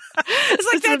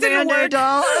 It's like that didn't work.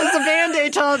 It's a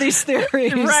Band-Aid to all these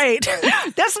theories. Right.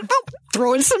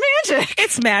 Throw in some magic.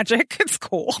 It's magic. It's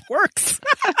cool. Works.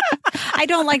 I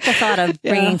don't like the thought of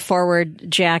bringing forward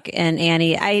Jack and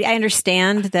Annie. I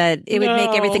understand that it would make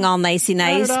everything all nicey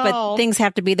nice, but things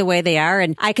have to be the way they are.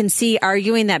 And I can see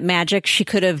arguing that magic, she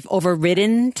could have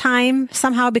overridden time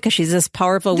somehow because she's this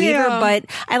powerful weaver, but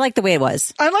I like the way it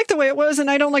was. I like the way it was,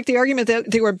 and I don't like the argument that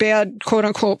they were bad, quote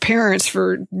unquote, parents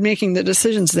for making the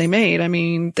decisions they made. I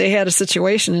mean, they had a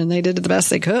situation and they did the best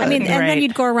they could. I mean, and then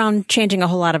you'd go around changing a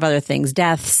whole lot of other things.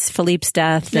 Deaths, Philippe's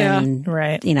death, and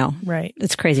you know,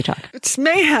 it's crazy talk. It's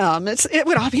mayhem. It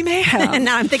would all be mayhem.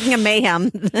 Now I'm thinking of Mayhem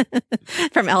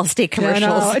from Allstate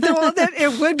commercials.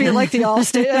 It would be like the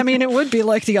Allstate. I mean, it would be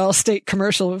like the Allstate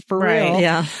commercial for real.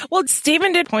 Yeah. Well,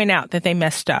 Stephen did point out that they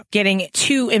messed up, getting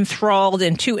too enthralled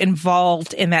and too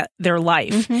involved in their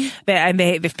life. And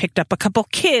they've picked up a couple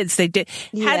kids. They did.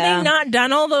 Had they not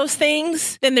done all those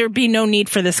things, then there'd be no need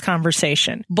for this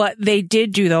conversation. But they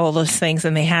did do all those things,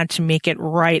 and they had to make it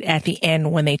right at the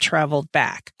end when they traveled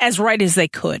back. As right as they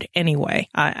could, anyway.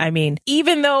 I mean,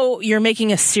 even though you're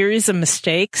making a series of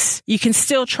mistakes, you can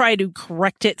still try to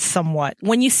correct it somewhat.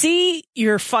 When you see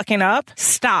you're fucking up,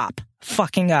 stop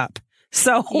fucking up.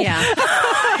 So, do you know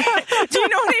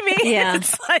what I mean? Yeah.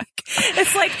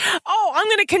 It's like, oh, I'm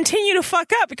going to continue to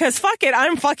fuck up because fuck it,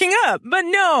 I'm fucking up. But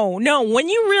no, when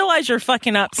you realize you're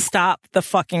fucking up, stop the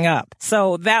fucking up.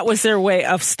 So that was their way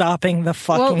of stopping the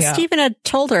fucking up. Well, Stephen had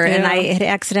told her, and I had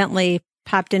accidentally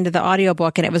popped into the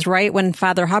audiobook, and it was right when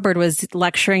Father Hubbard was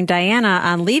lecturing Diana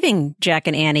on leaving Jack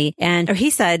and Annie. And he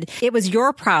said, it was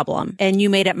your problem and you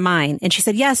made it mine. And she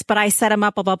said, yes, but I set him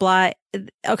up, blah, blah, blah.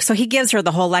 So he gives her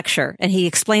the whole lecture and he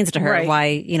explains to her why,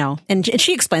 you know, and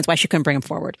she explains why she couldn't bring him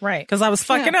forward. Right. Because I was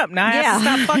fucking up. Now I have to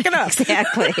stop fucking up.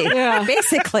 Exactly.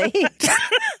 Basically.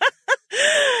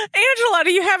 Angela,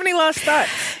 do you have any last thoughts?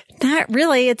 Not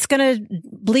really. It's going to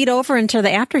bleed over into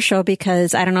the after show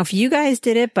because I don't know if you guys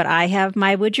did it, but I have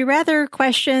my would you rather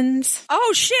questions.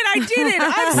 Oh shit, I did it.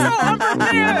 I'm so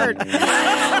unprepared. But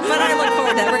I look forward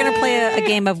to that. We're going to play a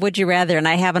game of would you rather, and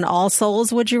I have an All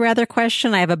Souls would you rather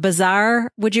question. I have a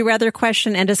bizarre would you rather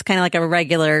question, and just kind of like a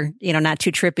regular, you know, not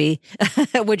too trippy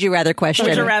would you rather question.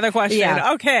 Would you rather question.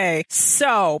 Yeah. Okay.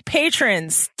 So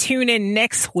patrons, tune in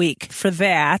next week for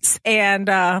that.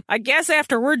 And I guess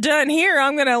after we're done here,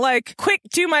 I'm going to quick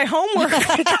do my homework.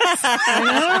 I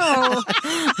know.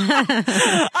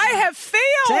 I have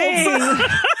failed.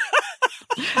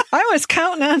 I was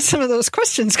counting on some of those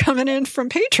questions coming in from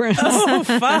patrons. Oh,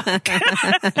 fuck.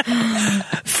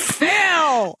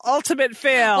 Fail. Ultimate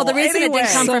fail. Well, the reason it didn't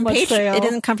come So from much fail. it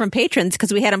didn't come from patrons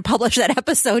because we hadn't published that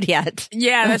episode yet.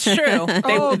 Yeah, that's true.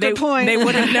 Good point. They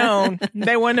wouldn't have known.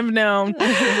 They wouldn't have known.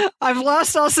 I've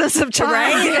lost all sense of time.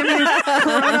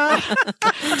 Right?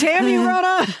 Damn you,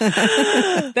 Rona.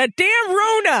 That damn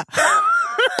Rona.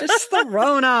 It's the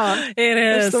Rona. It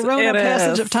is. It's the Rona It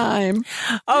passage is. of time.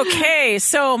 Okay,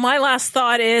 so my last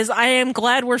thought is I am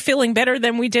glad we're feeling better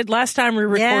than we did last time we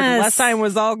recorded. Yes. Last time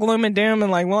was all gloom and doom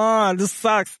and like, wow, this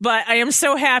sucks. But I am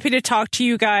so happy to talk to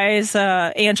you guys,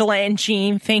 Angela and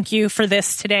Jean. Thank you for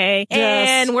this today. Yes.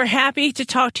 And we're happy to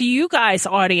talk to you guys,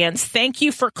 audience. Thank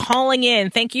you for calling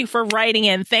in. Thank you for writing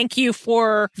in. Thank you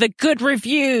for the good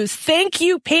reviews. Thank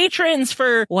you, patrons,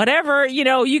 for whatever. You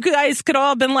know, you guys could all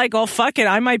have been like, oh, fuck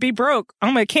it. I might be broke.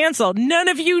 I'm going to cancel. None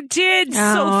of you did. So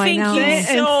I thank know. you And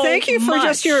so thank you for much.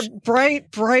 just your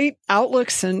bright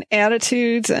outlooks and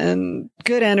attitudes and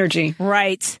good energy.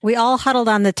 Right. We all huddled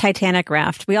on the Titanic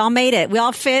raft. We all made it. We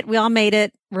all fit. We all made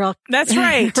it. We're all That's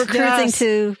right. we're cruising Yes.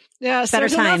 to Yes, better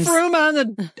there's times. enough room on the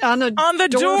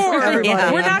door. for everybody.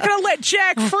 Yeah. We're not going to let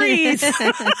Jack freeze.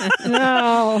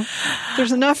 No,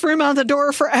 there's enough room on the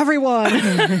door for everyone.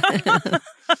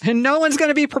 And no one's going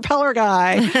to be propeller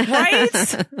guy.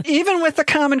 Right? Even with the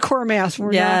Common Core math, we're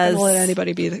not Yes. going to let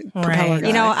anybody be the propeller Right. guy.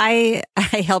 You know, I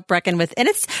help Brecken with, and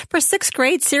it's for 6th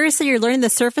grade. Seriously, you're learning the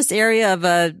surface area of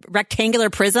a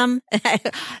rectangular prism. I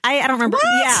don't remember.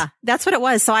 What? Yeah, that's what it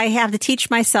was. So I have to teach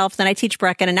myself, then I teach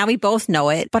Brecken, and now we both know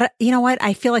it. But you know what?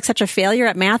 I feel like such a failure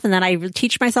at math, and then I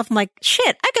teach myself. I'm like,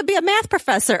 shit, I could be a math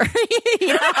professor. You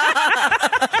know?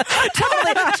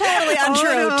 Totally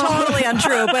untrue. no. Totally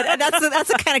untrue. But that's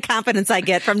the kind of confidence I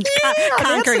get from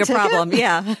conquering a that's a problem.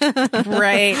 Yeah.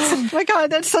 Right. Oh my God,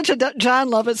 that's such a John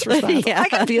Lovitz response. Yeah. I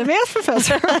could be a math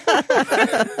professor.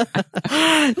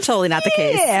 Totally not the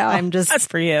case. Yeah. I'm just. That's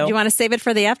for you. Do you want to save it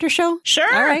for the after show?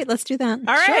 Sure. All right, let's do that. All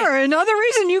right. Sure. Another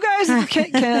reason you guys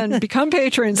can become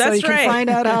patrons so That's you can right. find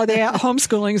out how the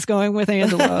homeschooling is going with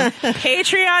Angela.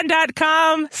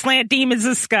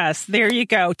 Patreon.com/DemonsDiscuss. There you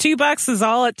go. $2 is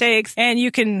all it takes. And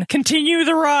you can continue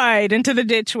the ride into the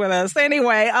ditch with us.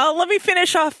 Anyway, let me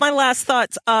finish off my last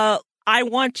thoughts. I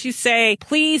want to say,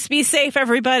 please be safe,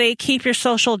 everybody. Keep your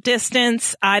social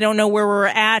distance. I don't know where we're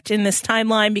at in this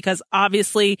timeline because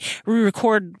obviously we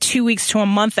record 2 weeks to a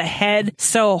month ahead.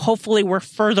 So hopefully we're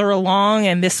further along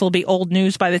and this will be old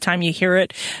news by the time you hear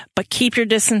it. But keep your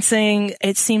distancing.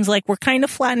 It seems like we're kind of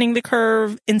flattening the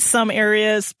curve in some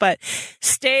areas, but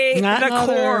stay Not the in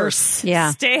others. course.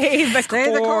 Yeah. Stay the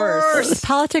course.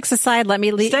 Politics aside, let me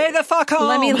leave. Stay the fuck home.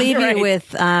 Let me leave Right. you with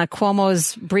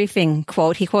Cuomo's briefing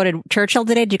quote. He quoted Churchill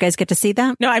today. Did you guys get to see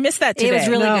that? No, I missed that today. It was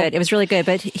really No. good. It was really good.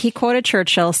 But he quoted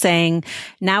Churchill saying,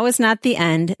 "Now is not the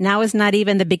end. Now is not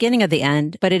even the beginning of the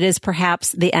end, but it is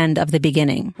perhaps the end of the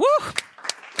beginning." Woo!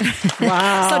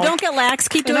 Wow. So don't get lax.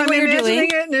 Keep And doing I'm what you're imagining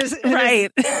doing. it in his Right.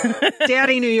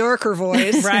 Daddy New Yorker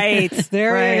voice. Right.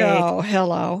 There Right. you go.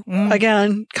 Hello.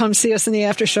 Again, come see us in the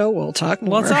after show. We'll talk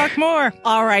more. We'll talk more.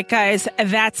 All right, guys.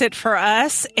 That's it for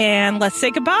us. And let's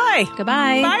say goodbye.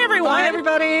 Goodbye. Bye, everyone. Bye,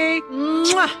 everybody.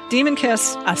 Mwah. Demon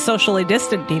kiss. A socially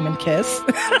distant demon kiss.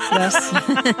 Yes.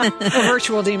 A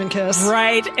virtual demon kiss.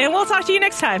 Right. And we'll talk to you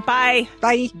next time. Bye.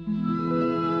 Bye.